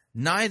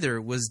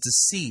 neither was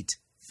deceit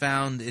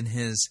found in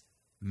his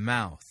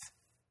mouth.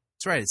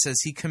 That's right, it says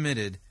he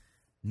committed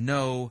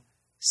no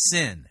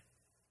sin.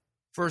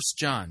 1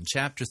 John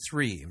chapter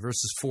 3,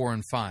 verses 4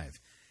 and 5.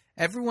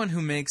 Everyone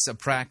who makes a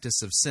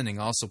practice of sinning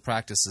also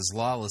practices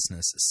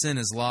lawlessness. Sin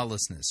is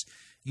lawlessness.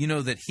 You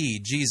know that he,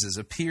 Jesus,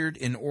 appeared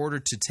in order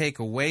to take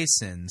away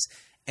sins,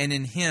 and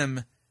in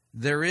him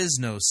there is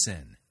no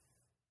sin.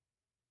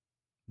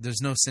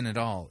 There's no sin at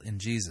all in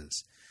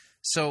Jesus.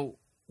 So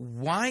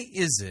why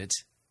is it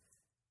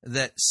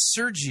that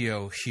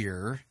Sergio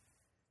here,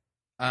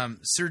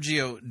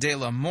 Sergio de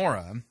la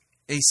Mora,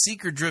 a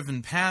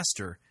seeker-driven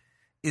pastor,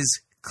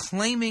 is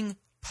claiming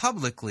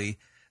publicly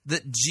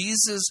that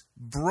Jesus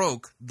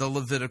broke the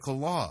Levitical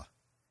law?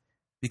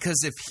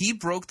 Because if he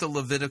broke the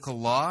Levitical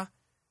law,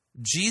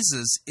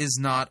 Jesus is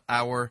not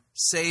our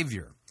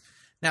Savior.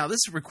 Now,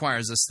 this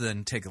requires us to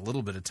then take a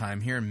little bit of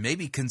time here and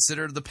maybe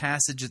consider the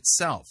passage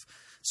itself.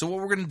 So what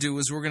we're going to do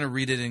is we're going to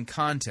read it in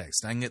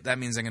context. That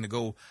means I'm going to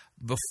go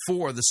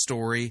before the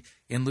story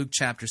in Luke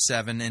chapter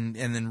 7 and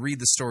then read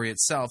the story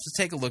itself to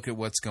take a look at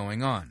what's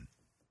going on.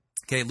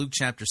 Okay, Luke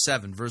chapter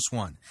 7, verse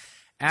 1.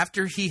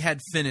 After he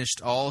had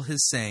finished all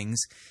his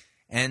sayings,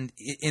 and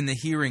in the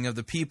hearing of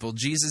the people,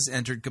 Jesus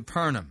entered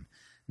Capernaum.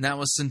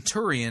 Now a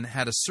centurion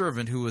had a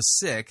servant who was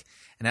sick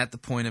and at the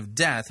point of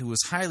death, who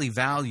was highly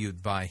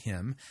valued by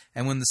him.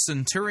 And when the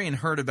centurion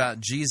heard about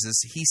Jesus,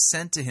 he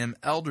sent to him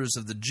elders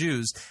of the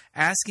Jews,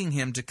 asking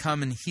him to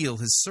come and heal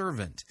his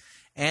servant.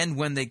 And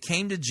when they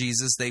came to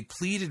Jesus, they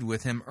pleaded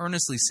with him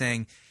earnestly,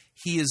 saying,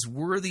 He is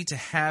worthy to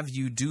have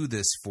you do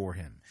this for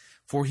him,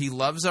 for he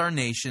loves our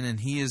nation, and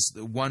he is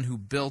the one who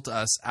built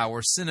us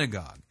our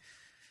synagogue.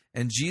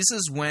 And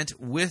Jesus went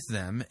with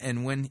them,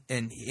 and when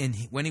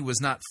he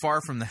was not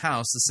far from the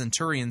house, the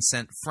centurion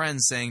sent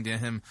friends, saying to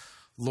him,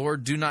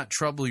 Lord, do not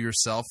trouble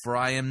yourself, for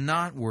I am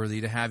not worthy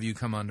to have you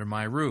come under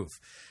my roof.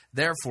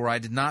 Therefore I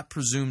did not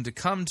presume to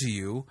come to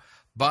you,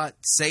 but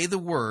say the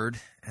word,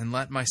 and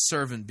let my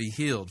servant be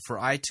healed. For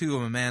I too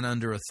am a man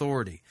under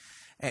authority,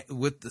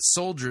 with the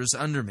soldiers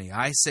under me.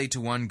 I say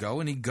to one, go,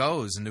 and he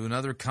goes, and to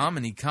another, come,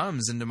 and he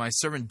comes, and to my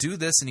servant, do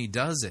this, and he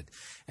does it.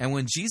 And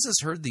when Jesus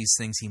heard these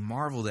things, he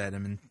marveled at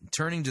him, and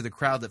turning to the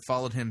crowd that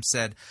followed him,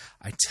 said,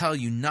 I tell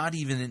you, not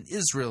even in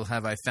Israel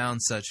have I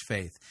found such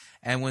faith.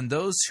 And when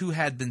those who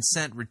had been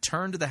sent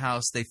returned to the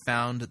house, they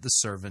found the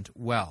servant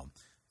well.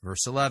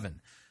 Verse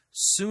 11.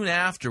 Soon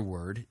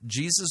afterward,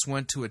 Jesus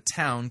went to a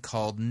town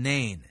called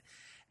Nain,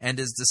 and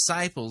his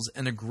disciples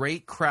and a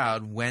great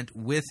crowd went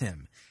with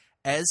him.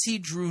 As he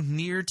drew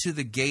near to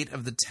the gate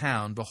of the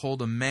town,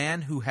 behold, a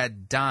man who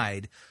had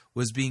died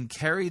was being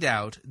carried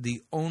out,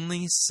 the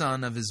only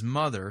son of his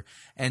mother,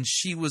 and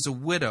she was a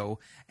widow,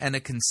 and a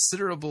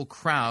considerable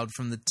crowd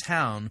from the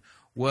town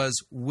was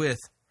with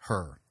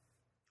her.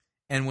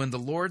 And when the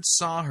Lord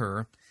saw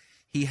her,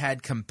 he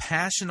had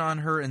compassion on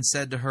her and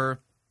said to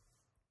her,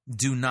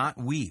 "Do not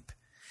weep."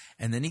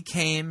 And then he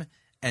came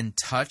and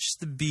touched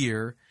the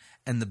bier,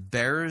 and the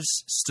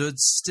bearers stood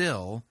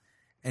still,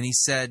 and he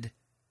said,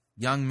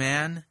 "Young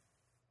man,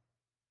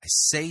 I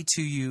say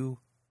to you,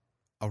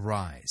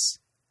 arise."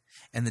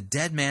 And the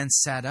dead man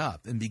sat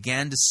up and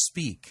began to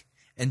speak.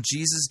 And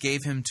Jesus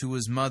gave him to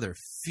his mother.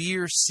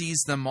 Fear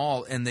seized them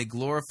all, and they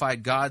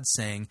glorified God,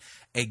 saying,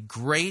 "A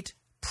great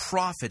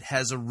prophet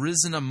has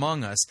arisen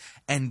among us,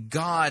 and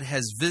God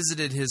has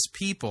visited his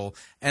people."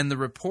 And the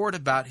report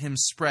about him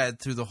spread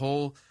through the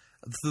whole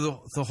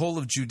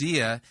of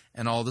Judea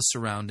and all the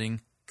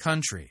surrounding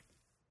country.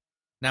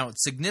 Now,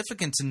 it's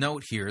significant to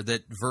note here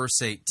that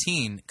verse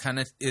 18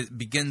 it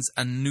begins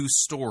a new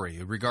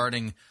story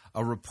regarding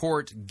a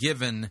report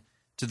given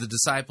to the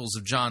disciples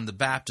of John the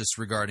Baptist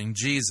regarding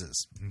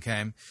Jesus.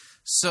 Okay,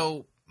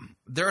 so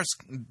there are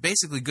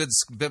basically good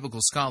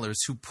biblical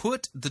scholars who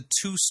put the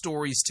two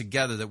stories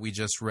together that we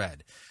just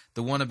read.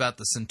 The one about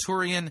the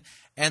centurion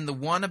and the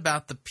one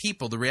about the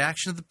people, the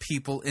reaction of the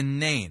people in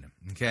Nain.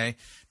 Okay,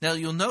 now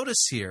you'll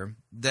notice here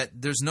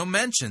that there's no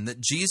mention that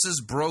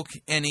Jesus broke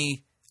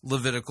any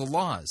Levitical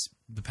laws.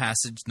 The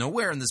passage,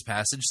 nowhere in this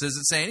passage does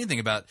it say anything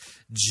about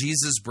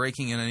Jesus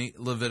breaking any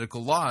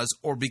Levitical laws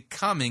or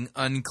becoming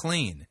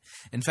unclean.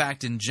 In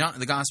fact, in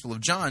the Gospel of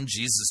John,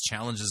 Jesus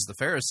challenges the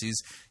Pharisees,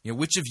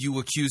 which of you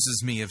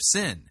accuses me of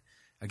sin?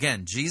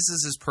 Again,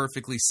 Jesus is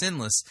perfectly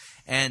sinless,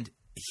 and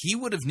he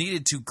would have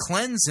needed to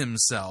cleanse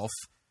himself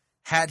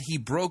had he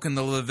broken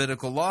the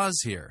Levitical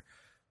laws here.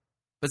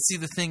 But see,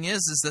 the thing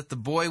is that the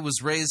boy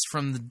was raised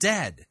from the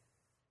dead.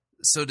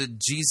 So did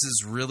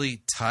Jesus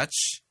really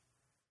touch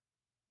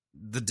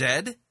the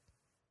dead?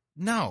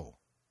 No,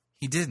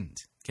 he didn't,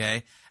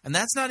 okay? And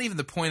that's not even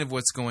the point of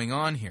what's going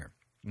on here,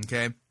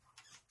 okay?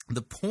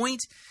 The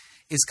point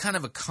is kind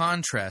of a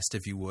contrast,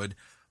 if you would,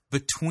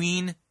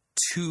 between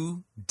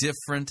two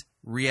different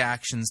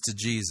reactions to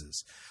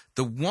Jesus.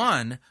 The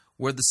one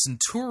where the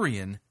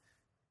centurion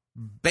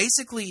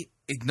basically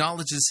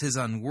acknowledges his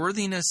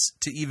unworthiness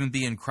to even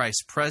be in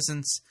Christ's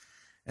presence,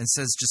 and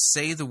says, "Just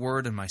say the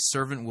word and my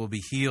servant will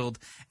be healed."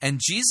 And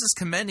Jesus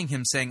commending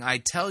him, saying, "I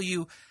tell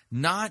you,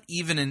 not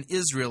even in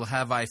Israel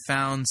have I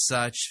found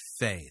such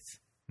faith."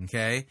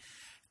 Okay?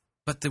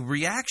 But the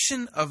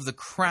reaction of the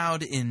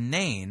crowd in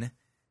Nain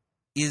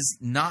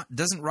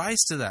doesn't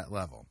rise to that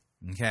level.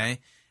 Okay?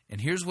 And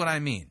here's what I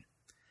mean.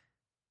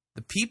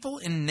 The people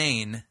in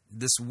Nain,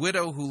 this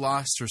widow who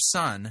lost her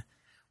son,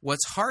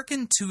 what's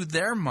hearkened to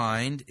their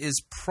mind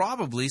is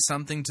probably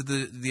something to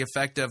the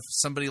effect of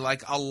somebody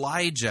like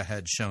Elijah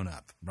had shown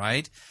up,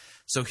 right?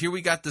 So here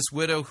we got this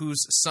widow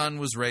whose son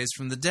was raised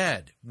from the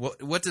dead.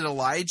 What did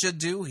Elijah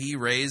do? He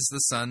raised the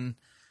son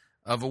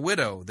of a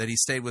widow that he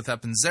stayed with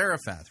up in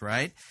Zarephath,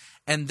 right?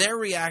 And their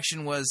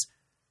reaction was,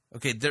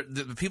 okay,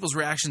 the people's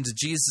reaction to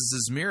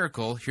Jesus'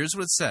 miracle, here's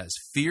what it says.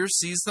 Fear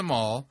seized them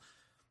all.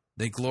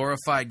 They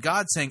glorified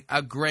God, saying,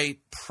 "A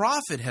great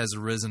prophet has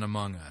arisen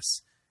among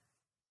us."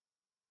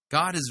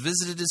 God has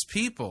visited his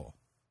people.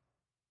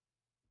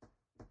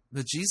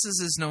 But Jesus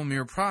is no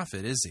mere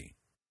prophet, is he?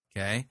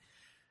 Okay?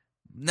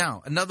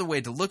 Now, another way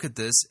to look at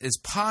this is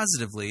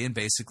positively and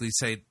basically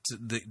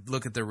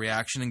look at their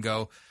reaction and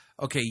go,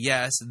 okay,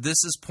 yes,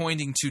 this is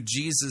pointing to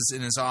Jesus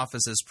in his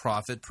office as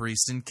prophet,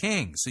 priest, and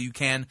king. So you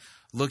can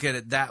look at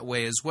it that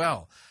way as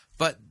well.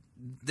 But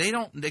they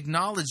don't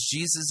acknowledge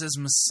Jesus as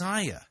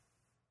Messiah.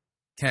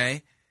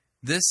 Okay?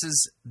 This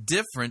is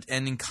different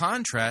and in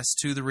contrast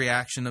to the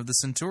reaction of the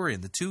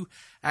centurion. The two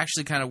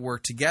actually kind of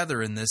work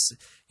together in this,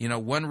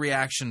 one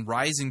reaction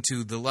rising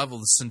to the level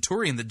of the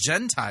centurion, the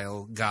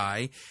Gentile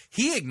guy.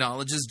 He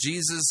acknowledges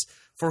Jesus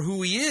for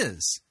who he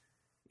is.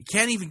 He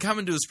can't even come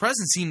into his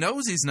presence. He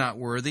knows he's not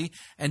worthy,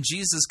 and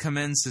Jesus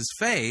commends his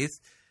faith.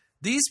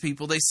 These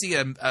people, they see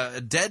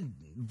a dead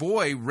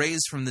boy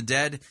raised from the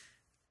dead,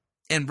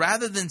 and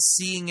rather than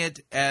seeing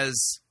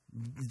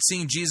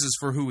Jesus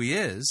for who he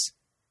is,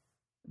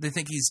 they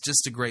think he's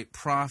just a great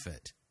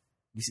prophet.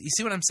 You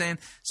see what I'm saying?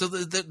 So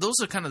those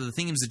are kind of the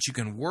themes that you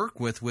can work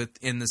with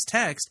in this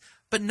text,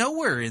 but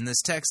nowhere in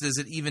this text is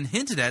it even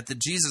hinted at that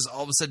Jesus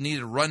all of a sudden needed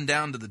to run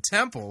down to the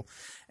temple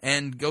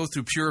and go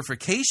through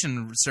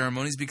purification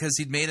ceremonies because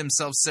he'd made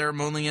himself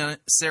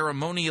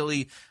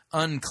ceremonially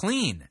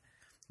unclean.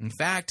 In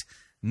fact,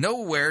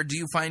 nowhere do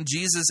you find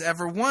Jesus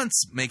ever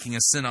once making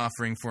a sin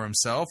offering for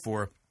himself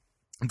or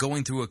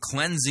going through a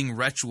cleansing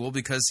ritual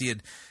because he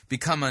had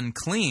become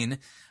unclean.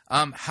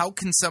 How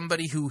can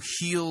somebody who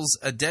heals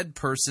a dead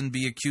person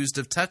be accused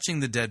of touching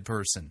the dead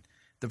person?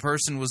 The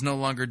person was no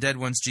longer dead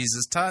once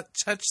Jesus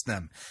touched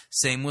them.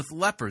 Same with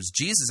lepers.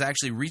 Jesus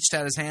actually reached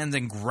out his hand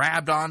and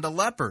grabbed onto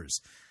lepers,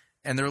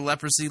 and their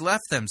leprosy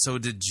left them. So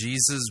did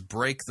Jesus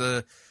break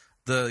the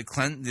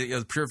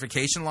the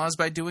purification laws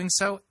by doing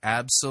so?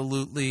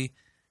 Absolutely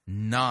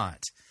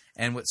not.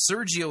 And what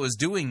Sergio is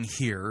doing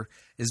here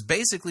is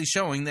basically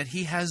showing that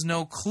he has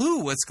no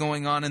clue what's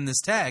going on in this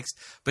text,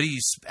 but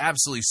he's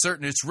absolutely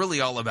certain it's really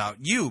all about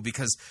you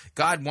because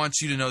God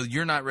wants you to know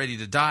you're not ready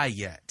to die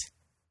yet.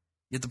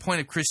 Yet the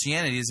point of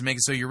Christianity is to make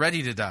it so you're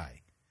ready to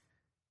die.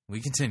 We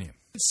continue.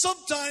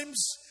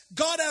 Sometimes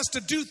God has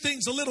to do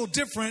things a little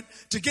different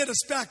to get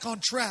us back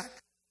on track.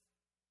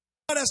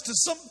 God has to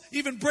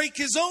even break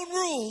his own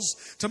rules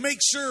to make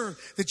sure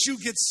that you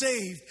get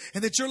saved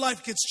and that your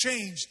life gets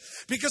changed.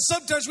 Because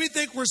sometimes we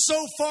think we're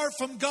so far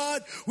from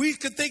God. We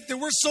could think that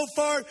we're so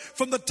far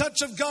from the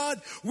touch of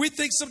God. We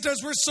think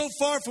sometimes we're so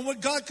far from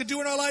what God could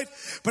do in our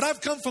life. But I've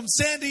come from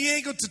San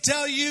Diego to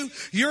tell you,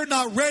 you're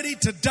not ready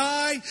to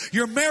die.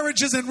 Your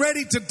marriage isn't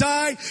ready to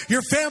die.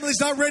 Your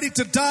family's not ready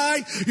to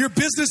die. Your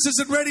business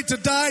isn't ready to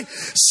die.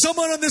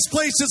 Someone in this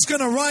place is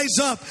going to rise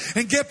up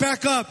and get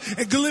back up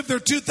and go live their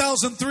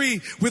 2003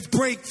 with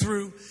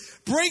breakthrough.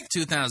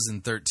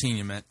 2013,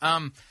 you meant.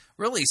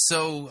 Really,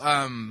 so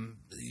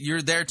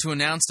you're there to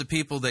announce to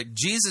people that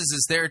Jesus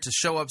is there to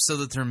show up so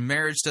that their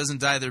marriage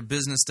doesn't die, their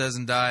business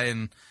doesn't die,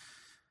 and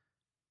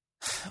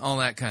all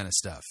that kind of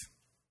stuff.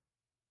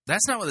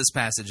 That's not what this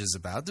passage is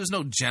about. There's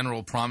no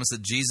general promise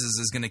that Jesus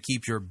is going to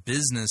keep your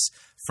business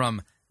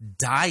from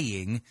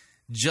dying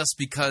just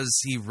because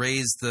he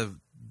raised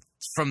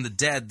from the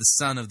dead the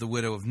son of the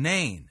widow of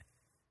Nain.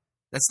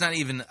 That's not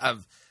even a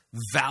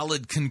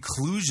valid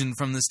conclusion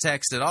from this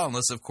text at all,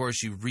 unless, of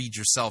course, you read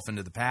yourself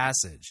into the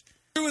passage.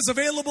 It is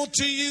available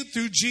to you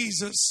through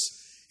Jesus.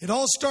 It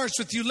all starts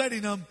with you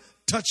letting him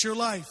touch your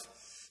life.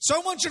 So I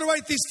want you to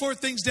write these 4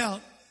 things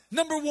down.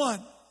 Number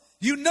 1,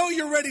 you know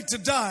you're ready to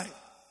die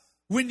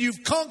when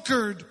you've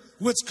conquered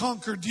what's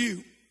conquered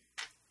you.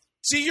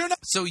 See, you're not.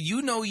 So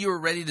you know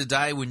you're ready to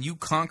die when you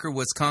conquer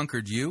what's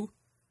conquered you?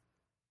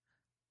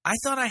 I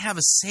thought I have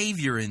a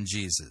Savior in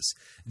Jesus.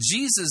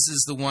 Jesus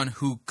is the one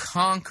who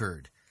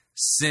conquered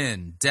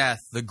sin,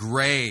 death, the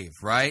grave,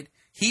 right?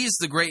 He's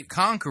the great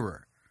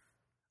conqueror.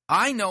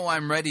 I know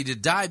I'm ready to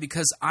die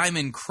because I'm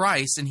in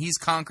Christ and he's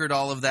conquered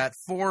all of that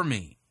for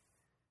me.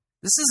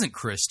 This isn't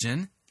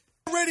Christian.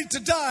 You're ready to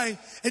die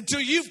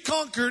until you've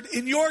conquered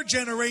in your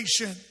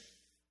generation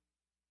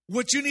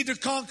what you need to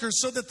conquer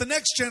so that the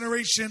next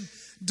generation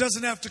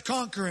doesn't have to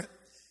conquer it.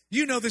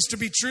 You know this to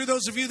be true.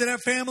 Those of you that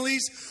have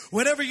families,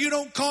 whatever you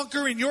don't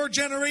conquer in your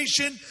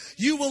generation,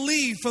 you will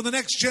leave for the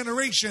next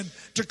generation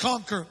to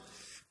conquer.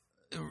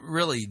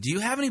 Really, do you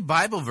have any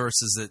Bible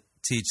verses that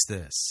teach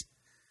this?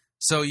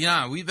 So,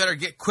 we better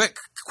get quick,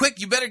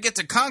 you better get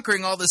to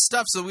conquering all this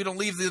stuff so we don't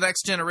leave the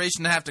next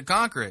generation to have to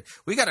conquer it.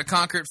 We got to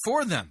conquer it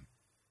for them.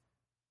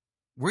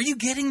 Where are you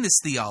getting this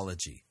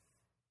theology?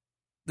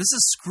 This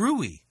is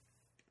screwy.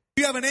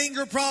 If you have an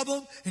anger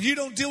problem and you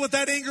don't deal with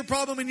that anger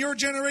problem in your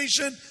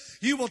generation,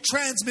 you will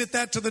transmit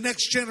that to the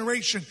next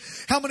generation.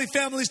 How many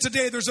families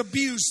today, there's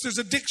abuse, there's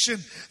addiction,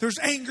 there's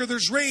anger,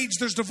 there's rage,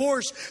 there's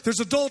divorce,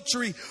 there's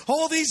adultery.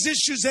 All these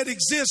issues that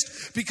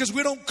exist because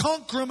we don't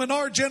conquer them in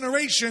our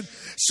generation,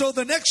 so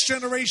the next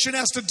generation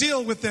has to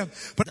deal with them.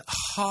 But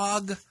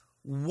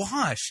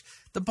hogwash.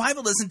 The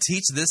Bible doesn't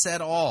teach this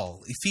at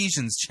all.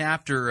 Ephesians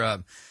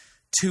chapter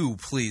 2,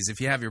 please. If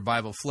you have your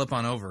Bible, flip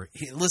on over.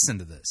 Listen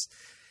to this.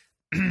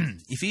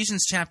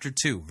 Ephesians chapter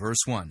 2, verse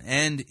 1.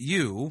 And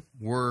you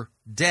were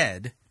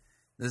dead.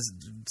 This is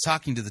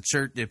talking to the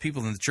church,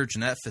 people in the church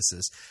in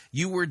Ephesus.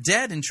 You were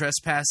dead in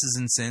trespasses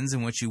and sins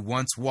in which you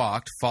once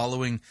walked,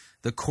 following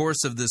the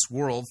course of this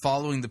world,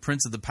 following the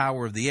prince of the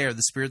power of the air,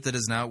 the spirit that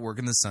is now at work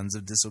in the sons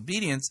of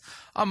disobedience,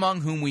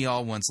 among whom we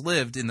all once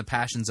lived in the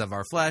passions of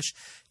our flesh,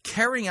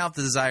 carrying out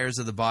the desires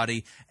of the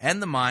body and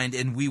the mind,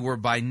 and we were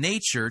by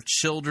nature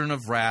children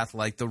of wrath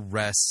like the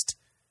rest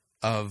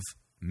of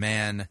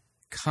mankind.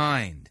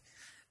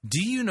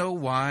 Do you know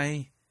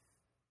why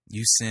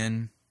you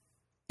sin?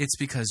 It's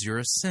because you're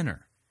a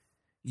sinner.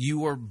 You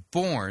were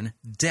born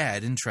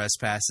dead in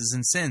trespasses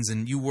and sins,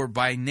 and you were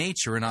by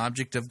nature an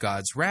object of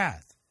God's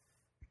wrath.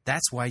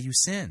 That's why you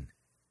sin.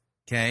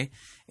 Okay?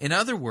 In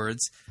other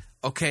words,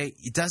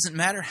 it doesn't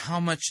matter how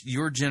much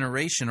your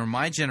generation or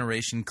my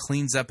generation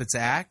cleans up its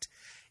act.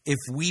 If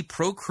we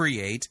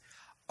procreate,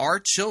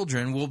 our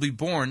children will be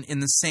born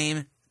in the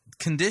same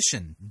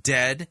condition,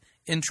 dead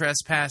in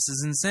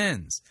trespasses and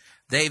sins.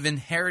 They've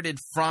inherited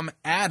from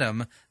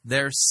Adam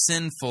their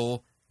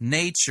sinful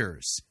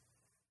natures.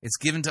 It's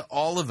given to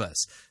all of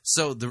us.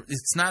 So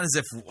it's not as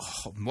if,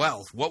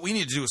 what we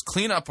need to do is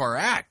clean up our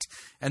act,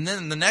 and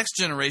then the next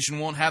generation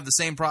won't have the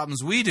same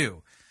problems we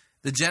do.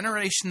 The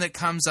generation that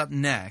comes up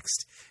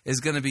next is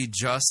going to be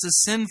just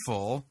as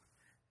sinful,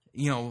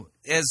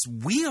 as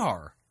we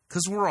are,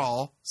 because we're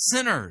all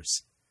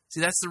sinners. See,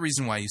 that's the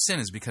reason why you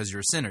sin, is because you're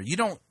a sinner.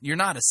 You're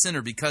not a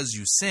sinner because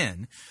you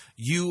sin.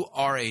 You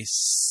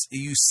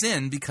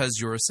sin because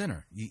you're a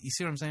sinner. You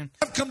see what I'm saying?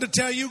 I've come to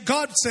tell you,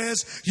 God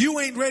says you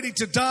ain't ready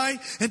to die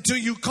until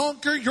you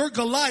conquer your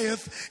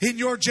Goliath in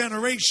your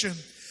generation.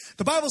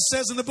 The Bible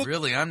says in the book...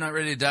 Really, I'm not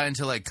ready to die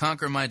until I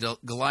conquer my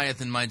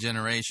Goliath in my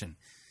generation.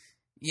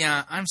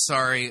 Yeah, I'm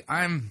sorry.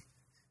 I'm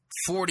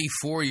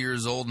 44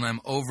 years old and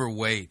I'm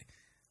overweight.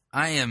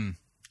 I am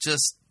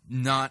just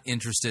not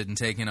interested in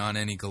taking on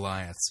any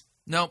Goliaths.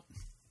 Nope.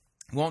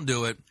 Won't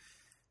do it.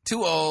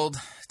 Too old.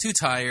 Too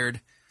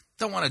tired.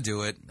 Don't want to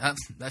do it.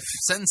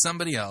 Send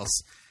somebody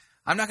else.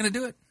 I'm not going to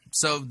do it.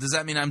 So does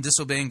that mean I'm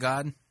disobeying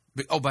God?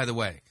 Oh, by the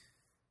way,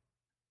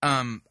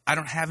 I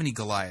don't have any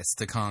Goliaths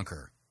to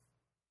conquer.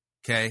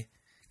 Okay?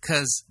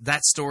 Because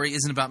that story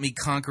isn't about me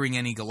conquering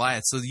any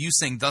Goliaths. So you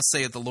saying, thus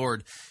saith the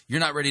Lord,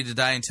 you're not ready to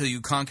die until you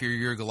conquer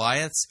your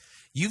Goliaths?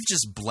 You've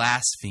just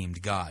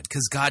blasphemed God,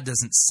 because God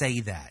doesn't say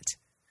that.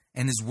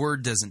 And his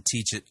word doesn't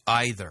teach it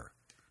either.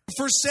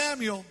 1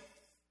 Samuel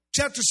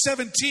chapter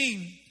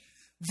 17,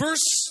 verse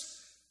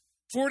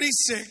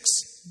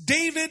 46,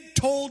 David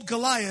told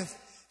Goliath,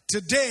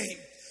 today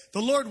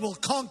the Lord will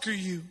conquer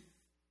you.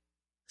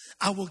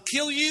 I will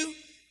kill you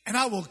and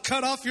I will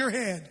cut off your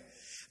head.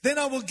 Then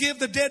I will give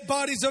the dead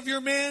bodies of your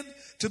men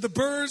to the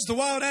birds, the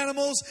wild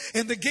animals,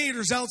 and the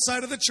gators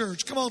outside of the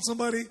church. Come on,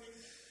 somebody.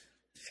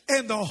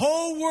 And the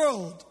whole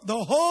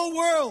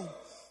world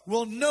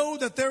will know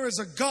that there is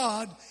a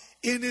God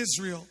in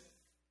Israel.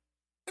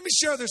 Let me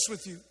share this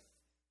with you.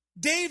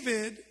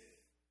 David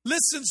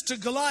listens to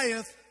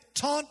Goliath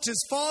taunt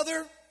his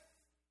father,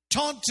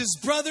 taunt his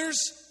brothers,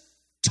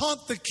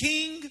 taunt the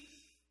king,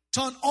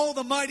 taunt all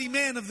the mighty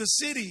men of the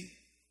city.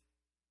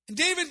 And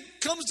David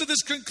comes to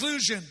this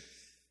conclusion.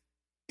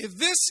 If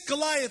this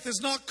Goliath is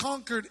not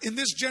conquered in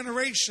this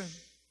generation,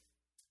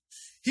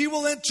 he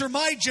will enter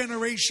my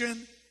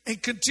generation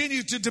and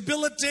continue to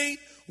debilitate,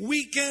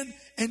 weaken,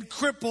 and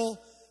cripple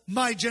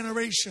my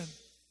generation.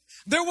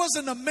 There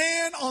wasn't a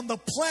man on the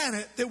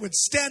planet that would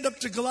stand up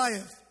to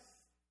Goliath.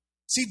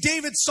 See,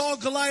 David saw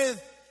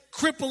Goliath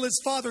cripple his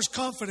father's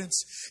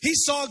confidence. He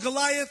saw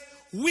Goliath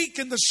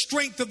weaken the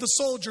strength of the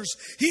soldiers.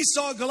 He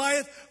saw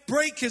Goliath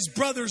break his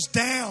brothers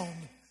down.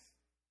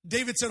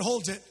 David said,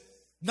 hold it.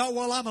 Not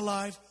while I'm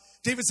alive.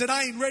 David said,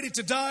 I ain't ready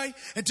to die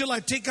until I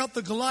take out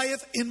the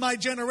Goliath in my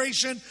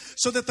generation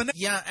so that the...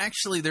 Yeah,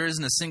 actually, there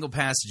isn't a single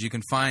passage you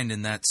can find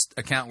in that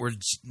account where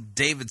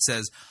David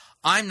says,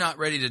 I'm not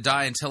ready to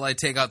die until I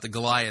take out the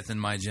Goliath in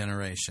my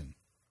generation.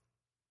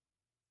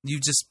 You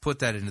just put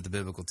that into the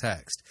biblical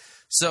text.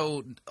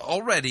 So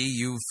already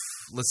you've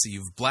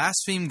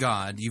blasphemed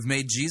God. You've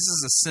made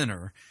Jesus a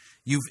sinner.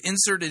 You've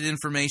inserted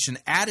information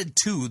added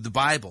to the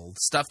Bible,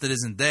 stuff that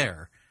isn't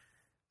there.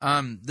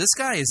 This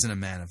guy isn't a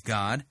man of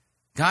God.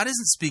 God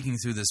isn't speaking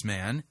through this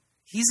man.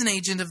 He's an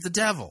agent of the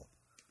devil.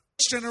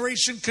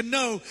 Generation can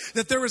know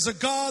that there is a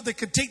God that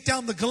can take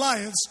down the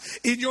Goliaths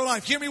in your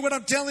life. Hear me what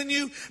I'm telling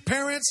you,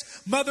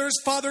 parents, mothers,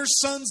 fathers,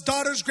 sons,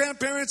 daughters,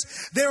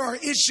 grandparents. There are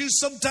issues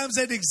sometimes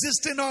that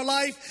exist in our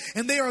life,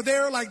 and they are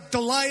there like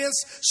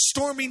Goliaths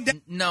storming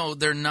down. No,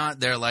 they're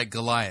not there like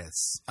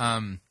Goliaths.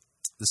 The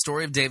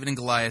story of David and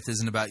Goliath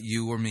isn't about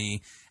you or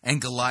me,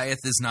 and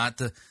Goliath is not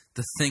the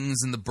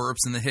things and the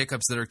burps and the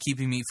hiccups that are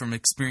keeping me from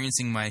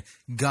experiencing my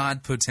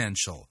God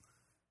potential.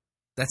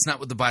 That's not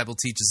what the Bible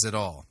teaches at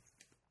all.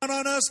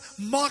 On us,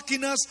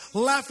 mocking us,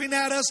 laughing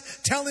at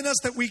us, telling us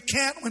that we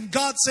can't when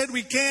God said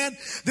we can.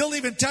 They'll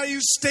even tell you,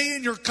 stay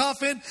in your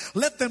coffin.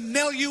 Let them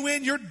nail you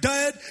in. You're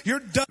dead. You're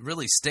done.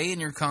 Really, stay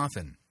in your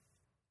coffin.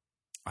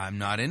 I'm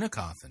not in a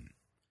coffin.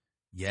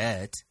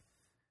 Yet.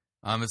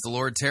 If the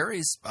Lord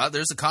tarries,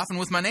 there's a coffin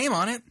with my name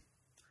on it.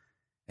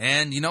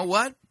 And you know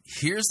what?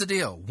 Here's the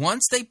deal.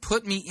 Once they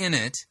put me in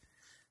it,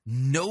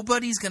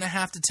 nobody's going to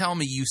have to tell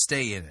me you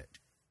stay in it.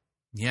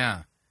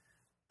 Yeah.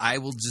 I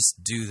will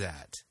just do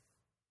that.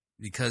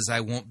 Because I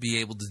won't be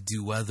able to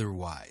do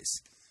otherwise.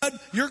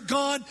 You're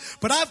gone,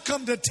 but I've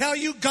come to tell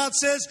you, God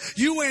says,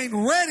 you ain't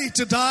ready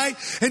to die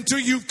until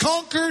you've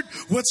conquered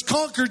what's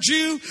conquered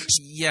you.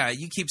 Yeah,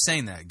 you keep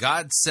saying that.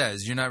 God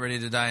says you're not ready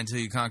to die until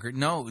you conquer.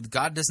 No,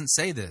 God doesn't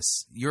say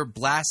this. You're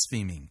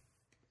blaspheming.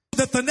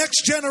 That the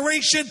next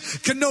generation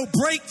can know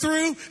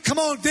breakthrough. Come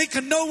on, they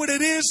can know what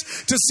it is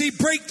to see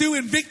breakthrough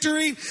and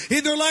victory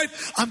in their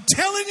life. I'm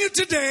telling you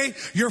today,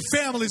 your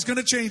family's going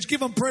to change. Give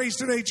them praise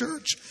today,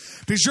 church,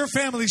 because your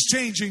family's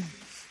changing.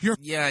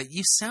 Yeah,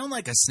 you sound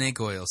like a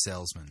snake oil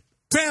salesman.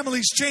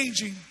 Family's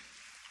changing.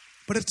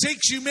 But it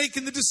takes you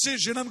making the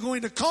decision, I'm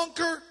going to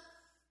conquer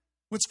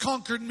what's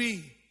conquered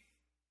me.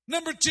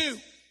 Number 2,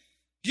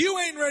 you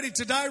ain't ready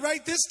to die.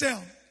 Write this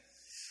down.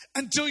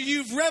 Until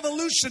you've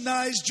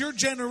revolutionized your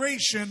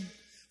generation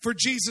for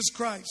Jesus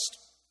Christ.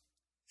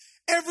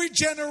 Every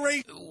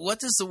generation.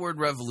 What does the word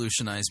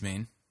revolutionize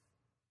mean?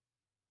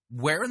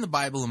 Where in the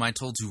Bible am I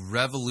told to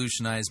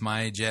revolutionize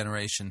my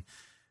generation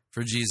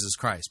for Jesus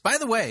Christ? By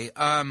the way,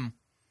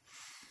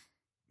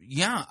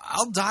 yeah,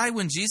 I'll die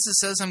when Jesus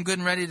says I'm good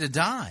and ready to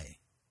die.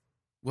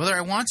 Whether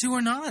I want to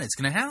or not, it's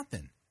going to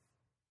happen.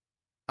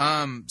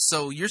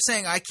 So you're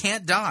saying I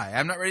can't die.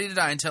 I'm not ready to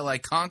die until I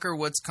conquer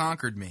what's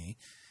conquered me.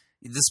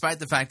 Despite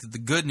the fact that the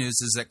good news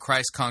is that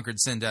Christ conquered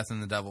sin, death,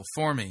 and the devil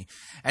for me.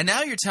 And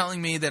now you're telling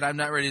me that I'm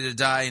not ready to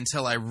die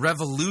until I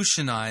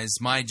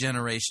revolutionize my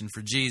generation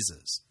for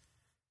Jesus.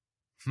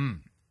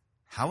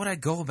 How would I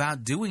go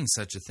about doing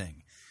such a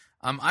thing?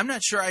 I'm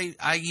not sure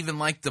I even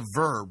like the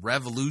verb,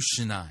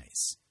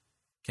 revolutionize.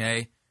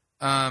 Okay?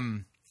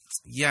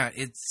 Yeah,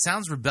 it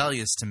sounds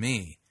rebellious to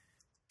me.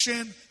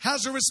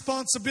 Has a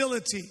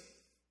responsibility.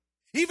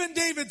 Even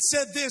David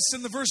said this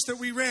in the verse that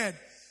we read,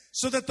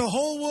 so that the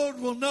whole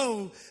world will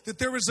know that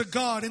there is a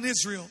God in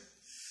Israel.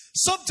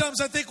 Sometimes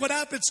I think what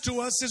happens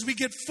to us is we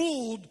get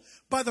fooled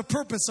by the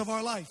purpose of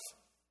our life.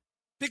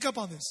 Pick up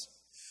on this.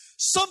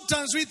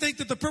 Sometimes we think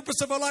that the purpose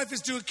of our life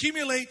is to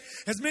accumulate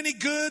as many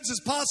goods as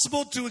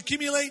possible, to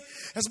accumulate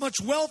as much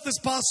wealth as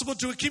possible,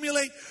 to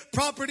accumulate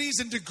properties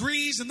and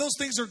degrees, and those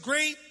things are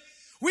great.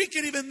 We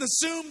can even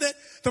assume that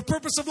the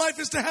purpose of life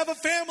is to have a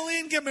family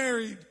and get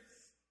married.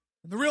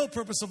 And the real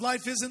purpose of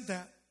life isn't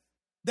that.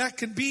 That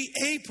can be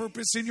a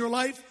purpose in your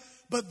life,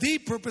 but the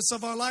purpose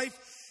of our life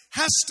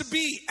has to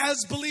be,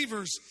 as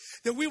believers,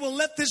 that we will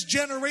let this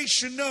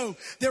generation know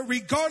that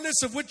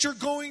regardless of what you're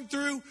going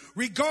through,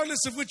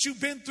 regardless of what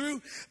you've been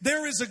through,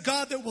 there is a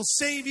God that will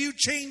save you,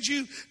 change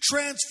you,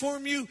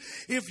 transform you.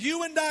 If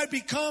you and I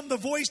become the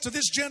voice to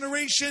this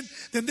generation,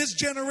 then this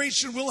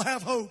generation will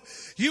have hope.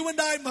 You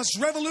and I must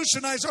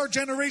revolutionize our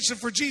generation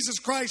for Jesus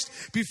Christ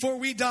before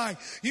we die.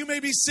 You may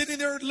be sitting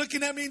there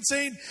looking at me and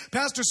saying,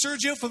 Pastor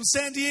Sergio from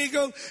San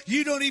Diego,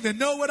 you don't even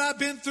know what I've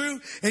been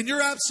through, and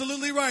you're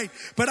absolutely right.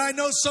 But I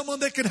know someone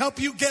that can help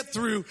you get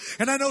through,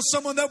 and I know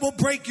someone that will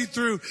break you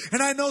through,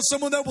 and I know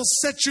someone that will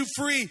set you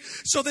free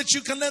so that you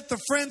can let the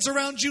friends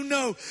around you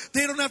know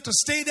they don't have to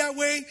stay that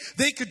way.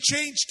 They could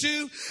change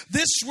too.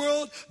 This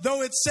world,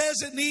 though it says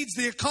it needs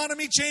the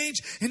economy change,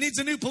 it needs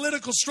a new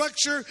political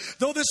structure,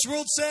 though this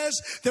world says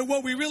that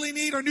what we really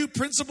need are new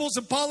principles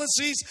and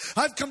policies,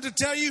 I've come to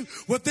tell you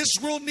what this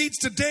world needs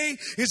today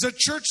is a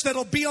church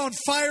that'll be on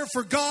fire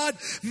for God,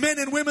 men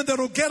and women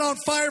that'll get on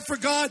fire for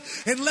God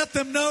and let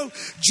them know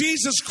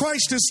Jesus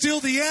Christ is still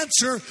the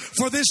answer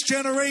for this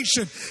generation.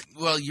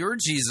 Well, your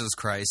Jesus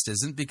Christ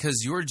isn't,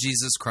 because your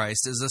Jesus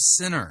Christ is a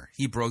sinner.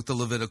 He broke the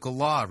Levitical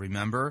law,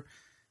 remember?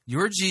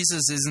 Your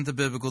Jesus isn't the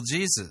biblical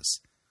Jesus.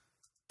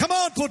 Come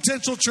on,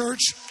 potential church.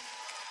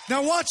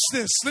 Now watch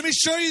this. Let me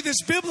show you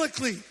this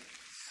biblically.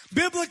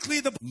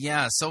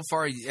 Yeah, so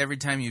far, every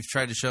time you've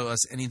tried to show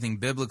us anything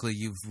biblically,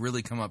 you've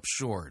really come up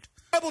short.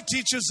 The Bible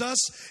teaches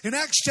us in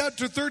Acts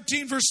chapter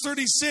 13, verse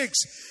 36,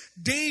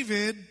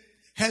 David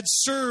had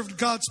served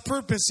God's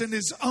purpose in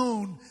his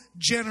own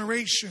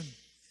generation.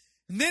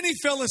 And then he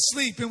fell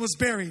asleep and was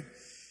buried.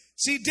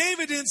 See,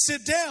 David didn't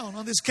sit down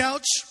on this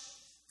couch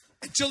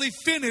until he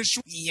finished.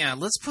 Yeah,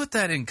 let's put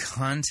that in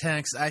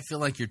context. I feel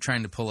like you're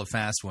trying to pull a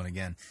fast one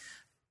again.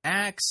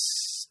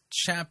 Acts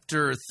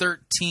chapter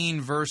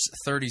 13, verse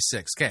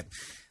 36. Okay,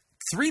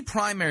 3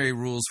 primary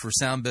rules for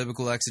sound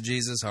biblical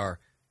exegesis are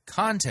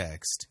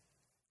context,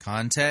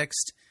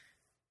 context,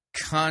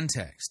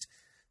 context.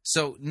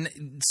 So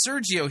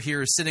Sergio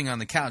here is sitting on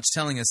the couch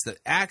telling us that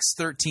Acts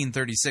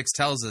 13:36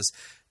 tells us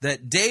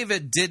that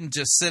David didn't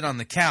just sit on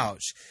the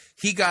couch.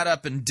 He got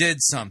up and did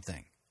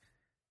something.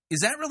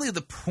 Is that really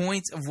the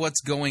point of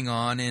what's going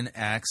on in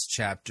Acts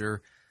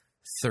chapter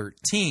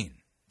 13?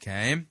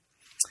 Okay.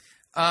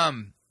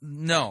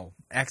 No,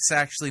 that's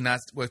actually not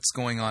what's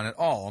going on at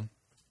all.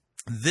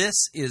 This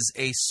is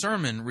a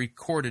sermon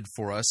recorded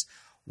for us,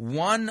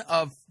 one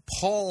of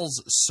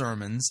Paul's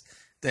sermons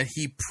that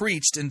he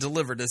preached and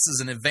delivered. This is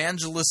an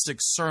evangelistic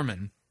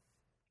sermon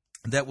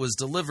that was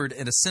delivered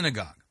in a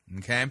synagogue,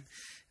 okay? In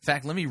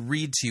fact, let me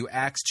read to you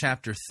Acts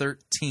chapter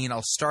 13.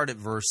 I'll start at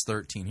verse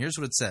 13. Here's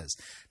what it says.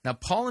 Now,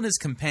 Paul and his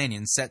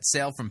companions set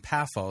sail from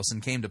Paphos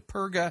and came to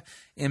Perga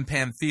in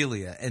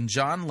Pamphylia, and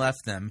John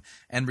left them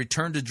and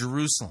returned to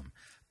Jerusalem.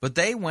 But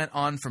they went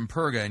on from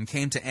Perga and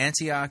came to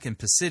Antioch in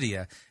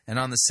Pisidia, and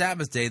on the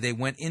Sabbath day they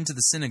went into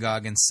the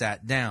synagogue and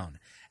sat down.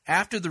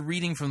 After the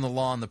reading from the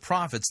law and the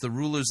prophets, the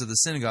rulers of the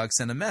synagogue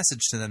sent a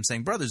message to them,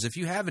 saying, Brothers, if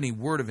you have any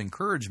word of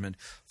encouragement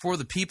for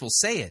the people,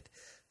 say it.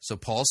 So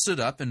Paul stood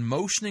up, and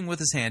motioning with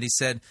his hand, he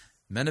said,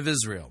 Men of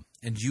Israel,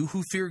 and you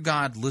who fear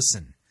God,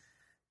 listen.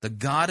 The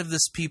God of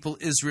this people,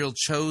 Israel,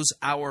 chose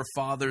our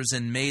fathers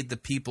and made the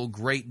people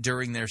great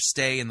during their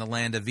stay in the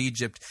land of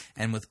Egypt,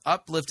 and with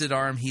uplifted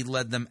arm he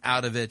led them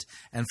out of it.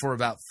 And for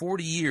about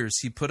 40 years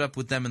he put up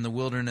with them in the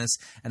wilderness,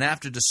 and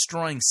after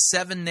destroying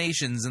 7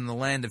 nations in the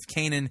land of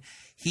Canaan,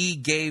 he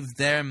gave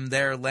them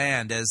their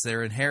land as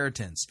their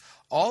inheritance.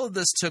 All of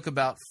this took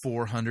about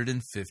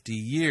 450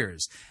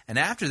 years. And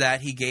after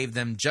that, he gave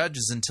them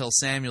judges until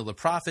Samuel the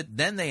prophet.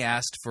 Then they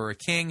asked for a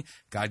king.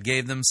 God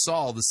gave them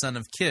Saul, the son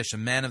of Kish, a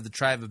man of the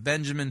tribe of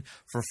Benjamin,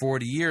 for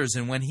 40 years.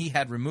 And when he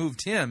had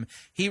removed him,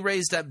 he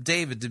raised up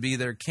David to be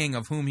their king,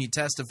 of whom he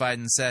testified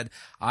and said,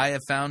 I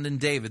have found in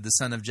David, the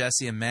son of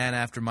Jesse, a man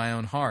after my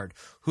own heart,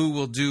 who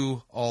will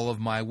do all of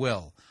my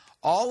will.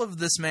 All of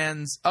this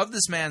man's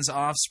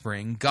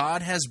offspring,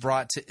 God has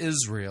brought to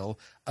Israel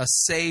a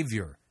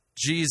Savior,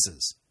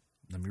 Jesus.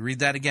 Let me read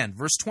that again.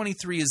 Verse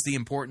 23 is the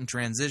important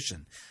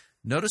transition.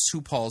 Notice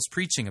who Paul's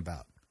preaching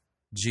about.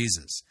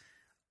 Jesus.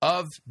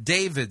 of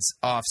David's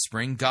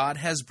offspring, God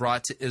has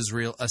brought to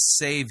Israel a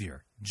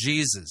Savior,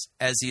 Jesus,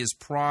 as he has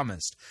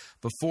promised.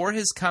 Before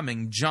his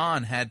coming,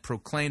 John had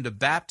proclaimed a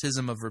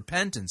baptism of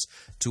repentance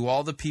to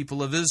all the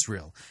people of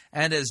Israel.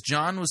 And as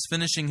John was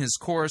finishing his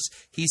course,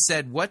 he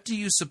said, "What do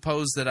you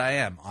suppose that I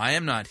am? I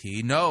am not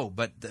he. No,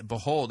 but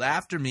behold,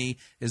 after me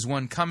is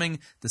one coming,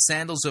 the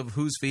sandals of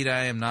whose feet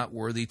I am not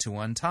worthy to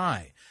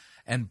untie.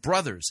 And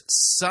brothers,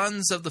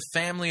 sons of the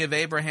family of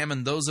Abraham,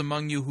 and those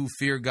among you who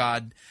fear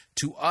God,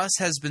 to us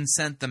has been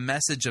sent the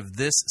message of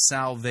this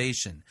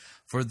salvation.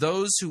 For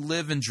those who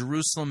live in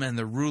Jerusalem and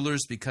the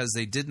rulers, because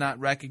they did not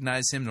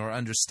recognize him nor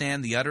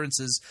understand the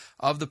utterances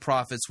of the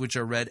prophets which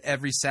are read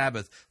every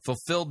Sabbath,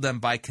 fulfilled them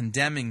by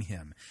condemning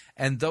him.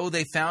 And though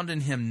they found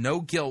in him no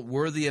guilt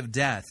worthy of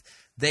death,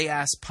 they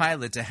asked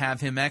Pilate to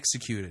have him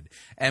executed.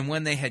 And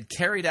when they had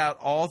carried out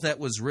all that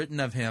was written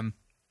of him,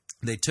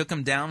 they took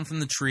him down from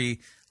the tree,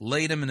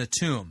 laid him in a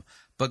tomb.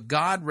 But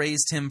God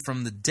raised him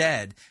from the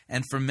dead,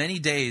 and for many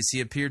days he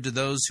appeared to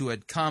those who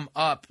had come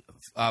up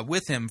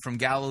with him from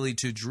Galilee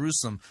to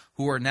Jerusalem,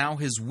 who are now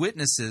his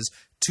witnesses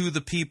to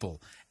the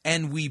people.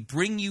 And we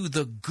bring you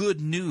the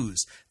good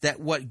news that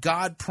what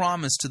God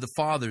promised to the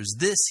fathers,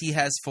 this he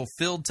has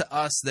fulfilled to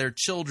us, their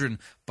children,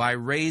 by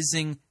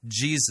raising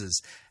Jesus.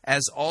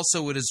 As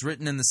also it is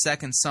written in the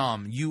second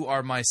psalm, "You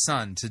are my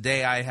son,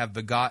 today I have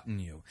begotten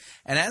you."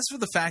 And as for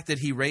the fact that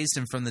he raised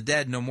him from the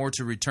dead, no more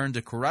to return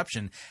to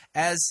corruption,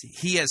 as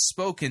he has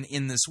spoken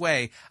in this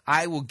way,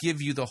 "I will give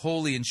you the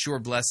holy and sure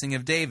blessing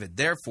of David."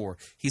 Therefore,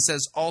 he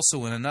says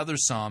also in another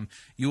psalm,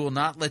 "You will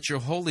not let your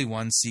Holy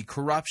One see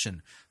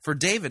corruption." For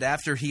David,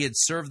 after he had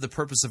served the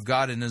purpose of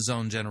God in his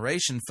own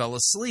generation, fell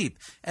asleep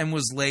and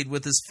was laid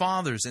with his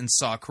fathers and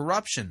saw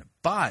corruption.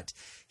 But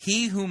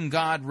he whom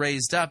God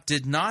raised up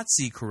did not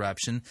see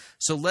corruption.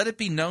 So let it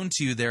be known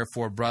to you,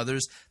 therefore,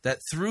 brothers, that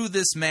through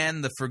this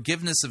man the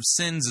forgiveness of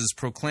sins is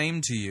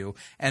proclaimed to you,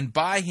 and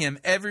by him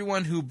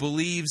everyone who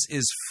believes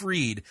is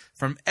freed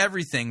from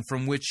everything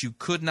from which you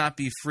could not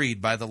be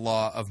freed by the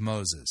law of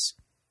Moses.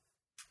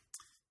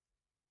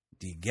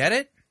 Do you get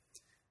it?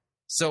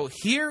 So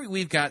here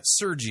we've got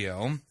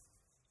Sergio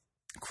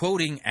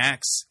quoting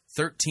Acts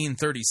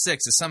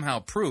 13:36 as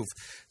somehow proof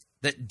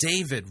that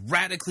David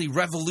radically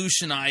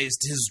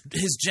revolutionized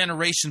his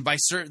generation by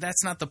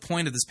that's not the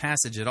point of this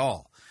passage at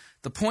all.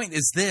 The point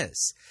is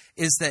this,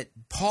 is that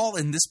Paul,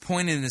 in this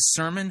point in his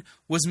sermon,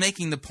 was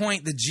making the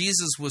point that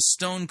Jesus was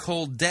stone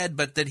cold dead,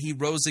 but that he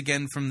rose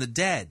again from the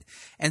dead.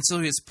 And so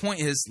his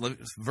point is,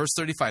 verse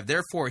 35,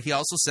 "Therefore he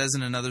also says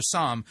in another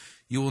psalm,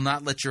 'You will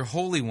not let your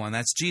Holy One,'"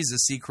 that's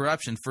Jesus, "see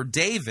corruption." For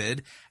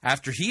David,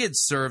 after he had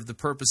served the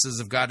purposes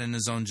of God in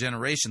his own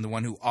generation, the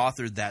one who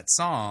authored that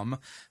psalm,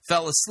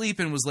 fell asleep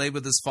and was laid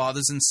with his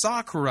fathers and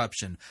saw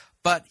corruption.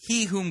 But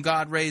he whom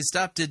God raised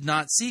up did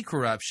not see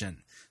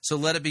corruption. So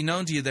let it be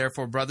known to you,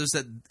 therefore, brothers,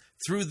 that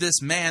through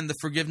this man the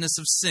forgiveness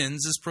of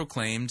sins is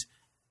proclaimed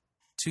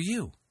to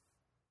you.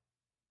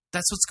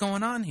 That's what's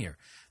going on here.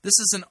 This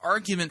is an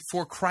argument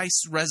for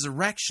Christ's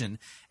resurrection,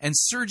 and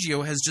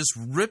Sergio has just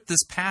ripped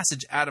this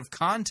passage out of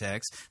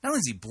context. Not only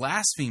has he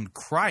blasphemed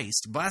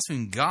Christ,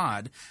 blasphemed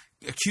God,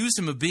 accused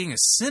him of being a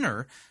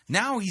sinner,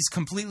 now he's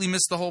completely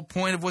missed the whole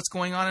point of what's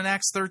going on in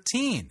Acts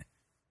 13.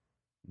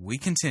 We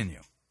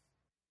continue.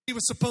 He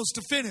was supposed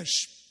to finish.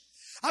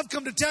 I've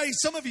come to tell you,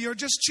 some of you are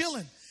just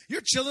chilling.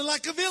 You're chilling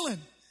like a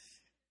villain.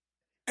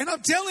 And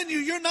I'm telling you,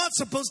 you're not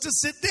supposed to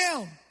sit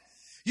down.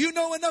 You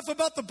know enough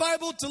about the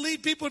Bible to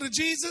lead people to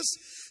Jesus.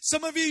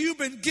 Some of you, you've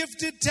been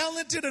gifted,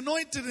 talented,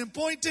 anointed, and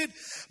appointed.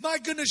 My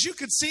goodness, you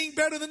could sing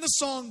better than the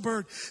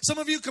songbird. Some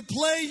of you could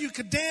play, you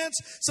could dance.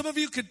 Some of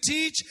you could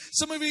teach.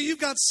 Some of you, you've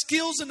got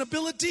skills and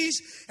abilities.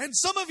 And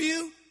some of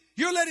you,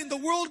 you're letting the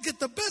world get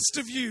the best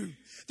of you.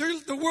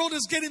 The world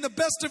is getting the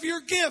best of your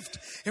gift.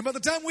 And by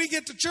the time we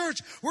get to church,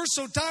 we're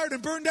so tired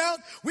and burned out,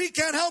 we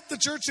can't help the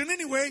church in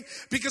any way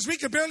because we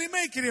can barely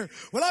make it here.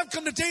 Well, I've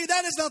come to tell you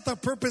that is not the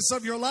purpose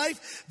of your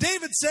life.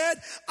 David said,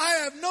 "I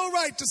have no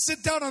right to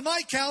sit down on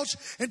my couch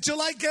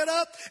until I get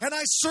up and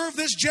I serve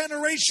this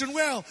generation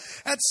well."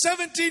 At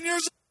 17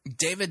 years old,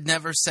 David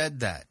never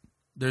said that.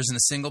 There isn't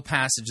a single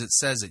passage that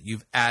says it.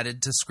 You've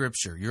added to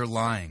Scripture. You're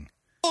lying.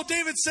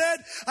 David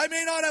said, "I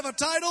may not have a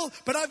title,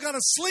 but I've got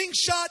a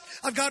slingshot,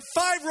 I've got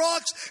 5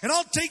 rocks, and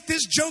I'll take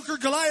this joker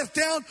Goliath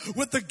down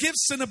with the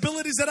gifts and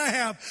abilities that I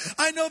have."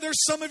 I know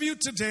there's some of you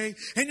today,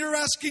 and you're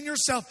asking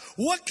yourself,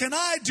 what can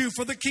I do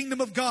for the kingdom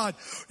of God?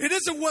 It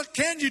isn't what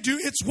can you do,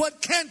 it's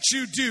what can't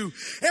you do.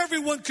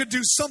 Everyone could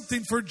do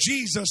something for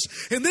Jesus.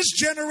 In this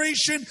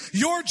generation,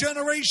 your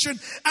generation,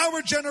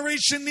 our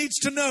generation needs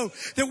to know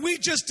that we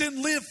just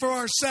didn't live for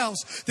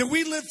ourselves, that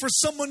we live for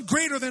someone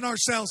greater than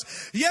ourselves.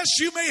 Yes,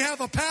 you may have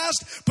a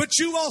past, but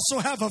you also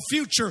have a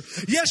future.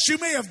 Yes, you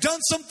may have done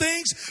some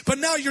things, but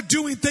now you're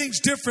doing things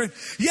different.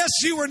 Yes,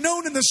 you were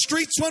known in the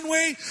streets one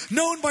way,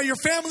 known by your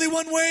family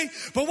one way,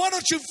 but why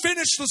don't you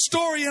finish the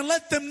story and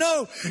let them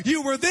know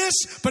you were this,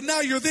 but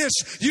now you're this.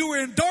 You were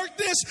in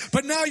darkness,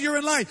 but now you're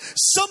in light.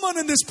 Someone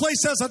in this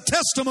place has a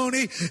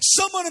testimony.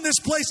 Someone in this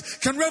place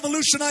can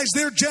revolutionize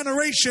their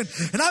generation.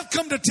 And I've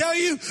come to tell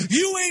you,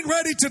 you ain't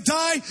ready to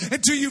die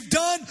until you've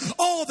done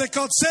all that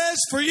God says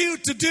for you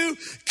to do.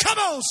 Come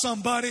on,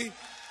 somebody.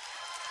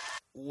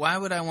 Why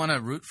would I want to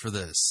root for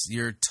this?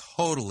 You're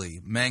totally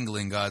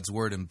mangling God's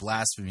word and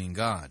blaspheming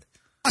God.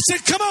 I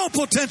said, come on,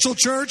 Potential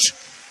Church.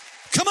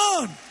 Come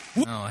on.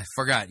 Oh, I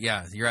forgot.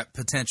 Yeah, you're at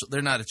Potential.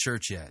 They're not a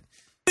church yet.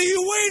 What are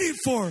you waiting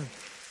for?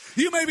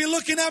 You may be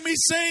looking at me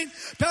saying,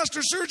 Pastor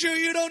Sergio,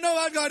 you don't know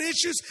I've got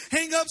issues,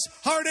 hang-ups,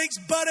 heartaches,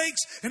 butt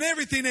aches, and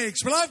everything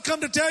aches. But I've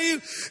come to tell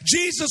you,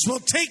 Jesus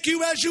will take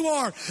you as you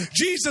are.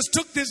 Jesus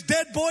took this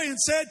dead boy and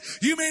said,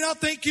 you may not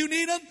think you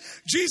need him.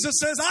 Jesus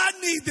says, I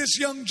need this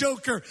young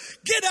joker.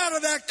 Get out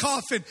of that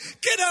coffin.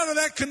 Get out of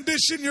that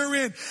condition you're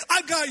in.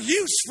 I've got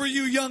use for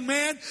you, young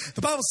man.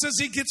 The Bible says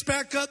he gets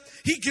back up,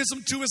 he gives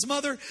him to his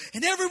mother,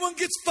 and everyone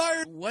gets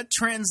fired. What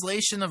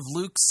translation of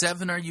Luke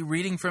 7 are you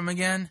reading from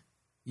again?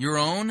 Your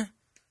own?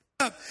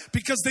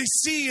 Because they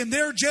see in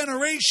their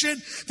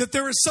generation that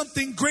there is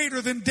something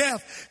greater than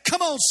death.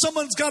 Come on,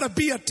 someone's got to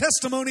be a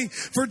testimony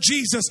for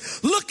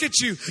Jesus. Look at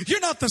you. You're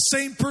not the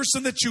same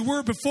person that you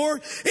were before.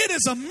 It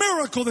is a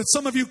miracle that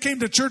some of you came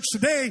to church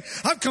today.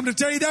 I've come to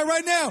tell you that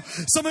right now.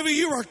 Some of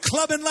you were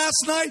clubbing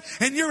last night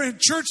and you're in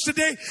church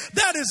today.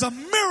 That is a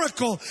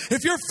miracle.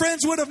 If your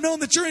friends would have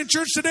known that you're in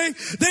church today,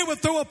 they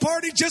would throw a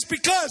party just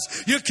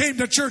because you came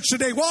to church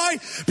today. Why?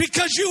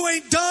 Because you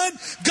ain't done.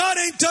 God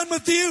ain't done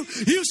with you.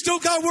 You still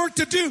got work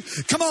to do.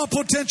 Come on,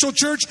 Potential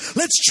Church.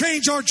 Let's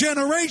change our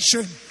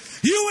generation.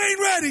 You ain't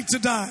ready to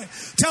die.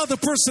 Tell the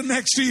person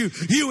next to you,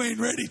 you ain't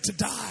ready to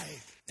die.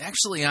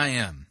 Actually, I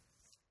am.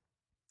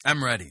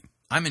 I'm ready.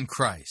 I'm in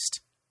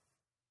Christ.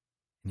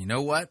 And you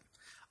know what?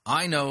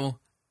 I know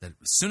that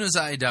as soon as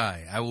I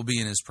die, I will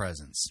be in His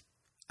presence.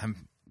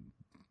 I'm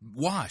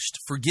washed,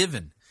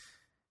 forgiven.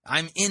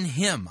 I'm in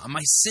Him.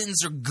 My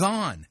sins are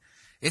gone.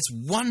 It's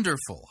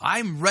wonderful.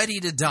 I'm ready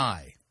to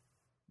die.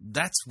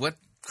 That's what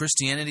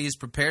Christianity has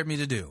prepared me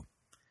to do.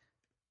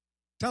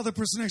 Tell the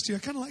person next to you, I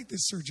kind of like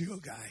this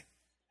Sergio guy.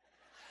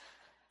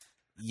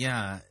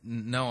 Yeah,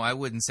 no, I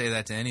wouldn't say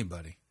that to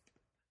anybody.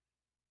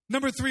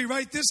 Number 3,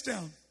 write this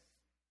down.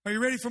 Are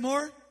you ready for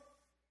more?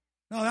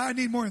 No, I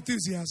need more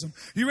enthusiasm.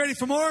 You ready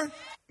for more?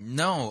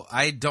 No,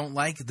 I don't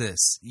like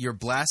this. You're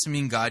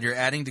blaspheming God. You're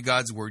adding to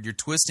God's word. You're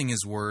twisting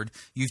His word.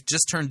 You've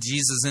just turned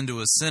Jesus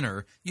into a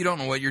sinner. You don't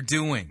know what you're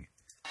doing.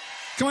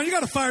 Come on, you got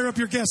to fire up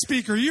your guest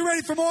speaker. Are you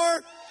ready for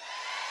more?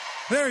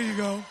 There you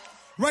go.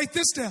 Write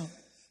this down.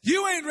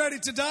 You ain't ready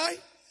to die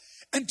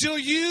until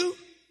you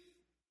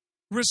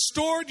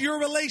restored your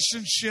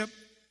relationship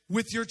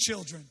with your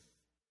children.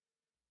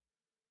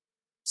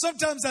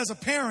 Sometimes as a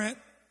parent,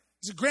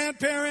 as a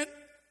grandparent,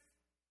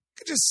 you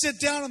can just sit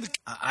down on the...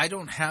 I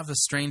don't have a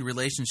strained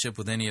relationship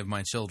with any of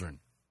my children.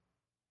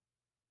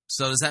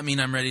 So does that mean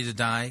I'm ready to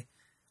die?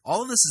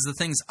 All of this is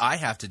the things I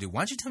have to do.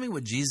 Why don't you tell me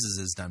what Jesus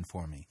has done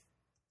for me?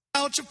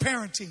 Couch of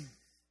parenting.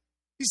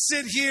 You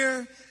sit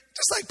here...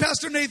 Just like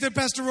Pastor Nathan,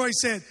 Pastor Roy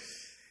said,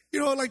 you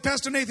know, like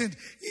Pastor Nathan,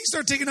 you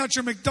start taking out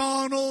your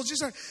McDonald's, you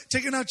start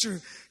taking out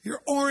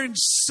your orange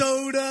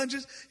soda, and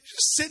just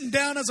sitting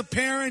down as a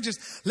parent, just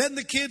letting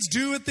the kids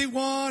do what they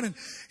want,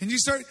 and you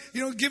start,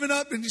 giving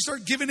up, and you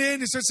start giving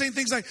in, you start saying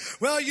things like,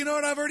 well, you know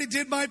what, I've already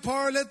did my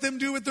part, let them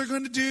do what they're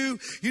going to do,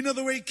 you know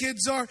the way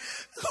kids are.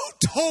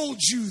 Who told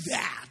you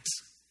that?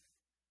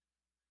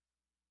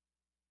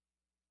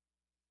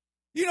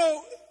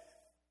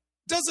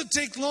 Doesn't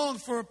take long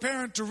for a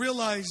parent to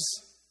realize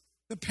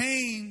the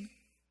pain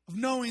of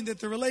knowing that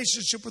the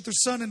relationship with their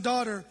son and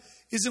daughter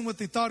isn't what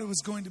they thought it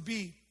was going to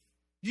be.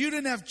 You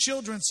didn't have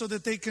children so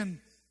that they can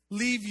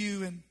leave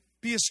you and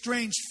be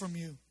estranged from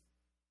you.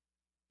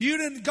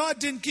 God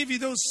didn't give you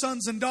those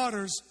sons and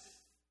daughters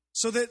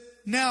so that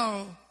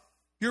now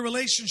your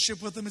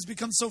relationship with them has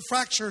become so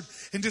fractured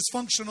and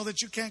dysfunctional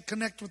that you can't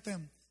connect with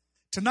them.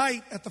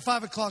 Tonight at the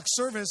 5 o'clock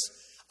service,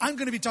 I'm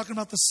going to be talking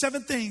about the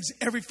 7 things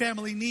every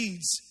family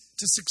needs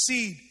to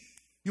succeed.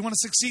 You want to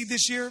succeed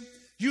this year?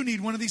 You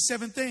need one of these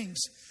 7 things.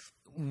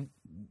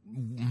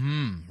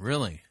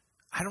 Really?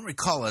 I don't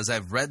recall as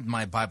I've read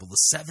my Bible the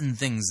 7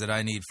 things that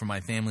I need for my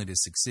family to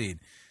succeed.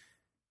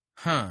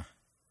 Huh.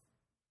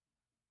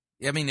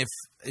 I mean, if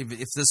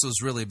this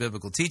was really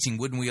biblical teaching,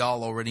 wouldn't we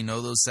all already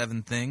know those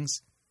 7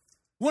 things?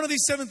 One of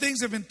these 7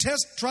 things have been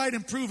tested, tried,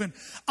 and proven.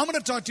 I'm going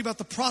to talk to you about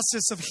the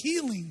process of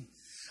healing.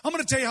 I'm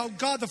going to tell you how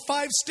God, the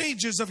 5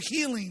 stages of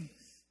healing.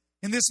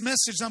 In this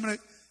message, I'm going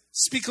to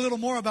speak a little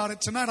more about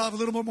it tonight. I'll have a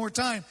little more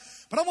time.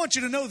 But I want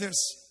you to know this,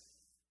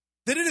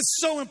 that it is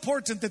so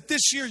important that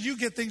this year you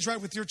get things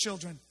right with your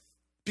children,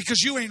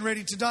 because you ain't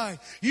ready to die.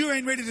 You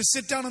ain't ready to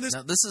sit down on this.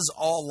 Now, this is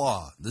all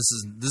law. This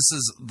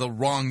is the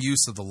wrong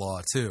use of the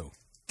law, too.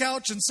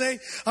 couch and say,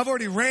 I've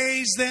already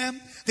raised them.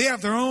 They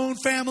have their own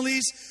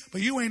families,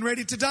 but you ain't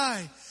ready to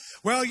die.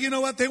 Well, you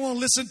know what? They won't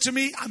listen to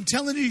me. I'm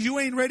telling you, you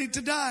ain't ready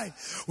to die.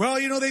 Well,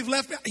 you know, they've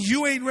left me.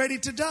 You ain't ready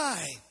to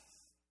die.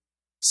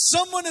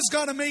 Someone has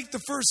got to make the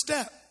first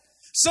step.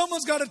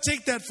 Someone's got to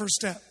take that first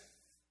step.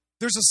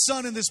 There's a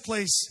son in this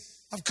place.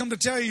 I've come to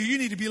tell you, you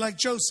need to be like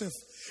Joseph.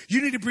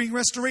 You need to bring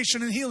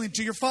restoration and healing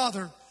to your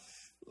father.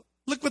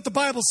 Look what the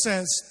Bible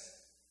says.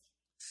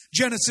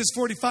 Genesis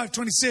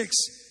 45:26.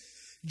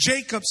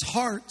 Jacob's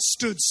heart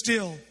stood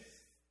still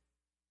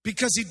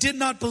because he did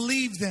not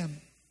believe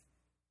them.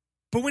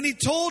 But when he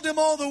told him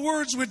all the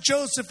words which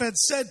Joseph had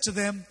said to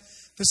them,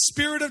 the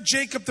spirit of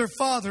Jacob their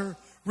father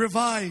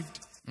revived.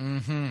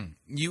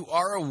 You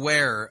are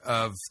aware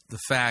of the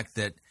fact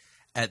that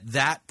at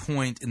that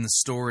point in the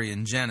story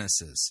in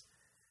Genesis,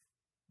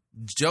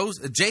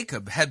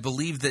 Jacob had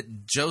believed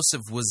that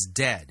Joseph was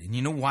dead. And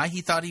you know why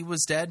he thought he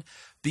was dead?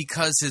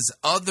 Because his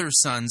other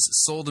sons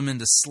sold him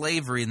into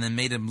slavery and then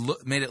made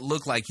it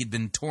look like he'd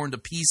been torn to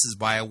pieces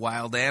by a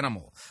wild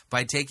animal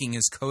by taking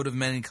his coat of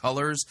many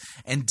colors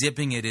and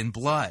dipping it in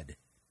blood.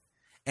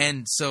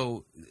 And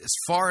so, as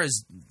far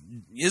as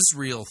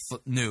Israel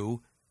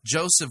knew,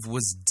 Joseph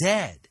was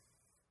dead.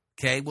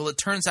 Okay, well, it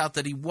turns out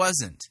that he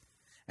wasn't,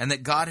 and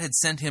that God had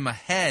sent him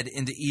ahead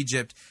into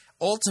Egypt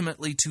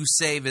ultimately to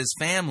save his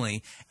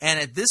family. And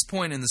at this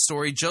point in the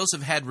story,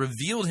 Joseph had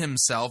revealed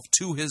himself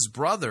to his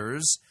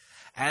brothers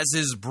as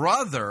his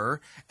brother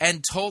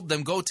and told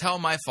them, go tell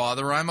my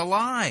father I'm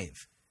alive.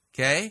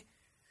 Okay?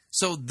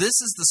 So this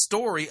is the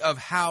story of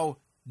how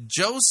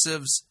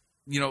Joseph's,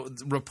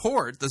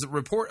 report, the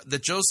report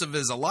that Joseph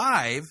is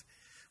alive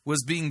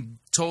was being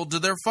told to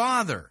their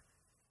father.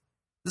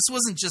 This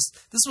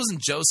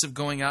wasn't Joseph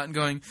going out and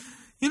going,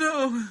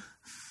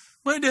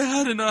 my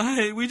dad and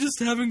I, we just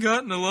haven't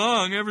gotten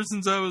along ever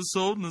since I was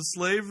sold into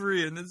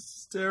slavery, and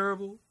it's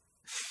terrible.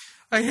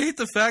 I hate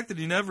the fact that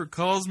he never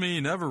calls me,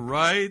 he never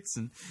writes,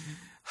 and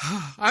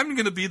I'm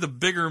going to be the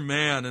bigger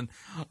man, and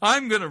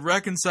I'm going to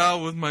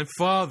reconcile with my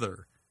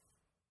father.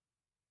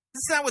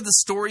 That's not what the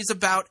story's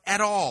about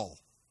at all.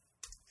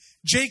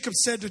 Jacob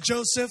said to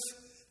Joseph,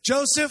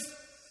 Joseph,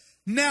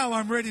 now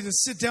I'm ready to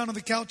sit down on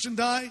the couch and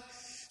die,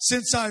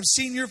 since I've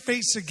seen your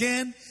face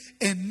again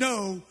and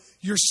know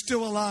you're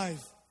still alive.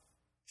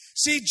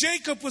 See,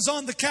 Jacob was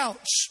on the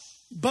couch,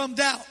 bummed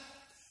out,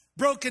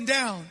 broken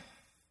down,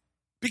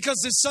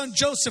 because his son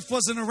Joseph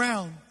wasn't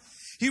around.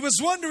 He was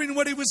wondering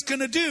what he was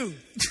going to do.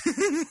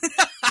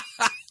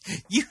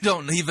 You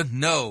don't even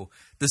know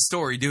the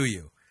story, do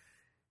you?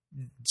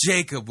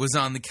 Jacob was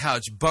on the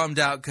couch, bummed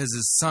out because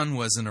his son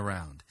wasn't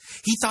around.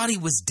 He thought he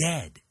was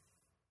dead.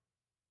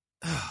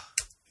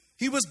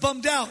 He was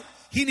bummed out.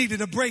 He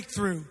needed a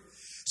breakthrough.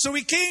 So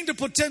he came to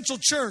Potential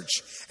Church,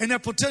 and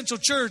at Potential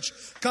Church,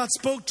 God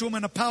spoke to him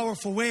in a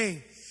powerful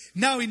way.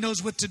 Now he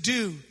knows what to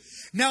do.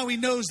 Now he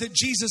knows that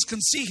Jesus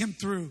can see him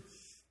through.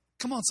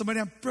 Come on, somebody,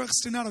 I'm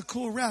busting out a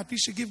cool rap. You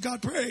should give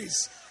God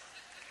praise.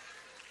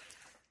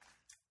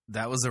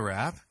 That was a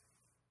rap?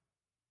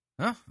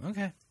 Oh,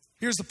 okay.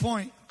 Here's the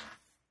point.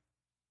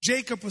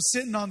 Jacob was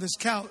sitting on this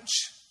couch,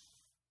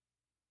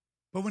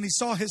 but when he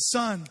saw his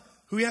son,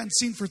 who he hadn't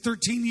seen for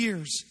 13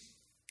 years,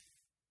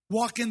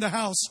 walk in the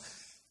house,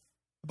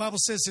 the Bible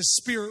says his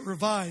spirit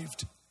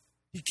revived.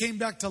 He came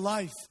back to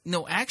life.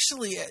 No,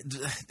 actually,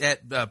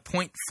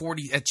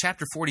 at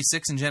chapter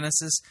 46 in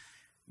Genesis,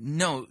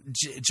 no,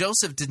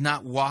 Joseph did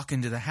not walk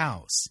into the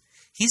house.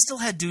 He still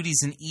had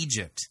duties in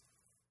Egypt.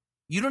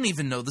 You don't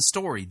even know the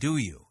story, do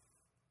you?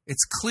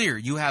 It's clear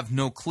you have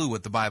no clue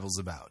what the Bible's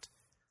about.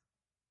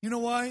 You know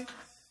why?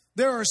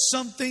 There are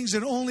some things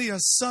that only a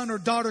son or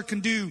daughter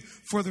can do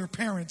for their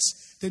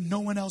parents that no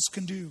one else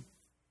can do.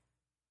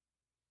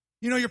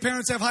 Your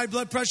parents have high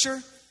blood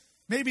pressure.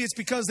 Maybe it's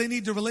because they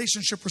need the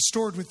relationship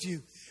restored with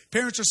you.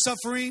 Parents are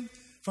suffering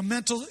from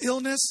mental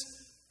illness.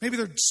 Maybe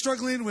they're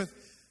struggling with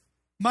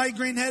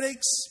migraine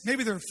headaches.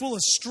 Maybe they're full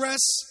of stress.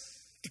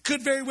 It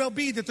could very well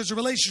be that there's a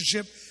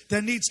relationship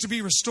that needs to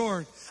be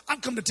restored.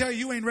 I've come to tell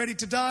you ain't ready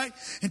to die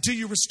until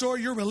you restore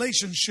your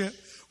relationship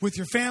with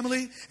your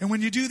family. And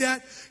when you do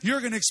that, you're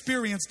going to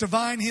experience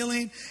divine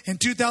healing. And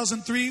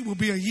 2003 will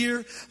be a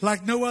year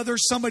like no other.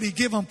 Somebody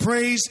give them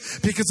praise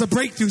because a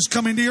breakthrough's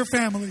coming to your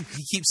family.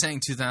 He keeps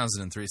saying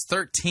 2003. It's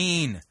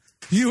 13.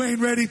 You ain't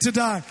ready to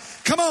die.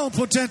 Come on,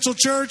 Potential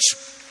Church.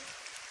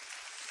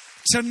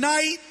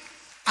 Tonight,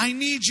 I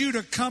need you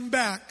to come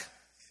back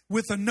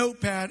with a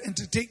notepad and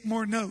to take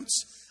more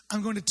notes.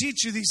 I'm going to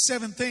teach you these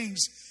 7 things,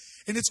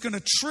 and it's going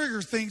to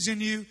trigger things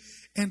in you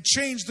and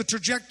change the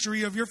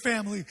trajectory of your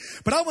family.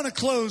 But I want to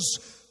close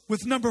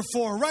with number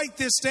 4. Write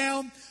this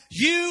down.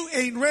 You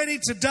ain't ready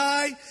to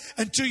die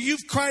until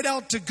you've cried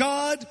out to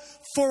God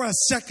for a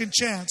second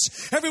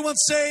chance. Everyone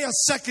say a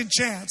second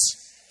chance.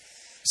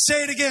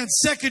 Say it again,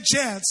 second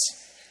chance.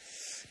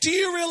 Do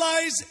you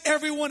realize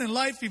everyone in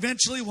life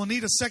eventually will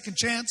need a second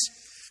chance?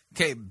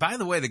 Okay, by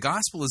the way, the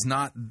gospel is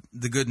not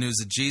the good news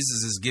that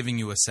Jesus is giving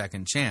you a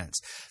second chance.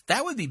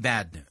 That would be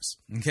bad news,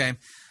 okay?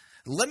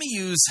 Let me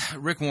use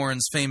Rick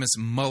Warren's famous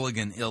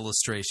mulligan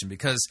illustration,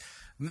 because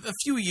A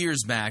few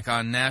years back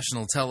on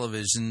national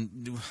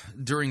television,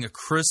 during a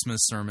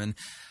Christmas sermon,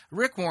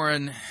 Rick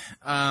Warren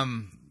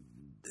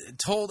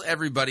told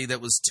everybody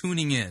that was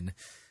tuning in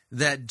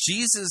that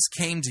Jesus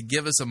came to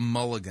give us a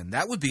mulligan.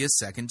 That would be a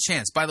second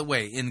chance. By the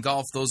way, in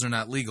golf, those are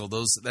not legal.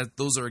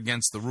 Those are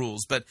against the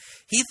rules. But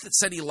he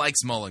said he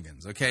likes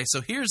mulligans. Okay,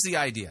 so here's the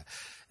idea.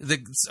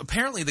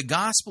 Apparently, the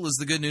gospel is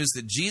the good news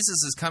that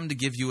Jesus has come to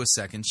give you a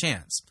second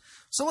chance.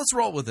 So let's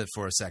roll with it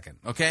for a second,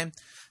 okay?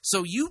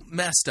 So you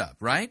messed up,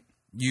 right?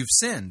 You've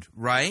sinned,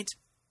 right?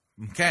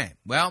 Okay,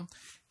 well,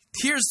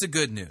 here's the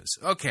good news.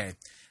 Okay,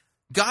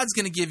 God's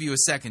going to give you a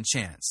second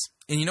chance.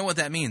 And you know what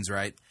that means,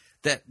 right?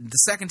 That the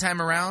second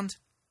time around,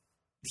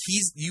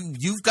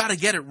 you've got to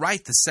get it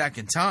right the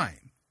second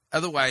time.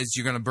 Otherwise,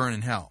 you're going to burn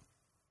in hell.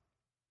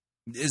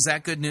 Is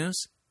that good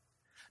news?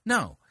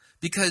 No,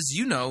 because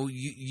you know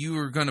you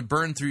are going to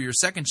burn through your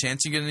second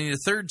chance. You're going to need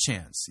a third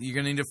chance. You're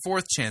going to need a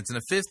fourth chance and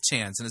a fifth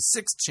chance and a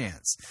sixth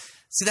chance.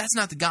 See, that's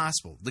not the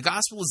gospel. The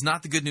gospel is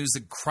not the good news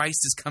that Christ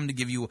has come to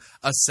give you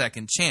a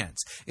second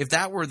chance. If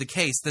that were the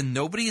case, then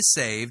nobody is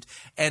saved,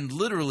 and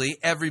literally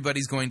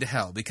everybody's going to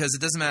hell, because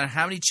it doesn't matter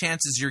how many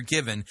chances you're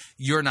given,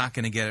 you're not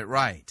going to get it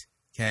right.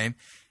 Okay?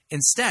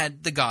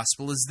 Instead, the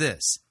gospel is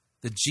this,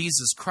 that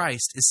Jesus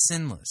Christ is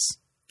sinless.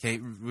 Okay,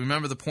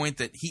 remember the point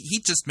that he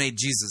just made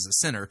Jesus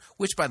a sinner,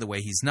 which, by the way,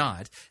 he's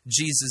not.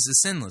 Jesus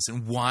is sinless.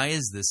 And why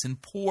is this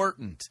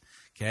important?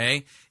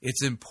 Okay,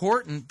 it's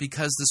important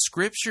because the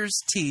scriptures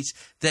teach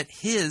that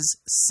his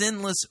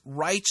sinless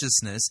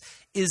righteousness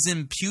is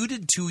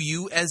imputed to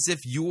you as if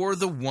you're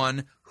the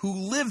one who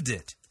lived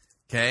it.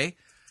 Okay,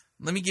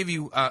 let me give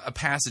you a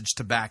passage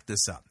to back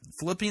this up.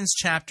 Philippians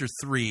chapter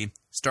 3,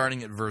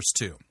 starting at verse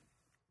 2.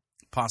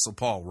 Apostle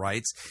Paul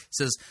writes, he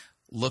says,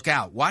 "Look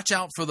out. Watch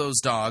out for those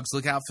dogs.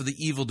 Look out for the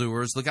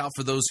evildoers. Look out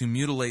for those who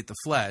mutilate the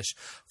flesh.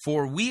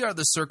 For we are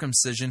the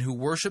circumcision who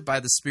worship by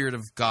the Spirit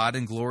of God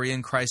and glory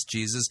in Christ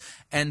Jesus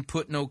and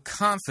put no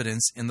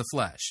confidence in the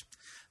flesh.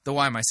 Though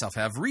I myself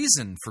have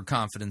reason for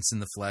confidence in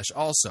the flesh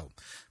also.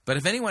 But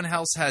if anyone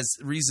else has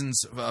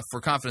reasons for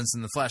confidence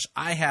in the flesh,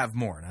 I have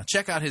more." Now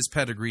check out his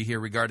pedigree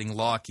here regarding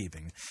law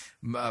keeping.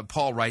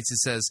 Paul writes, he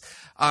says,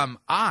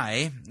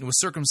 "I was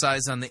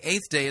circumcised on the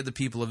 8th day of the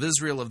people of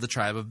Israel of the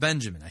tribe of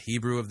Benjamin, a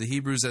Hebrew of the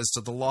Hebrews as to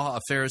the law,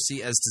 a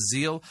Pharisee as to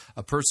zeal,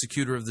 a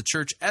persecutor of the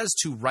church as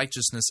to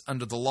righteousness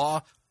under the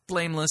law,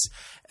 blameless.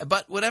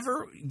 But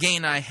whatever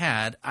gain I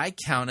had, I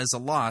count as a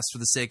loss for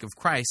the sake of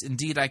Christ.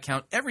 Indeed, I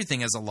count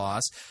everything as a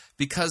loss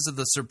because of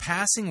the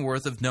surpassing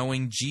worth of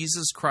knowing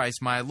Jesus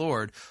Christ my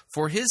Lord.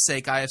 For his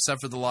sake I have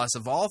suffered the loss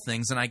of all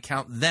things, and I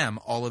count them,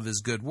 all of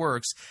his good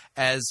works,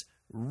 as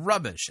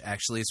rubbish."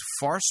 Actually, it's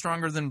far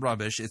stronger than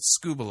rubbish. It's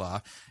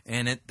scubala,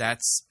 and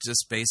that's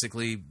just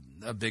basically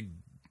a big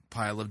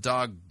pile of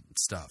dog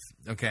stuff,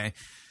 okay?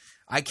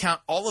 "I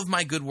count all of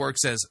my good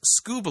works as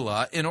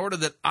scubala in order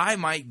that I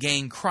might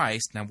gain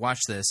Christ," now watch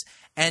this,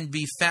 "and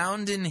be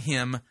found in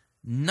him,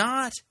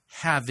 not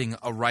having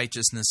a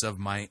righteousness of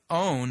my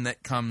own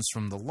that comes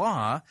from the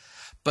law,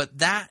 but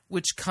that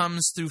which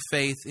comes through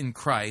faith in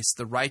Christ,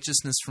 the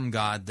righteousness from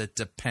God that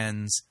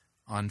depends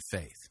on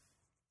faith."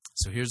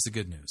 So here's the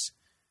good news.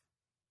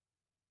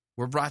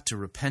 We're brought to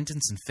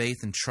repentance and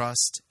faith and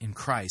trust in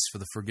Christ for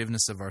the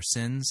forgiveness of our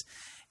sins.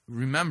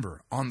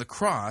 Remember, on the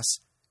cross,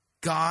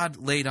 God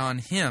laid on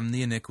him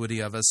the iniquity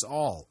of us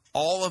all.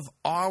 All of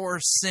our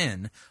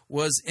sin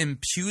was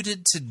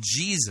imputed to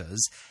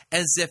Jesus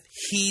as if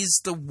he's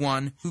the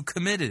one who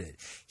committed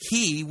it.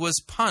 He was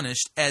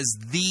punished as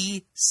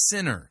the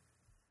sinner.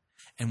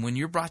 And when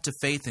you're brought to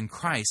faith in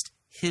Christ,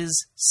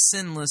 his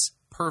sinless,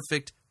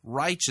 perfect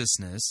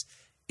righteousness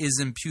is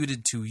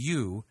imputed to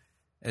you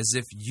as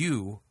if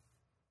you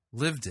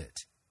lived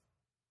it.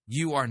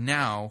 You are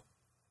now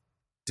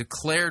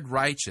declared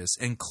righteous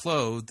and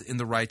clothed in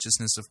the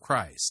righteousness of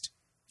Christ.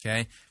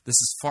 Okay? This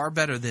is far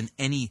better than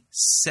any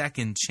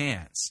second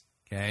chance.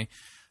 Okay?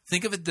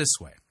 Think of it this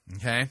way.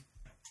 Okay?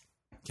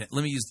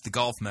 Let me use the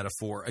golf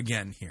metaphor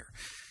again here.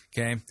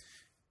 Okay?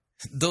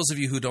 Those of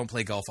you who don't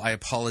play golf, I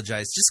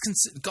apologize.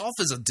 Golf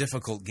is a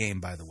difficult game,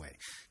 by the way.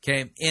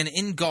 Okay? And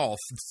in golf,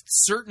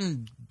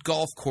 certain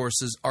golf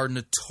courses are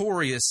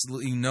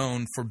notoriously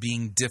known for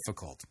being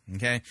difficult.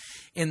 Okay?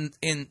 In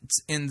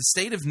the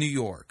state of New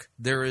York,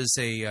 there is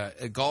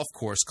a golf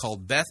course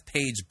called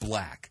Bethpage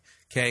Black.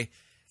 Okay?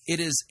 It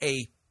is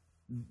a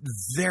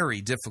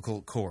very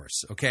difficult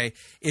course. Okay?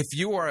 If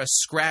you are a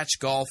scratch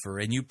golfer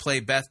and you play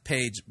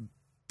Bethpage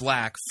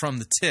Black from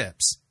the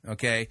tips,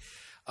 okay,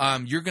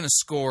 you're going to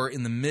score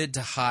in the mid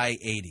to high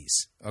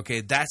 80s.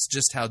 Okay, that's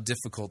just how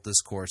difficult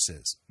this course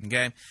is.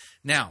 Okay,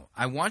 now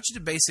I want you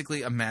to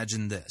basically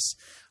imagine this.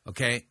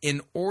 Okay,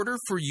 in order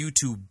for you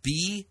to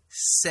be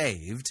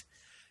saved,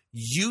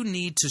 you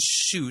need to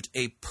shoot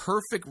a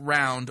perfect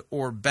round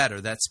or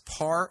better, that's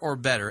par or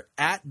better,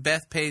 at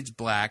Bethpage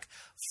Black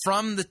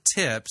from the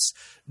tips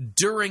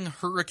during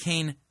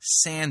Hurricane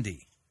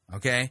Sandy.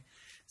 Okay,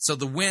 so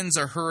the winds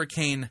are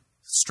hurricane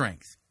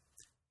strength.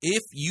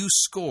 If you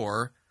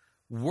score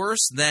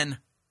worse than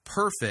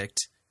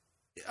perfect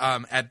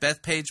at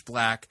Bethpage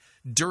Black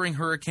during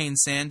Hurricane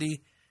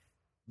Sandy,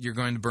 you're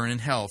going to burn in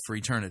hell for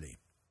eternity.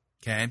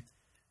 Okay?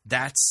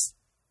 That's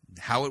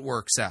how it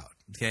works out.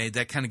 Okay?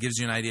 That kind of gives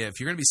you an idea. If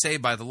you're going to be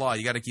saved by the law,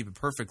 you got to keep it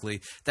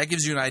perfectly. That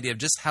gives you an idea of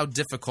just how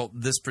difficult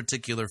this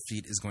particular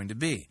feat is going to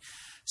be.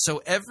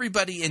 So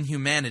everybody in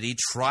humanity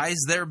tries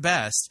their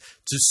best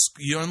to,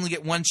 you only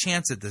get one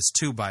chance at this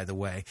too, by the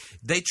way.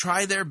 They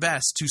try their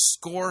best to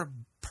score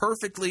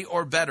perfectly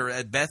or better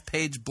at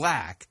Bethpage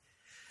Black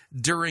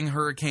during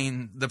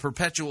the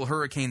perpetual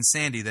Hurricane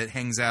Sandy that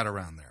hangs out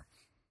around there.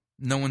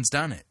 No one's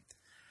done it.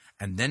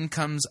 And then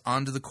comes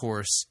onto the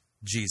course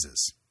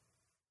Jesus.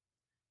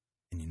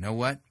 And you know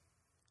what?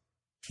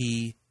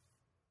 He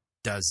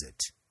does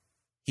it.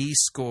 He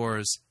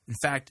scores. In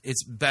fact,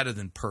 it's better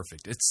than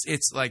perfect.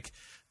 It's like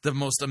the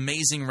most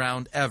amazing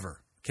round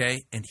ever,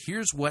 okay? And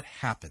here's what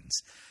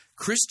happens.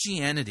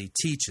 Christianity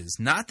teaches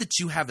not that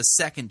you have a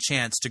second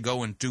chance to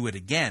go and do it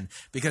again,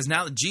 because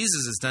now that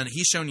Jesus has done it,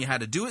 he's shown you how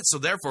to do it, so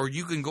therefore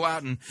you can go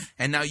out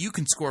and now you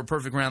can score a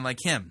perfect round like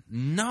him.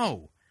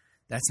 No,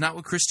 that's not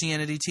what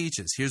Christianity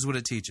teaches. Here's what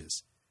it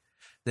teaches.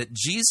 That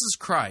Jesus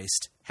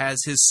Christ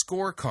has his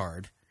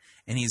scorecard,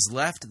 and he's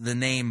left the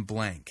name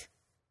blank.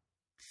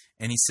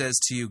 And he says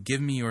to you,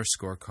 give me your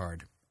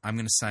scorecard. I'm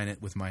going to sign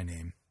it with my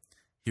name.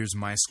 Here's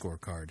my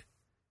scorecard.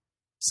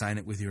 Sign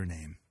it with your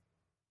name.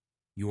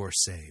 You're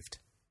saved.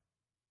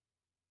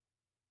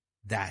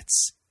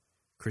 That's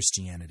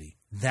Christianity.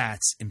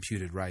 That's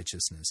imputed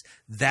righteousness.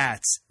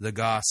 That's the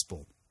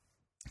gospel.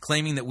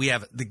 Claiming that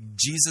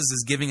Jesus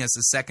is giving us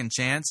a second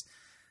chance,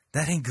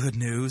 that ain't good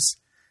news.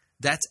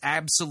 That's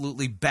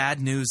absolutely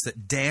bad news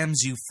that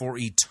damns you for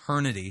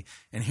eternity.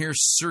 And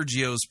here's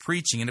Sergio's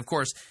preaching. And of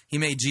course, he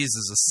made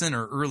Jesus a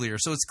sinner earlier.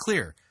 So it's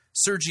clear.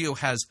 Sergio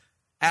has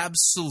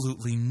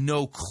absolutely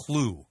no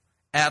clue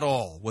at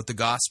all what the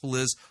gospel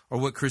is or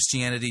what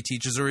Christianity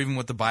teaches or even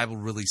what the Bible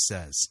really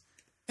says.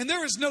 And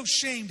there is no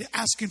shame to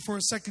asking for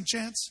a second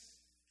chance.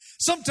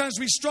 Sometimes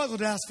we struggle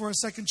to ask for a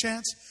second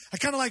chance. I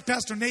kind of like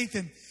Pastor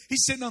Nathan.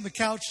 He's sitting on the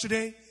couch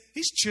today.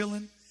 He's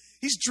chilling.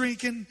 He's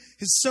drinking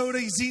his soda.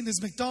 He's eating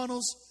his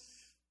McDonald's.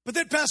 But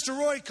then Pastor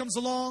Roy comes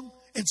along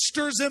and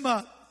stirs him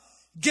up,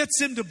 gets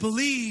him to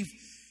believe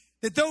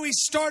that though he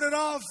started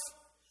off,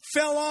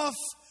 fell off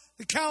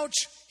the couch,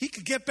 he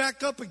could get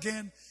back up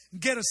again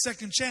and get a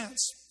second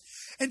chance.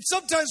 And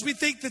sometimes we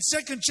think that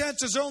second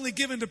chances are only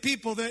given to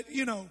people that,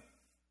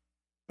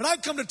 But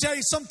I've come to tell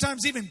you,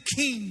 sometimes even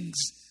kings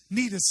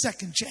need a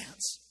second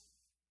chance.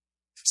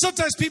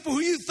 Sometimes people who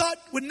you thought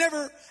would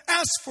never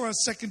ask for a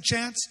second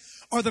chance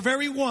are the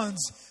very ones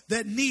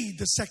that need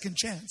the second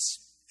chance.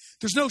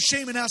 There's no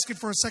shame in asking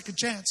for a second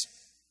chance.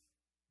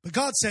 But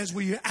God says,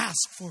 will you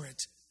ask for it?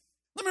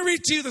 Let me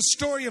read to you the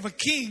story of a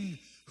king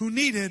who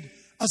needed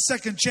a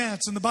second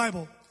chance in the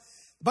Bible.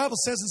 The Bible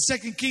says in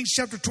 2 Kings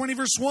chapter 20,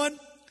 verse 1,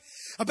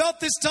 about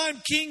this time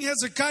King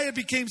Hezekiah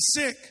became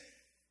sick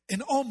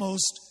and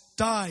almost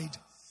died.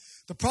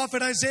 The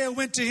prophet Isaiah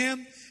went to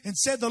him and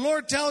said, the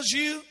Lord tells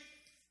you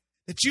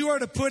that you are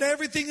to put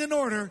everything in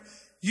order.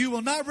 You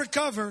will not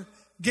recover.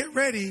 Get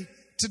ready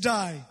to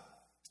die.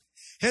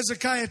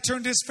 Hezekiah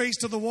turned his face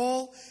to the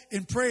wall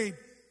and prayed,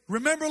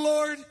 remember,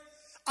 Lord,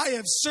 I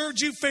have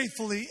served you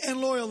faithfully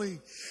and loyally,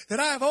 that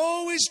I have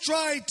always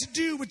tried to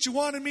do what you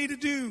wanted me to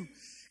do.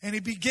 And he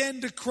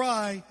began to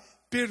cry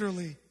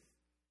bitterly.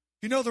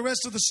 You know the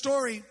rest of the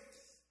story.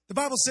 The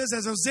Bible says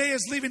as Hosea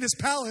is leaving his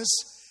palace,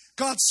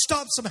 God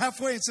stops him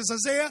halfway and says,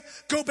 Hosea,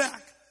 go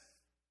back.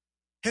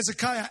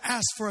 Hezekiah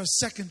asked for a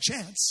second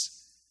chance.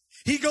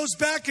 He goes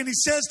back and he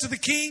says to the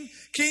king,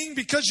 King,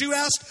 because you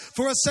asked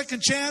for a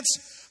second chance,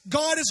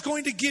 God is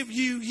going to give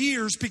you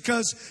years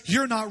because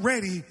you're not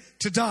ready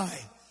to die.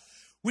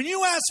 When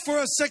you ask for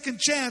a second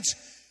chance,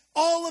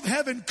 all of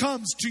heaven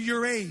comes to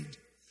your aid.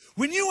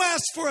 When you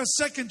ask for a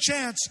second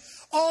chance,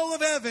 all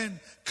of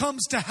heaven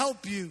comes to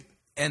help you.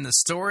 And the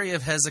story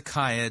of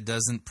Hezekiah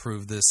doesn't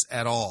prove this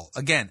at all.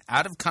 Again,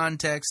 out of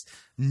context,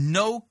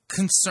 no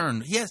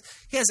concern. He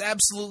has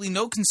absolutely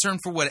no concern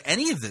for what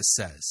any of this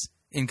says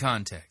in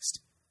context.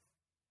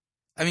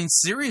 I mean,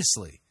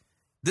 seriously,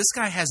 this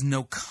guy has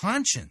no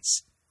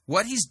conscience.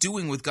 What he's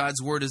doing with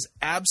God's word is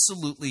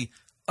absolutely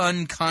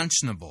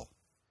unconscionable.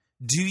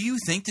 Do you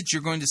think that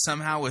you're going to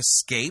somehow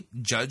escape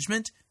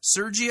judgment,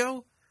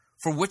 Sergio,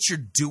 for what you're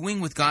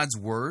doing with God's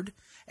word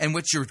and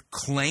what you're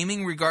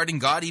claiming regarding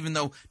God, even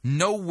though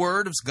no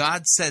word of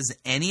God says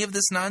any of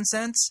this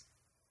nonsense?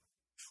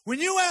 When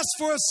you ask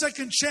for a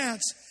second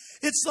chance,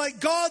 it's like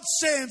God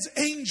sends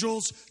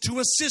angels to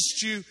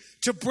assist you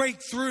to break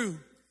through.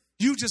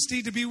 You just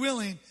need to be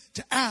willing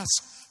to ask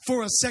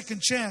for a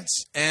second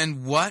chance.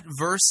 And what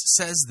verse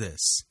says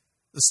this?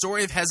 The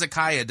story of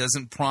Hezekiah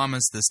doesn't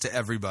promise this to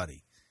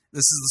everybody. This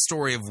is the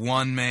story of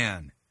one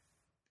man.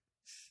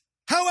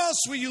 How else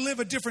will you live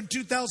a different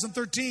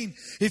 2013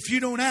 if you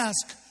don't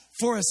ask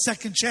for a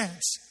second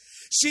chance?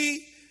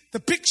 See, the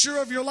picture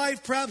of your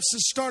life perhaps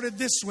has started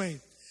this way,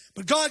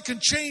 but God can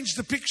change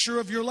the picture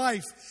of your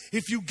life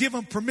if you give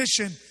Him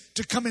permission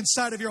to come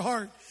inside of your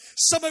heart.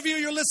 Some of you,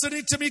 you're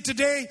listening to me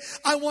today.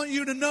 I want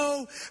you to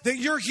know that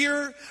you're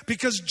here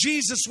because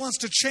Jesus wants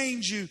to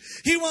change you.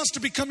 He wants to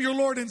become your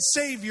Lord and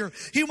Savior.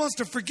 He wants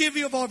to forgive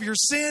you of all of your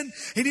sin,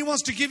 and He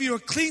wants to give you a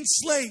clean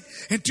slate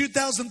in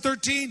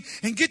 2013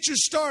 and get you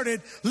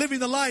started living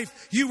the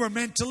life you were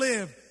meant to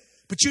live.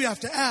 But you have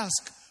to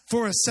ask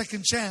for a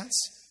second chance.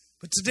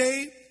 But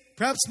today,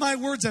 perhaps my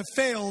words have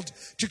failed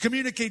to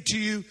communicate to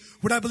you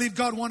what I believe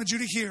God wanted you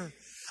to hear.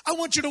 I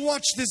want you to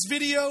watch this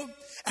video,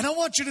 and I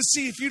want you to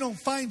see if you don't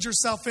find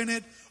yourself in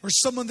it or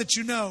someone that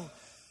you know,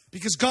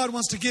 because God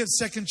wants to give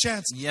second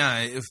chances.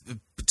 Yeah, if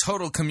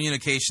total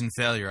communication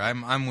failure.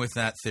 I'm with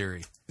that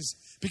theory.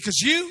 Because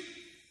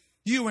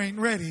you ain't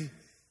ready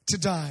to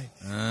die.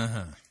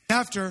 Uh-huh.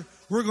 After,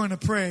 we're going to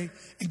pray,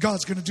 and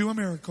God's going to do a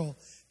miracle.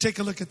 Take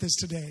a look at this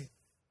today.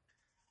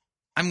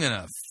 I'm going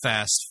to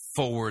fast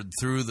forward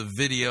through the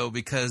video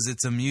because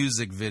it's a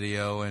music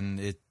video, and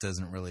it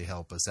doesn't really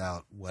help us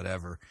out,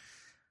 whatever.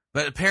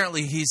 But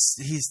apparently he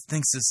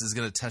thinks this is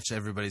going to touch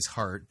everybody's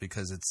heart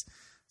because it's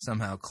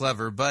somehow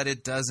clever, but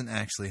it doesn't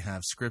actually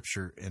have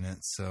scripture in it,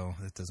 so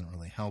it doesn't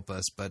really help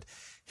us. But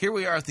here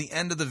we are at the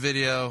end of the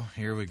video.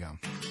 Here we go.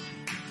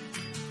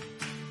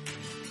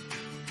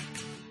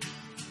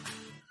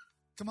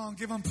 Come on,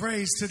 give Him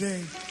praise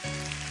today.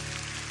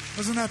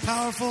 Wasn't that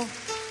powerful?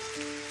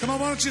 Come on,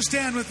 why don't you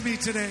stand with me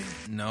today?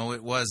 No,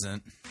 it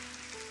wasn't.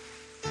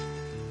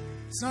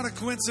 It's not a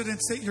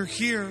coincidence that you're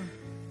here.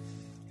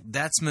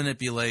 That's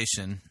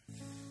manipulation.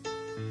 Let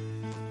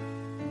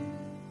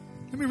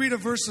me read a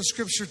verse of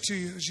scripture to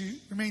you as you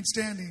remain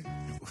standing.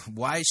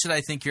 Why should I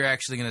think you're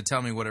actually going to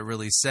tell me what it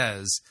really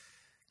says,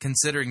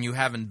 considering you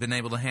haven't been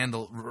able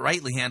to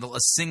rightly handle a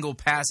single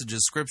passage of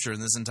scripture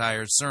in this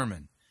entire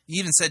sermon? You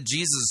even said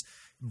Jesus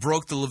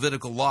broke the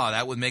Levitical law.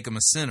 That would make him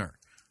a sinner.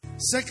 2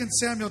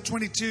 Samuel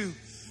 22,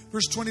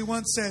 verse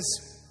 21 says,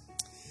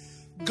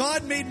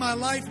 God made my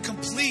life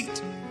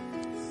complete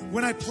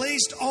when I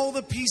placed all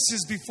the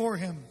pieces before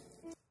Him.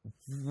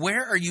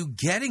 Where are you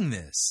getting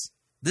this?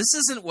 This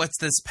isn't what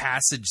this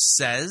passage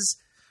says.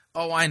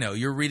 Oh, I know.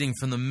 You're reading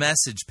from the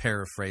Message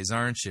paraphrase,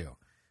 aren't you?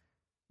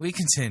 We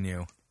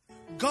continue.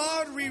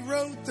 God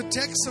rewrote the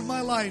text of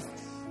my life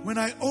when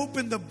I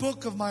opened the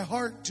book of my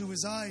heart to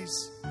His eyes.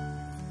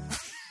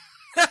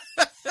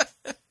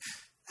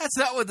 That's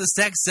not what this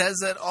text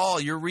says at all.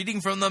 You're reading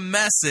from the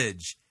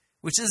Message,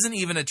 which isn't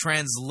even a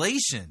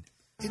translation.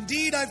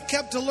 Indeed, I've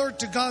kept alert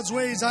to God's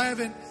ways. I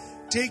haven't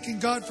taken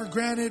God for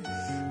granted.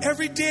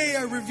 Every day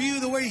I review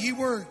the way He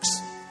works.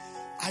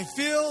 I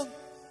feel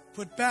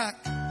put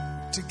back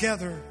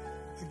together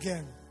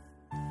again.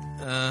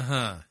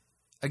 Uh-huh.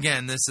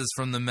 Again, this is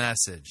from the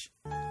Message.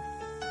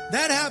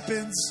 That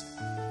happens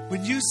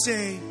when you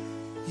say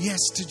yes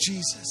to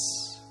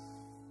Jesus.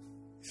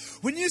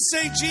 When you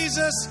say,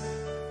 Jesus,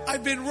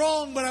 I've been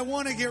wrong, but I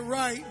want to get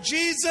right.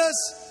 Jesus,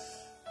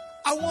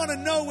 I want to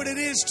know what it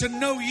is to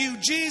know You.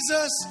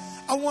 Jesus,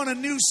 I want a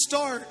new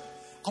start.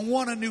 I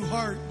want a new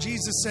heart.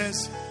 Jesus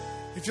says,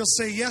 if you'll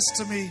say yes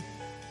to me,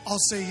 I'll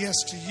say yes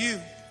to you.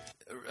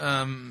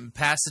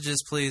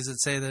 Passages, please, that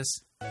say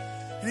this.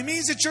 And it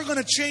means that you're going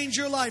to change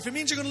your life. It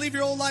means you're going to leave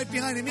your old life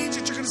behind. It means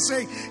that you're going to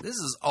say, this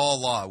is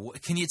all law.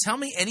 Can you tell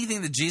me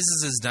anything that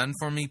Jesus has done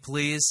for me,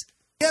 please?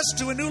 Yes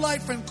to a new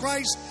life in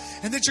Christ,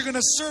 and that you're going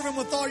to serve Him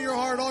with all your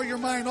heart, all your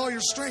mind, all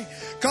your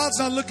strength. God's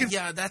not looking for...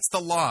 Yeah, that's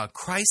the law.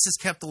 Christ has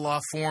kept the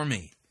law for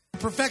me.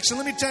 Perfection.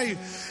 Let me tell you,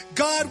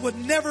 God would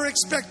never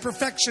expect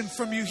perfection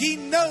from you. He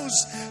knows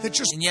that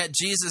you're... And yet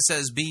Jesus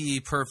says, be ye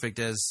perfect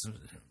as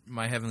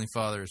my heavenly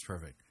Father is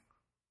perfect.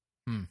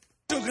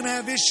 Still going to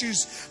have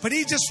issues, but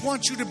He just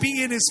wants you to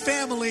be in His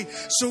family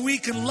so we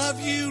can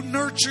love you,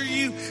 nurture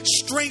you,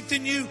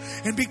 strengthen you,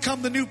 and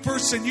become the new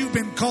person you've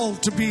been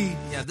called to be.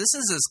 Yeah, this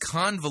is as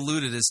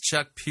convoluted as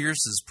Chuck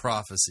Pierce's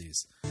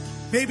Prophecies.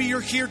 Maybe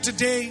you're here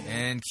today.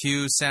 And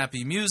cue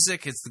sappy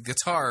music. It's the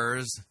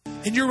guitars.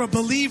 And you're a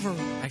believer.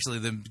 Actually,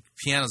 the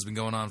piano's been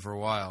going on for a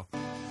while.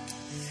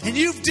 And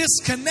you've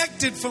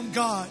disconnected from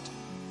God.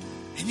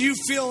 And you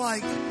feel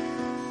like,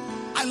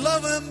 I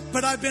love Him,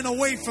 but I've been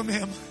away from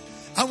Him.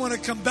 I want to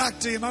come back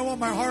to Him. I want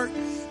my heart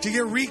to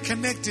get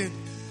reconnected.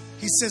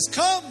 He says,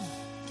 come,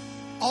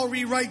 I'll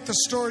rewrite the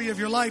story of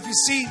your life. You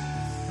see,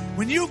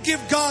 when you give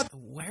God...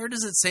 Where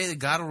does it say that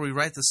God will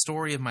rewrite the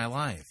story of my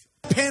life?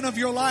 Pen of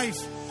your life,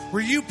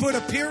 where you put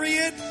a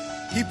period,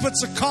 He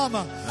puts a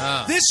comma.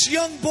 This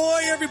young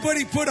boy,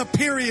 everybody put a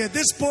period.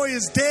 This boy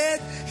is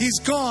dead. He's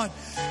gone.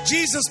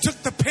 Jesus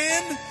took the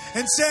pen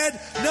and said,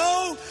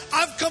 no,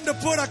 I've come to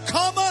put a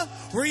comma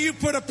where you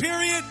put a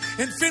period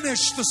and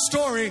finish the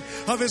story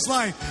of his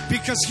life,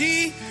 because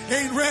he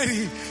ain't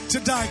ready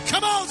to die.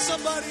 Come on,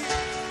 somebody.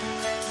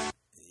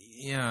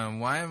 Yeah,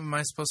 why am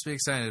I supposed to be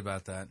excited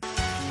about that?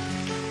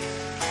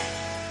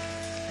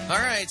 All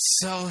right,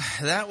 so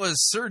that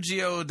was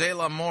Sergio de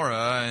la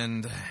Mora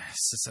and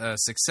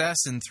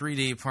Success in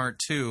 3D Part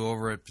 2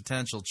 over at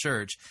Potential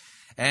Church.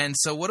 And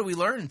so what do we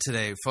learn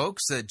today,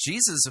 folks? That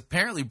Jesus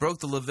apparently broke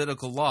the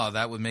Levitical law.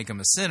 That would make him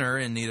a sinner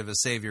in need of a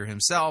Savior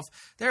himself.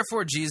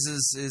 Therefore,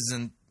 Jesus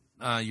isn't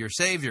your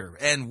Savior.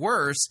 And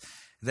worse,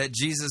 that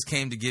Jesus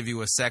came to give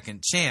you a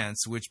second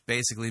chance, which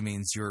basically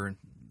means you're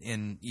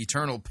in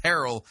eternal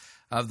peril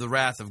of the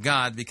wrath of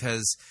God,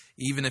 because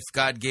even if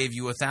God gave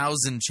you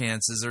 1,000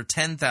 chances or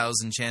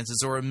 10,000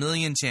 chances or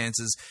 1,000,000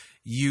 chances,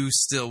 you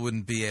still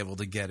wouldn't be able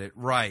to get it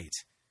right.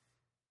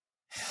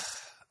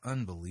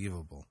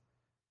 Unbelievable.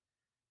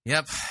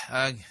 Yep,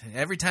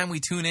 every time we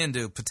tune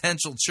into a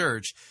potential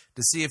church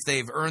to see if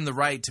they've earned the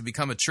right to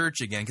become a church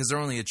again, because they're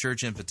only a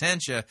church in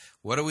potentia,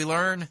 what do we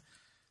learn?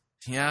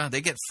 Yeah, they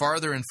get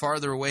farther and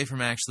farther away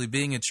from actually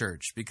being a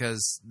church,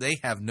 because they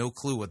have no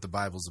clue what the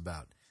Bible's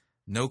about.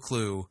 No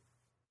clue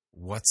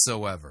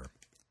whatsoever.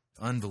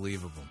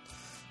 Unbelievable.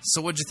 So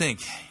what'd you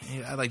think?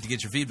 I'd like to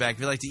get your feedback.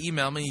 If you'd like to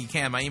email me, you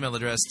can. My email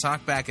address,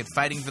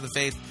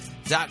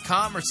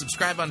 talkback@fightingforthefaith.com, or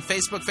subscribe on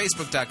Facebook,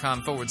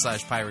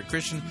 facebook.com/Pirate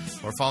Christian,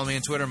 or follow me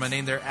on Twitter. My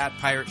name there,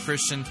 @Pirate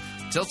Christian.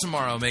 Till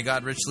tomorrow, may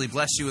God richly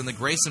bless you in the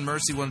grace and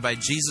mercy won by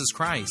Jesus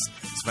Christ,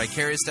 his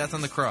vicarious death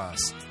on the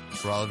cross,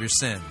 for all of your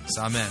sins.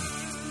 Amen.